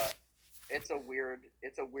it's a weird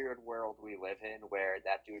world we live in where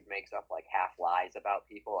that dude makes up like half lies about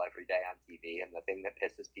people every day on TV, and the thing that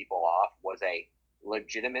pisses people off was a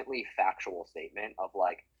legitimately factual statement of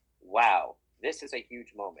like, wow, this is a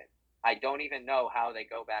huge moment. I don't even know how they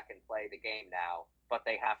go back and play the game now, but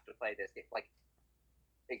they have to play this game. Like,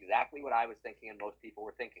 exactly what I was thinking and most people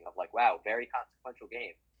were thinking of, like, wow, very consequential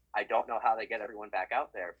game. I don't know how they get everyone back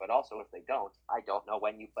out there, but also if they don't, I don't know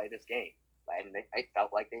when you play this game. And I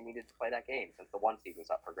felt like they needed to play that game since the 1 seed was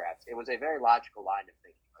up for grabs. It was a very logical line of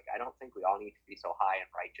thinking. Like, I don't think we all need to be so high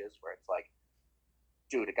and righteous where it's like,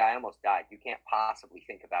 dude, a guy almost died. You can't possibly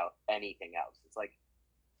think about anything else. It's like,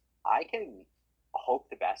 I can hope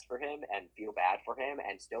the best for him and feel bad for him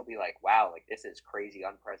and still be like, wow, like this is crazy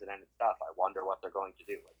unprecedented stuff. I wonder what they're going to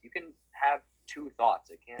do. Like, you can have two thoughts.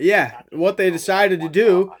 It can't. Yeah, what they decided to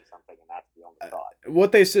do.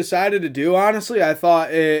 What they decided to do, honestly, I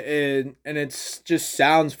thought and it's just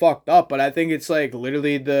sounds fucked up, but I think it's like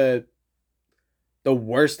literally the the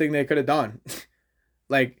worst thing they could have done.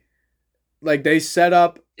 like they set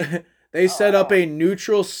up a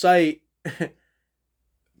neutral site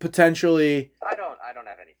potentially. I don't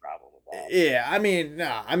have any problem with that. Yeah, I mean,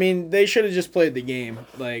 no. I mean, they should have just played the game.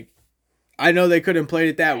 Like, I know they couldn't play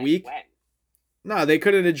it that week. When? No, they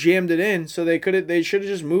couldn't have jammed it in, so they should have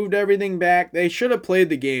just moved everything back. They should have played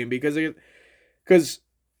the game because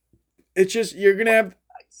it's just, you're going to have...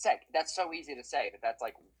 Sick. That's so easy to say, but that's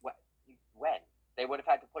like, when? They would have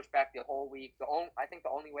had to push back the whole week. I think the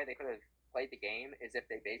only way they could have played the game is if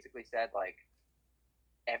they basically said, like,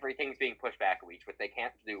 everything's being pushed back a week, which they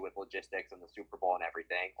can't do with logistics and the Super Bowl and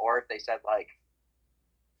everything. Or if they said, like,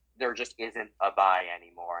 there just isn't a bye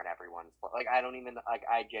anymore and everyone's like, I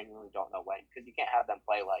genuinely don't know when, because you can't have them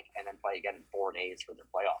play and then play again in 4 days for their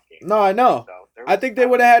playoff game. No, I know. So I think they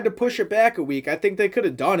would have had to push it back a week. I think they could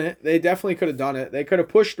have done it. They definitely could have done it. They could have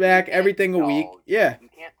pushed back everything a week. Yeah. You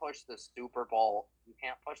can't push the Super Bowl. You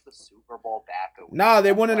can't push the Super Bowl back a week. No,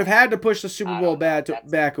 they wouldn't have had to push the Super Bowl back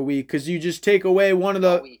a week, because you just take away one of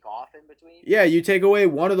the week off in between. Yeah, you take away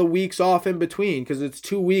one of the weeks off in between, because it's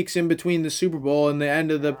 2 weeks in between the Super Bowl and the end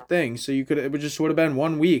of the thing. So it would have been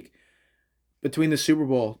 1 week between the Super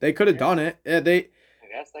Bowl. They could have done it. Yeah, I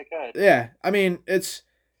guess they could. Yeah, I mean,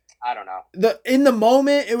 I don't know. In the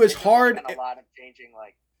moment it was hard. A lot of changing,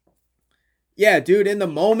 like. Yeah, dude. In the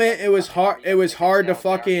moment it was hard. It was hard to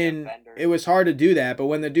fucking. It was hard to do that. But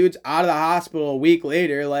when the dude's out of the hospital a week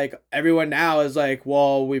later, like, everyone now is like,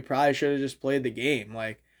 well, we probably should have just played the game.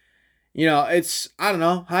 Like, you know, it's, I don't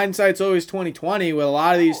know. Hindsight's always 20/20 with a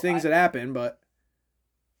lot of these things that happen, but.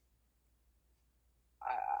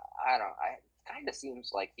 I don't know. It kind of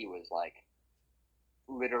seems like he was, like,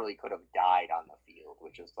 literally could have died on the field,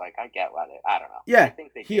 which is, like, I get what I don't know. Yeah, I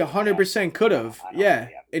think he 100% could have. Yeah,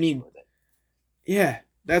 and he. Yeah,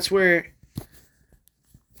 that's where.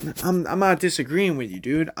 I'm not disagreeing with you,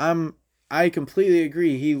 dude. I completely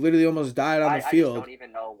agree. He literally almost died on the field. I just don't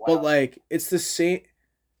even know what. But like, it's the same.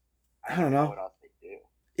 I don't know. What else they do?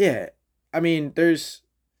 Yeah, I mean,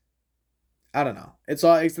 I don't know. It's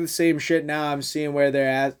the same shit now. I'm seeing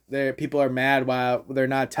where people are mad while they're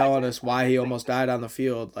not telling us why he almost died on the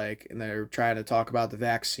field, like, and they're trying to talk about the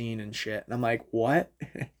vaccine and shit. And I'm like, what?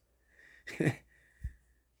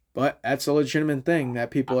 But that's a legitimate thing that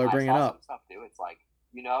people are bringing up. Stuff too. It's like,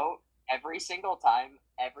 every single time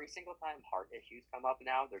heart issues come up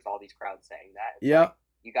now, there's all these crowds saying that. Yeah. Like,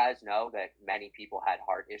 you guys know that many people had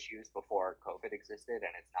heart issues before COVID existed,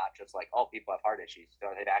 and it's not just like, oh, people have heart issues, so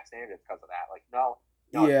are they vaccinated? It's because of that. Like, no.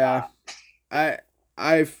 Yeah.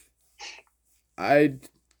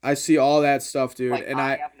 I see all that stuff, dude, like, and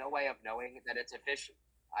I have no way of knowing that it's efficient.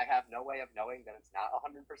 I have no way of knowing that it's not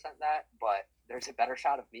 100% that, but there's a better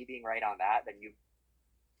shot of me being right on that than you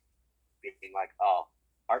being like, oh,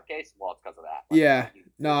 heart case? Well, it's because of that. Like, yeah.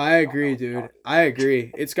 No, I agree, dude. I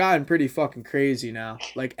agree. It's gotten pretty fucking crazy now.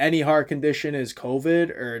 Like, any heart condition is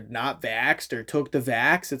COVID or not vaxxed or took the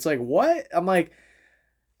vax. It's like, what? I'm like,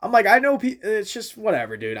 I know it's just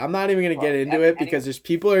whatever, dude. I'm not even going to get into it because there's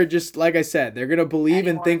people are just, like I said, they're going to believe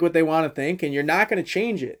and think what they want to think, and you're not going to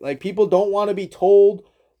change it. Like, people don't want to be told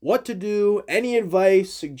what to do, any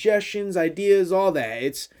advice, suggestions, ideas, all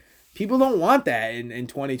that. People don't want that in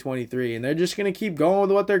 2023, and they're just going to keep going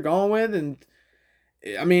with what they're going with, and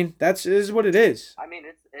I mean, this is what it is. I mean,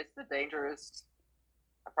 it's the dangerous,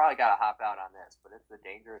 I probably got to hop out on this, but it's the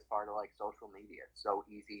dangerous part of, like, social media. It's so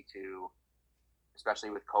easy to, especially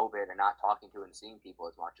with COVID and not talking to and seeing people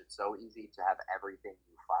as much, it's so easy to have everything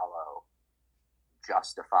you follow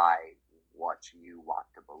justify what you want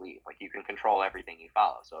to believe. Like, you can control everything you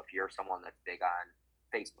follow. So if you're someone that's big on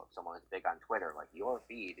Facebook, someone that's big on Twitter, like, your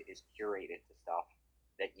feed is curated to stuff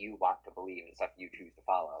that you want to believe and stuff you choose to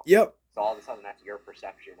follow. Yep. So all of a sudden that's your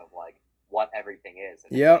perception of, like, what everything is.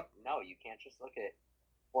 And yep. Like, no, you can't just look at,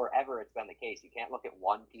 forever it's been the case, you can't look at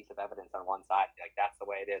one piece of evidence on one side and be like, that's the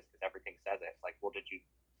way it is because everything says it. It's like, well, did you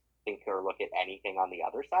think or look at anything on the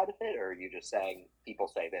other side of it, or are you just saying people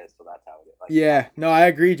say this, so that's how it is? Like, yeah, no, I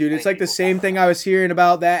agree, dude. It's like the same thing I was hearing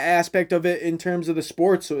about that aspect of it in terms of the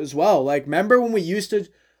sports as well. Like, remember when we used to,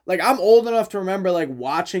 like, I'm old enough to remember, like,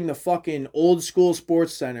 watching the fucking old school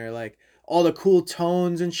Sports Center, like, all the cool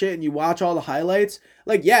tones and shit, and you watch all the highlights.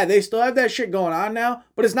 Like, yeah, they still have that shit going on now,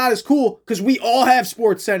 but it's not as cool because we all have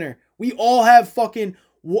Sports Center. We all have fucking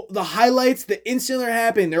the highlights that instantly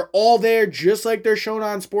happen. They're all there just like they're shown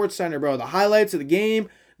on Sports Center, bro. The highlights of the game,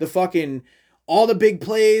 the fucking, all the big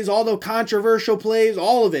plays, all the controversial plays,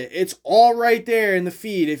 all of it. It's all right there in the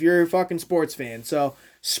feed if you're a fucking sports fan. So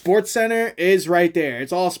Sports Center is right there.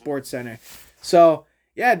 It's all Sports Center. So,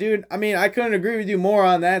 yeah, dude, I mean, I couldn't agree with you more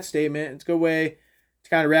on that statement. It's a good way to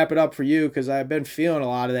kind of wrap it up for you, because I've been feeling a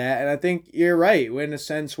lot of that, and I think you're right in a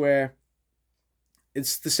sense where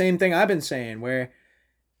it's the same thing I've been saying, where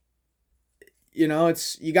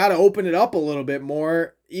it's you got to open it up a little bit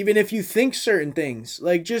more, even if you think certain things.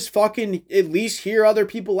 Like, just fucking at least hear other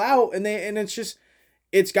people out, and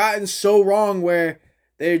it's gotten so wrong where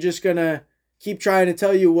they're just gonna keep trying to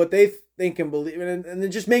tell you what they think and believe, and it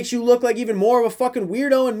just makes you look like even more of a fucking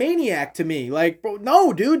weirdo and maniac to me. Like, bro,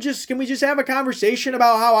 no, dude, can we just have a conversation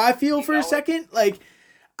about how I feel for a second? Like,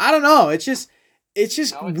 I don't know. It's just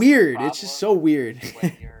weird. It's just so weird. It's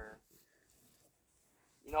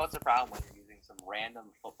a problem when you're using some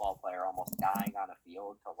random football player almost dying on a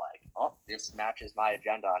field to like, oh, this matches my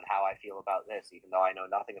agenda on how I feel about this, even though I know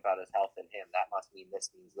nothing about his health and him. That must mean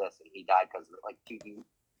this means this, and he died because like,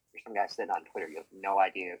 there's some guy sitting on Twitter. You have no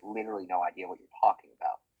idea, literally no idea what you're talking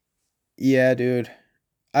about. Yeah, dude.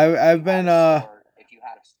 I've been if you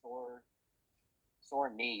had a sore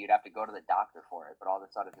knee, you'd have to go to the doctor for it. But all of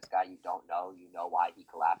a sudden, this guy you don't know, you know why he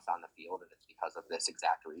collapsed on the field, and it's because of this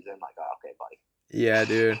exact reason. Like, oh, okay, buddy. Yeah,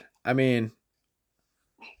 dude. I mean,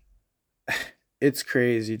 it's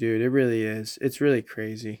crazy, dude. It really is. It's really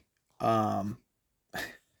crazy. I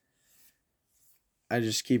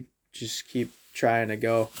just keep trying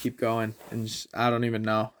to keep going, and I don't even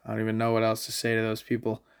know what else to say to those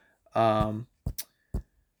people. And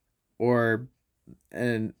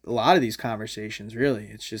a lot of these conversations, really,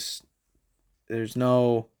 it's just there's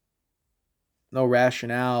no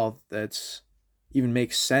rationale that's even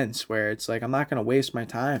makes sense, where it's like, I'm not gonna waste my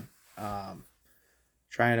time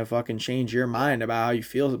trying to fucking change your mind about how you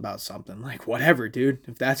feel about something. Like, whatever, dude.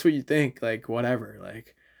 If that's what you think, like, whatever.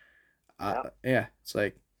 Like, yeah, it's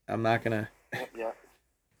like, I'm not gonna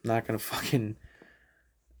fucking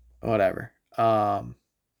whatever.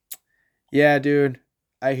 Yeah, dude,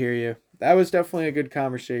 I hear you. That was definitely a good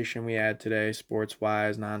conversation we had today, sports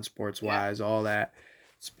wise, non-sports wise, all that.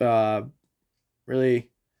 It's really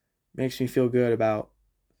makes me feel good about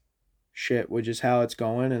shit, which is how it's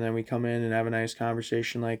going, and then we come in and have a nice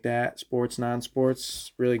conversation like that. Sports,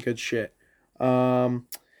 non-sports, really good shit. Glad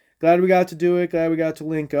we got to do it. Glad we got to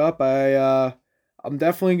link up. I'm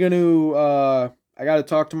definitely gonna I gotta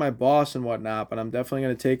talk to my boss and whatnot, but I'm definitely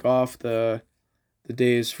gonna take off the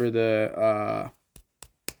days for the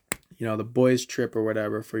the boys trip or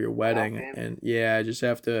whatever for your wedding. And yeah, I just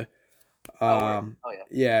have to I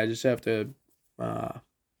just have to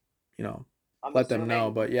let them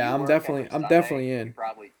know. But yeah, I'm definitely in.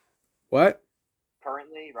 What?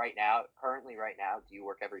 Currently right now, do you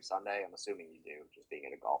work every Sunday? I'm assuming you do, just being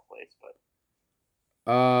at a golf place, but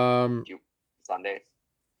Sundays?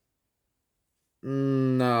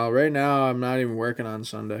 No, right now I'm not even working on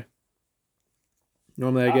Sunday.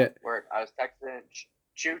 Normally I was texting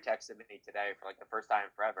Chew texted me today for like the first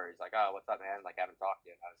time forever. He's like, "Oh, what's up, man? Like, I haven't talked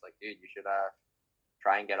to you." And I was like, "Dude, you should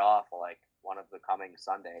try and get off like one of the coming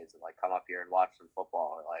Sundays and like come up here and watch some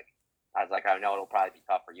football." Or like, I was like, "I know it'll probably be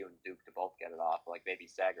tough for you and Duke to both get it off. Like maybe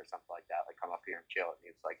Seg or something like that. Like come up here and chill." And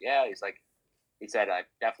he was like, "Yeah." He said, "I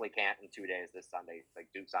definitely can't in 2 days this Sunday. He's like,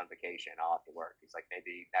 Duke's on vacation. I'll have to work." He's like,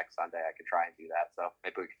 "Maybe next Sunday I could try and do that." So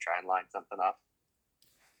maybe we could try and line something up.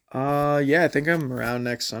 Yeah, I think I'm around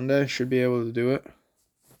next Sunday. Should be able to do it.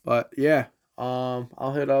 But yeah,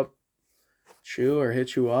 I'll hit up Chew or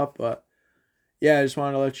hit you up. But yeah, I just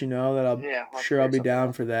wanted to let you know that I'll be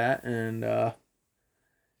down for that. And yeah,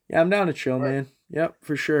 I'm down to chill, man. Yep,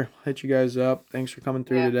 for sure. Hit you guys up. Thanks for coming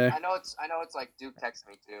through today. I know it's like Duke texted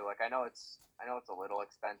me too. Like I know it's a little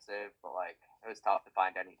expensive, but like it was tough to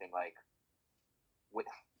find anything like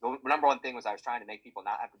the number one thing was I was trying to make people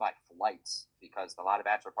not have to buy flights, because a lot of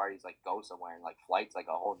bachelor parties like go somewhere and like flights like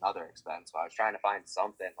a whole nother expense. So I was trying to find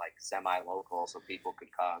something like semi-local so people could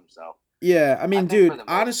come. So yeah, I mean, dude,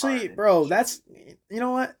 honestly, bro, that's, you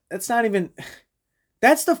know what? That's not even,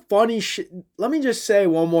 that's the funny shit. Let me just say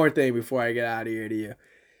one more thing before I get out of here to you.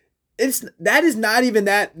 That is not even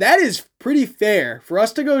that is pretty fair for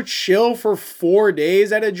us to go chill for 4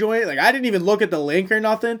 days at a joint. Like, I didn't even look at the link or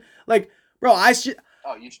nothing. Like, bro,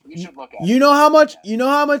 you should look at it. You know how much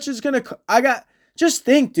it's gonna, just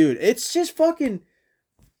think, dude, it's just fucking,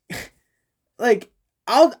 like,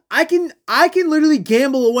 I can literally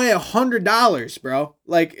gamble away $100, bro.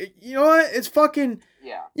 Like, you know what? It's fucking,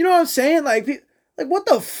 yeah. You know what I'm saying? Like, what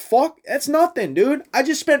the fuck? That's nothing, dude. I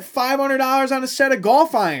just spent $500 on a set of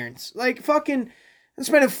golf irons. Like, fucking, I'm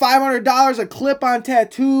spending $500 a clip on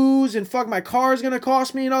tattoos, and fuck, my car is gonna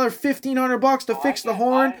cost me another $1,500 to fix the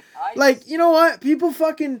horn. Like, you know what? People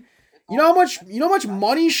fucking, you know how much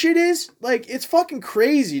money shit is? Like, it's fucking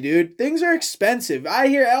crazy, dude. Things are expensive. I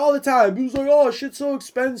hear all the time. People's like, "Oh, shit's so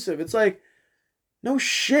expensive." It's like, No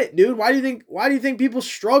shit, dude. Why do you think people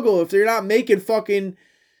struggle if they're not making fucking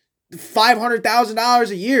 $500,000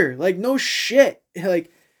 a year? Like, no shit.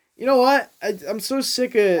 Like, you know what? I'm so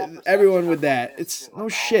sick of everyone with that. It's no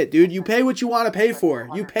shit, dude. You pay what you want to pay for.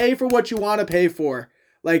 You pay for what you want to pay for.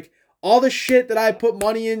 Like, all the shit that I put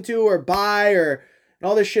money into or buy or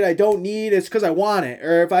all this shit I don't need, it's because I want it.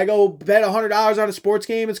 Or if I go bet $100 on a sports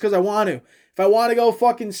game, it's because I want to. If I want to go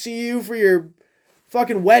fucking see you for your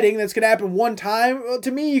fucking wedding that's gonna happen one time, well,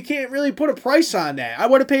 to me, you can't really put a price on that. I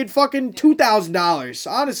would have paid fucking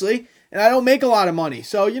 $2,000, honestly, and I don't make a lot of money.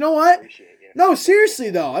 So, you know what? No, seriously,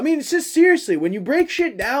 though. I mean, it's just seriously. When you break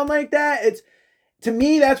shit down like that, it's, to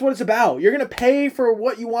me, that's what it's about. You're going to pay for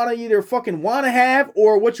what you want to either fucking want to have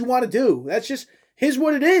or what you want to do. That's just, here's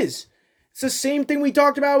what it is. It's the same thing we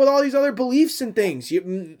talked about with all these other beliefs and things.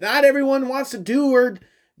 Not everyone wants to do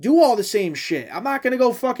all the same shit. I'm not going to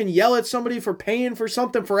go fucking yell at somebody for paying for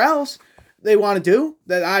something for else they want to do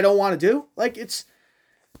that I don't want to do. Like, it's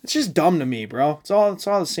just dumb to me, bro. It's all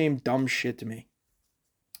the same dumb shit to me.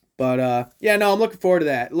 But, yeah, no, I'm looking forward to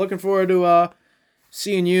that. Looking forward to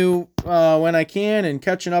seeing you when I can and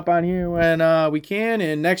catching up on here when we can.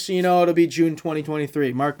 And next thing you know, it'll be June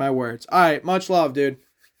 2023. Mark my words. All right, much love, dude.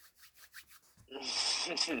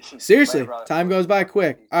 Seriously, time goes by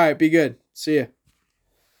quick. All right, be good. See ya.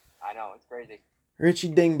 I know, it's crazy. Richie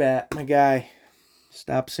Dingbat, my guy,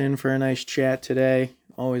 stops in for a nice chat today.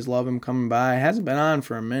 Always love him coming by. Hasn't been on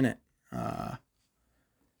for a minute.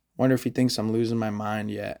 Wonder if he thinks I'm losing my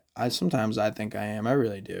mind yet. Sometimes I think I am. I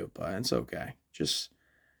really do, but it's okay. Just,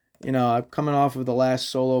 I'm coming off of the last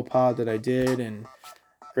solo pod that I did and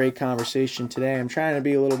great conversation today. I'm trying to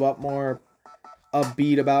be a little bit more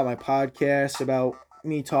upbeat about my podcast, about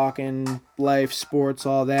me talking life, sports,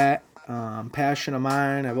 all that. Passion of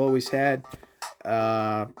mine I've always had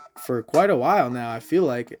for quite a while now. I feel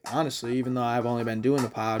like, honestly, even though I've only been doing the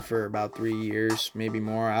pod for about 3 years, maybe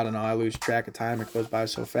more. I don't know. I lose track of time. It goes by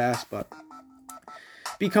so fast, but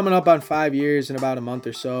be coming up on 5 years in about a month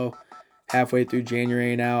or so. Halfway through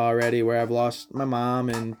January now already, where I've lost my mom,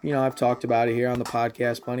 and I've talked about it here on the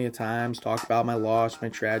podcast plenty of times, talked about my loss, my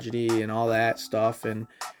tragedy, and all that stuff. And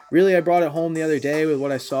really, I brought it home the other day with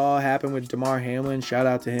what I saw happen with Damar Hamlin. Shout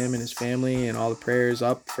out to him and his family, and all the prayers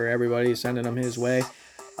up for everybody, sending him his way.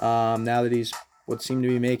 Now that he's what seemed to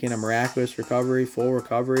be making a miraculous recovery, full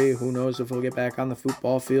recovery. Who knows if he'll get back on the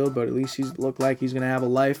football field, but at least he's looked like he's going to have a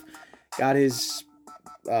life. Got his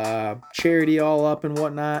charity all up and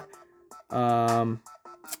whatnot. And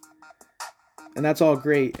that's all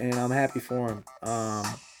great, and I'm happy for him. But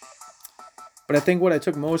I think what I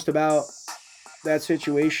took most about that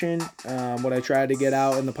situation, what I tried to get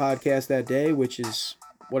out in the podcast that day, which is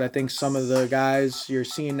what I think some of the guys you're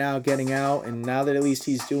seeing now getting out, and now that at least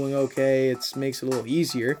he's doing okay, it makes it a little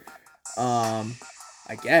easier,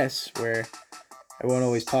 I guess, where everyone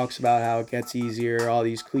always talks about how it gets easier, all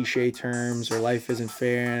these cliche terms, or life isn't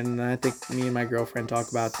fair, and I think me and my girlfriend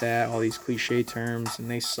talk about that, all these cliche terms, and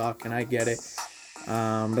they suck, and I get it.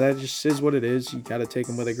 But that just is what it is. You got to take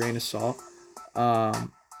them with a grain of salt.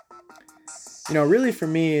 Really for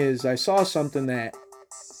me is I saw something that,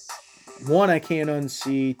 one, I can't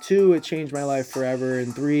unsee, two, it changed my life forever,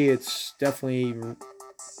 and three, it's definitely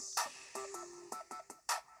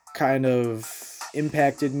kind of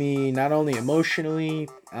impacted me not only emotionally,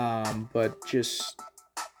 but just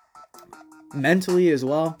mentally as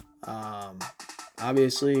well.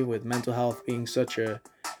 Obviously, with mental health being such a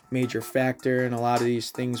major factor and a lot of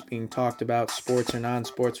these things being talked about, sports or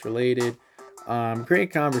non-sports related.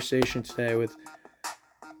 Great conversation today with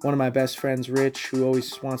one of my best friends, Rich, who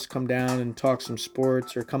always wants to come down and talk some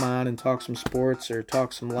sports, or come on and talk some sports, or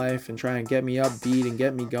talk some life and try and get me upbeat and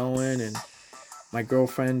get me going. And my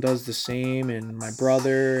girlfriend does the same, and my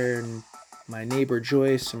brother, and my neighbor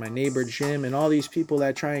Joyce, and my neighbor Jim, and all these people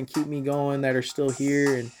that try and keep me going, that are still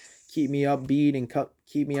here and keep me upbeat and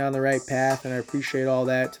keep me on the right path. And I appreciate all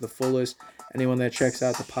that to the fullest. Anyone that checks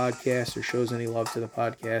out the podcast or shows any love to the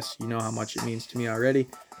podcast, you know how much it means to me already.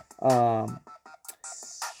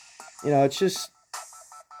 It's just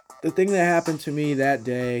the thing that happened to me that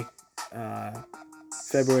day,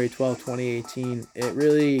 February 12th, 2018. It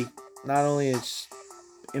really not only it's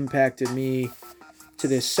impacted me to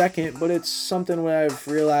this second, but it's something where I've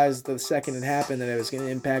realized the second it happened that it was going to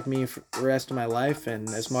impact me for the rest of my life. And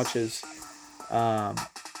as much as, I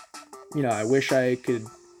wish I could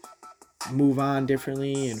move on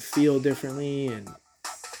differently and feel differently and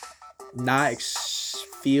not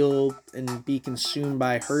feel and be consumed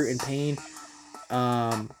by hurt and pain.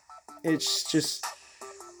 It's just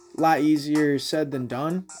a lot easier said than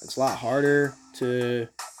done. It's a lot harder to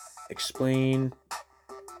explain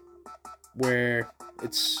where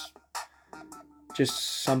it's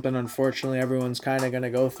just something unfortunately everyone's kind of going to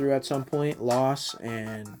go through at some point, loss,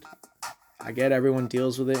 and I get everyone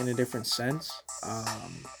deals with it in a different sense.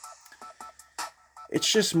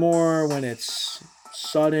 It's just more when it's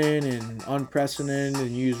sudden and unprecedented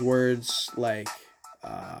and use words like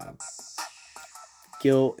uh,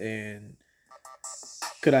 guilt and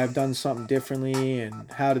could I have done something differently and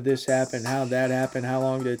how did this happen, how did that happen, how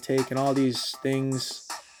long did it take, and all these things.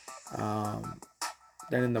 Um,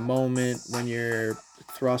 then in the moment when you're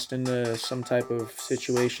thrust into some type of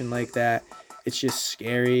situation like that, it's just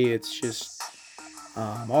scary. It's just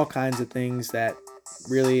all kinds of things that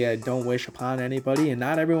really I don't wish upon anybody. And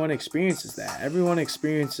not everyone experiences that. Everyone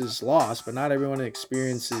experiences loss, but not everyone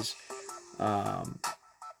experiences um,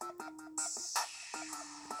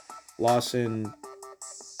 loss in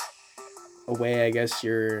a way I guess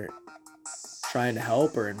you're trying to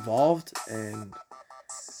help or involved. And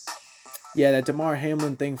yeah, that Damar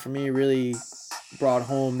Hamlin thing for me really brought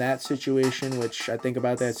home that situation, which I think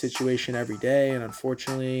about that situation every day. And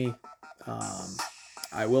unfortunately, um,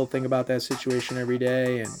 I will think about that situation every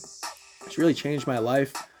day. And it's really changed my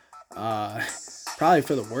life. Uh, Probably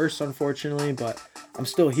for the worse, unfortunately, but I'm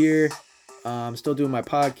still here. I'm still doing my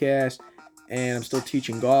podcast and I'm still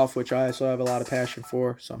teaching golf, which I also have a lot of passion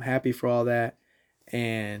for. So I'm happy for all that.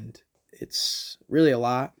 And it's really a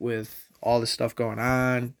lot with all this stuff going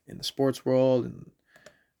on in the sports world and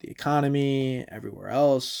the economy, everywhere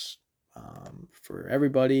else, for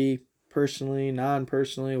everybody, personally, non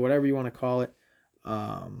personally, whatever you want to call it.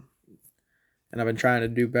 Um, and I've been trying to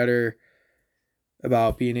do better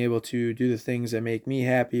about being able to do the things that make me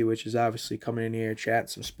happy, which is obviously coming in here, chatting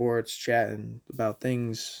some sports, chatting about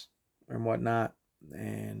things and whatnot.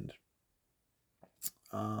 And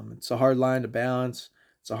it's a hard line to balance.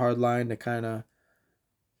 It's a hard line to kind of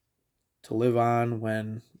to live on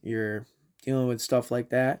when you're dealing with stuff like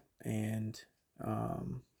that. And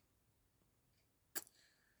um,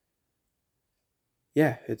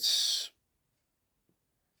 yeah, it's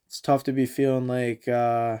tough to be feeling like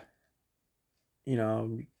you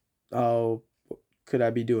know, oh, could I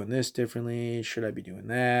be doing this differently? Should I be doing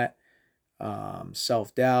that?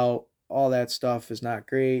 Self doubt, all that stuff is not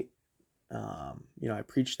great. I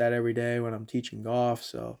preach that every day when I'm teaching golf.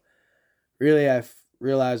 So really, I've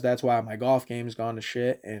realized that's why my golf game's gone to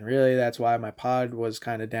shit, and really that's why my pod was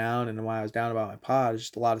kind of down, and why I was down about my pod is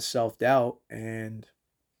just a lot of self doubt. And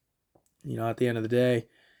at the end of the day,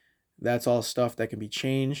 that's all stuff that can be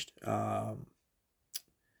changed.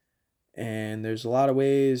 And there's a lot of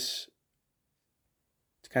ways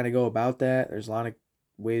to kind of go about that. There's a lot of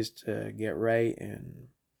ways to get right, and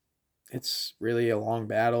it's really a long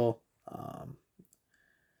battle. I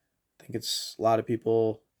think it's a lot of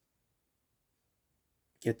people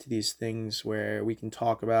get to these things where we can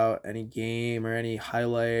talk about any game or any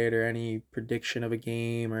highlight or any prediction of a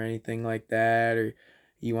game or anything like that, or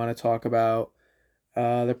you want to talk about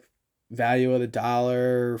the value of the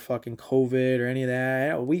dollar or fucking COVID or any of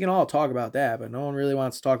that. We can all talk about that, but no one really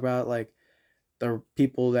wants to talk about like the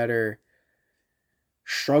people that are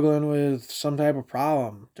struggling with some type of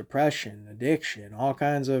problem, depression, addiction, all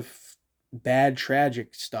kinds of bad,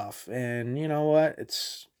 tragic stuff. And you know what?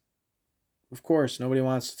 Of course, nobody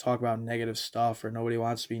wants to talk about negative stuff or nobody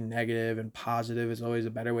wants to be negative, and positive is always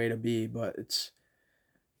a better way to be. But it's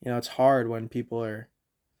hard when people are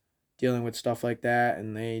dealing with stuff like that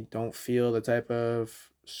and they don't feel the type of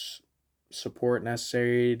support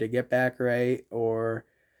necessary to get back right, or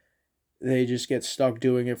they just get stuck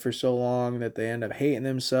doing it for so long that they end up hating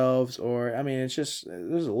themselves. Or I mean, it's just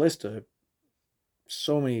there's a list of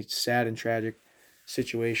so many sad and tragic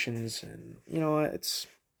situations. And you know what,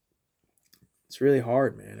 it's really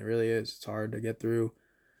hard, man. It really is. It's hard to get through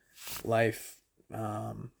life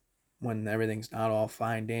when everything's not all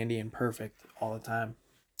fine dandy and perfect all the time.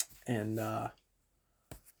 And I'll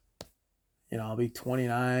be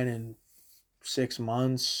 29 in 6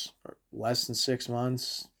 months, or less than 6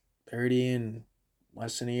 months, 30 in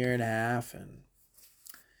less than a year and a half. And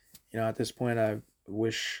at this point, I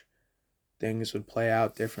wish things would play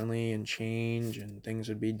out differently and change and things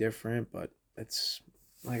would be different. But it's,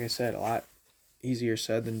 like I said, a lot easier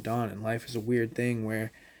said than done. And life is a weird thing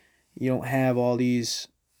where you don't have all these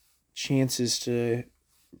chances to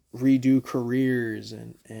redo careers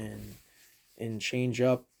and change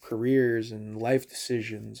up careers and life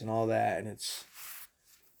decisions and all that. And it's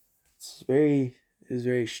very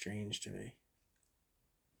strange to me,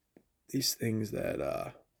 these things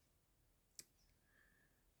that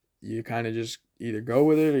you kind of just either go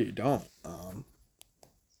with it or you don't.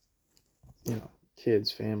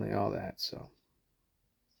 Kids, family, all that. So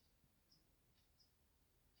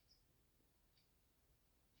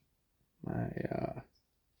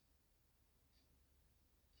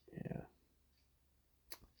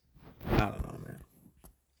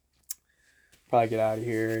probably get out of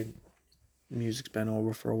here. The music's been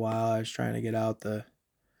over for a while. I was trying to get out the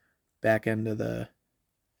back end of the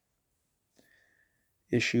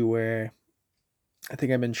issue where I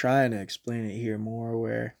think I've been trying to explain it here more,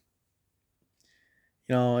 where,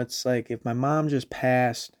 it's like if my mom just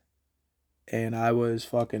passed and I was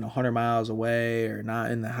fucking 100 miles away or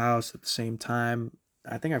not in the house at the same time.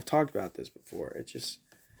 I think I've talked about this before. It just,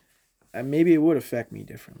 maybe it would affect me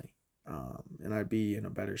differently. And I'd be in a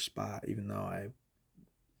better spot, even though I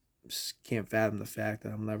just can't fathom the fact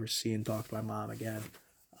that I'll never see and talk to my mom again.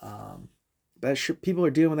 That shit, people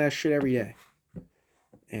are dealing with that shit every day.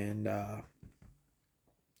 And,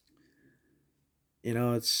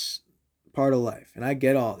 it's part of life. And I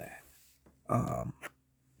get all that.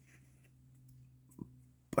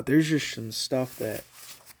 But there's just some stuff that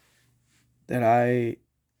I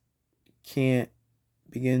can't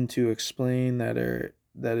begin to explain that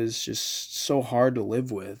is just so hard to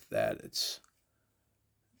live with, that it's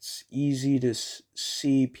easy to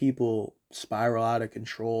see people spiral out of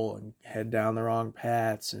control and head down the wrong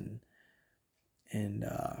paths and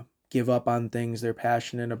give up on things they're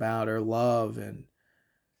passionate about or love. And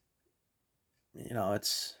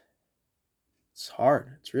it's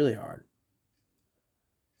hard. It's really hard.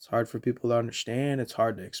 It's hard for people to understand. It's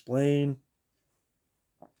hard to explain.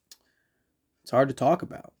 It's hard to talk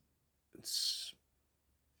about.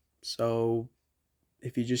 So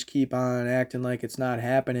if you just keep on acting like it's not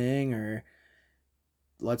happening, or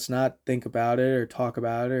let's not think about it or talk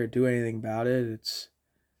about it or do anything about it, it's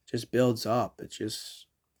just builds up. It just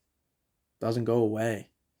doesn't go away.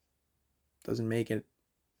 Doesn't make it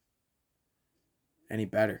any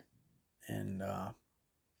better. And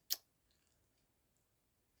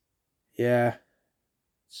yeah,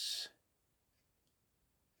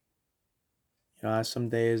 some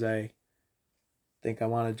days I think I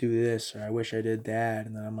want to do this, or I wish I did that,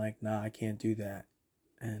 and then I'm like, nah, I can't do that.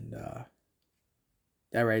 And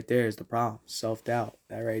that right there is the problem. Self-doubt.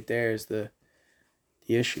 That right there is the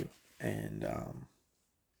issue. And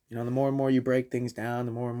the more and more you break things down,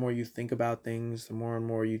 the more and more you think about things, the more and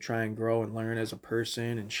more you try and grow and learn as a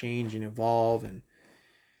person and change and evolve and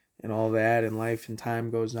all that, and life and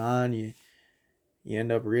time goes on, you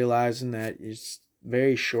end up realizing that it's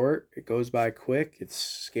very short. It goes by quick. It's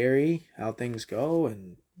scary how things go,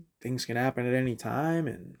 and things can happen at any time,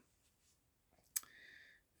 and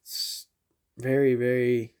it's very,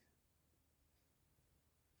 very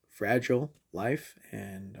fragile life.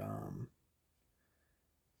 And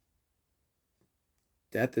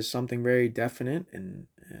death is something very definite and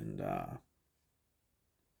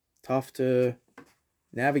tough to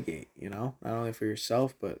navigate, not only for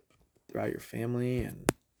yourself, but throughout your family.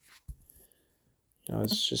 And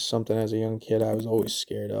it's just something as a young kid I was always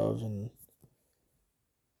scared of, and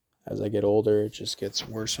as I get older it just gets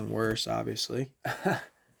worse and worse, obviously.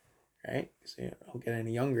 Right? Because you don't get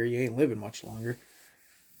any younger, you ain't living much longer.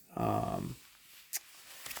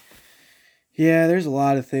 Yeah, there's a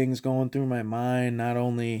lot of things going through my mind, not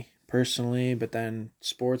only personally, but then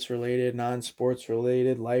sports related, non-sports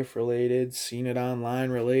related, life related, seen it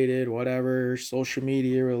online related, whatever, social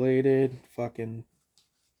media related. Fucking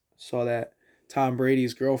saw that Tom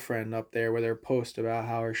Brady's girlfriend up there with her post about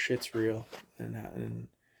how her shit's real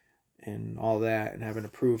and all that, and having to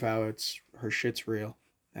prove how her shit's real.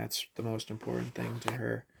 That's the most important thing to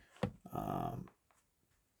her.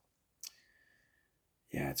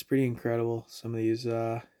 Yeah, it's pretty incredible. Some of these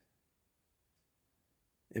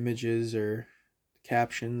images or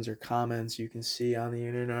captions or comments you can see on the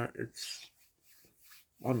internet, it's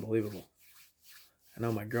unbelievable. I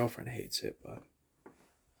know my girlfriend hates it, but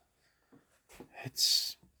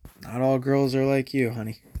it's not all girls are like you,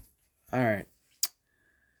 honey. All right.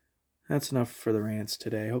 That's enough for the rants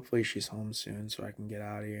today. Hopefully she's home soon so I can get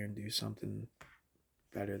out of here and do something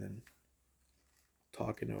better than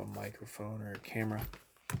talking to a microphone or a camera.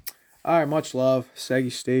 All right, much love. Seggy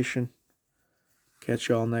Station. Catch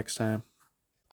y'all next time.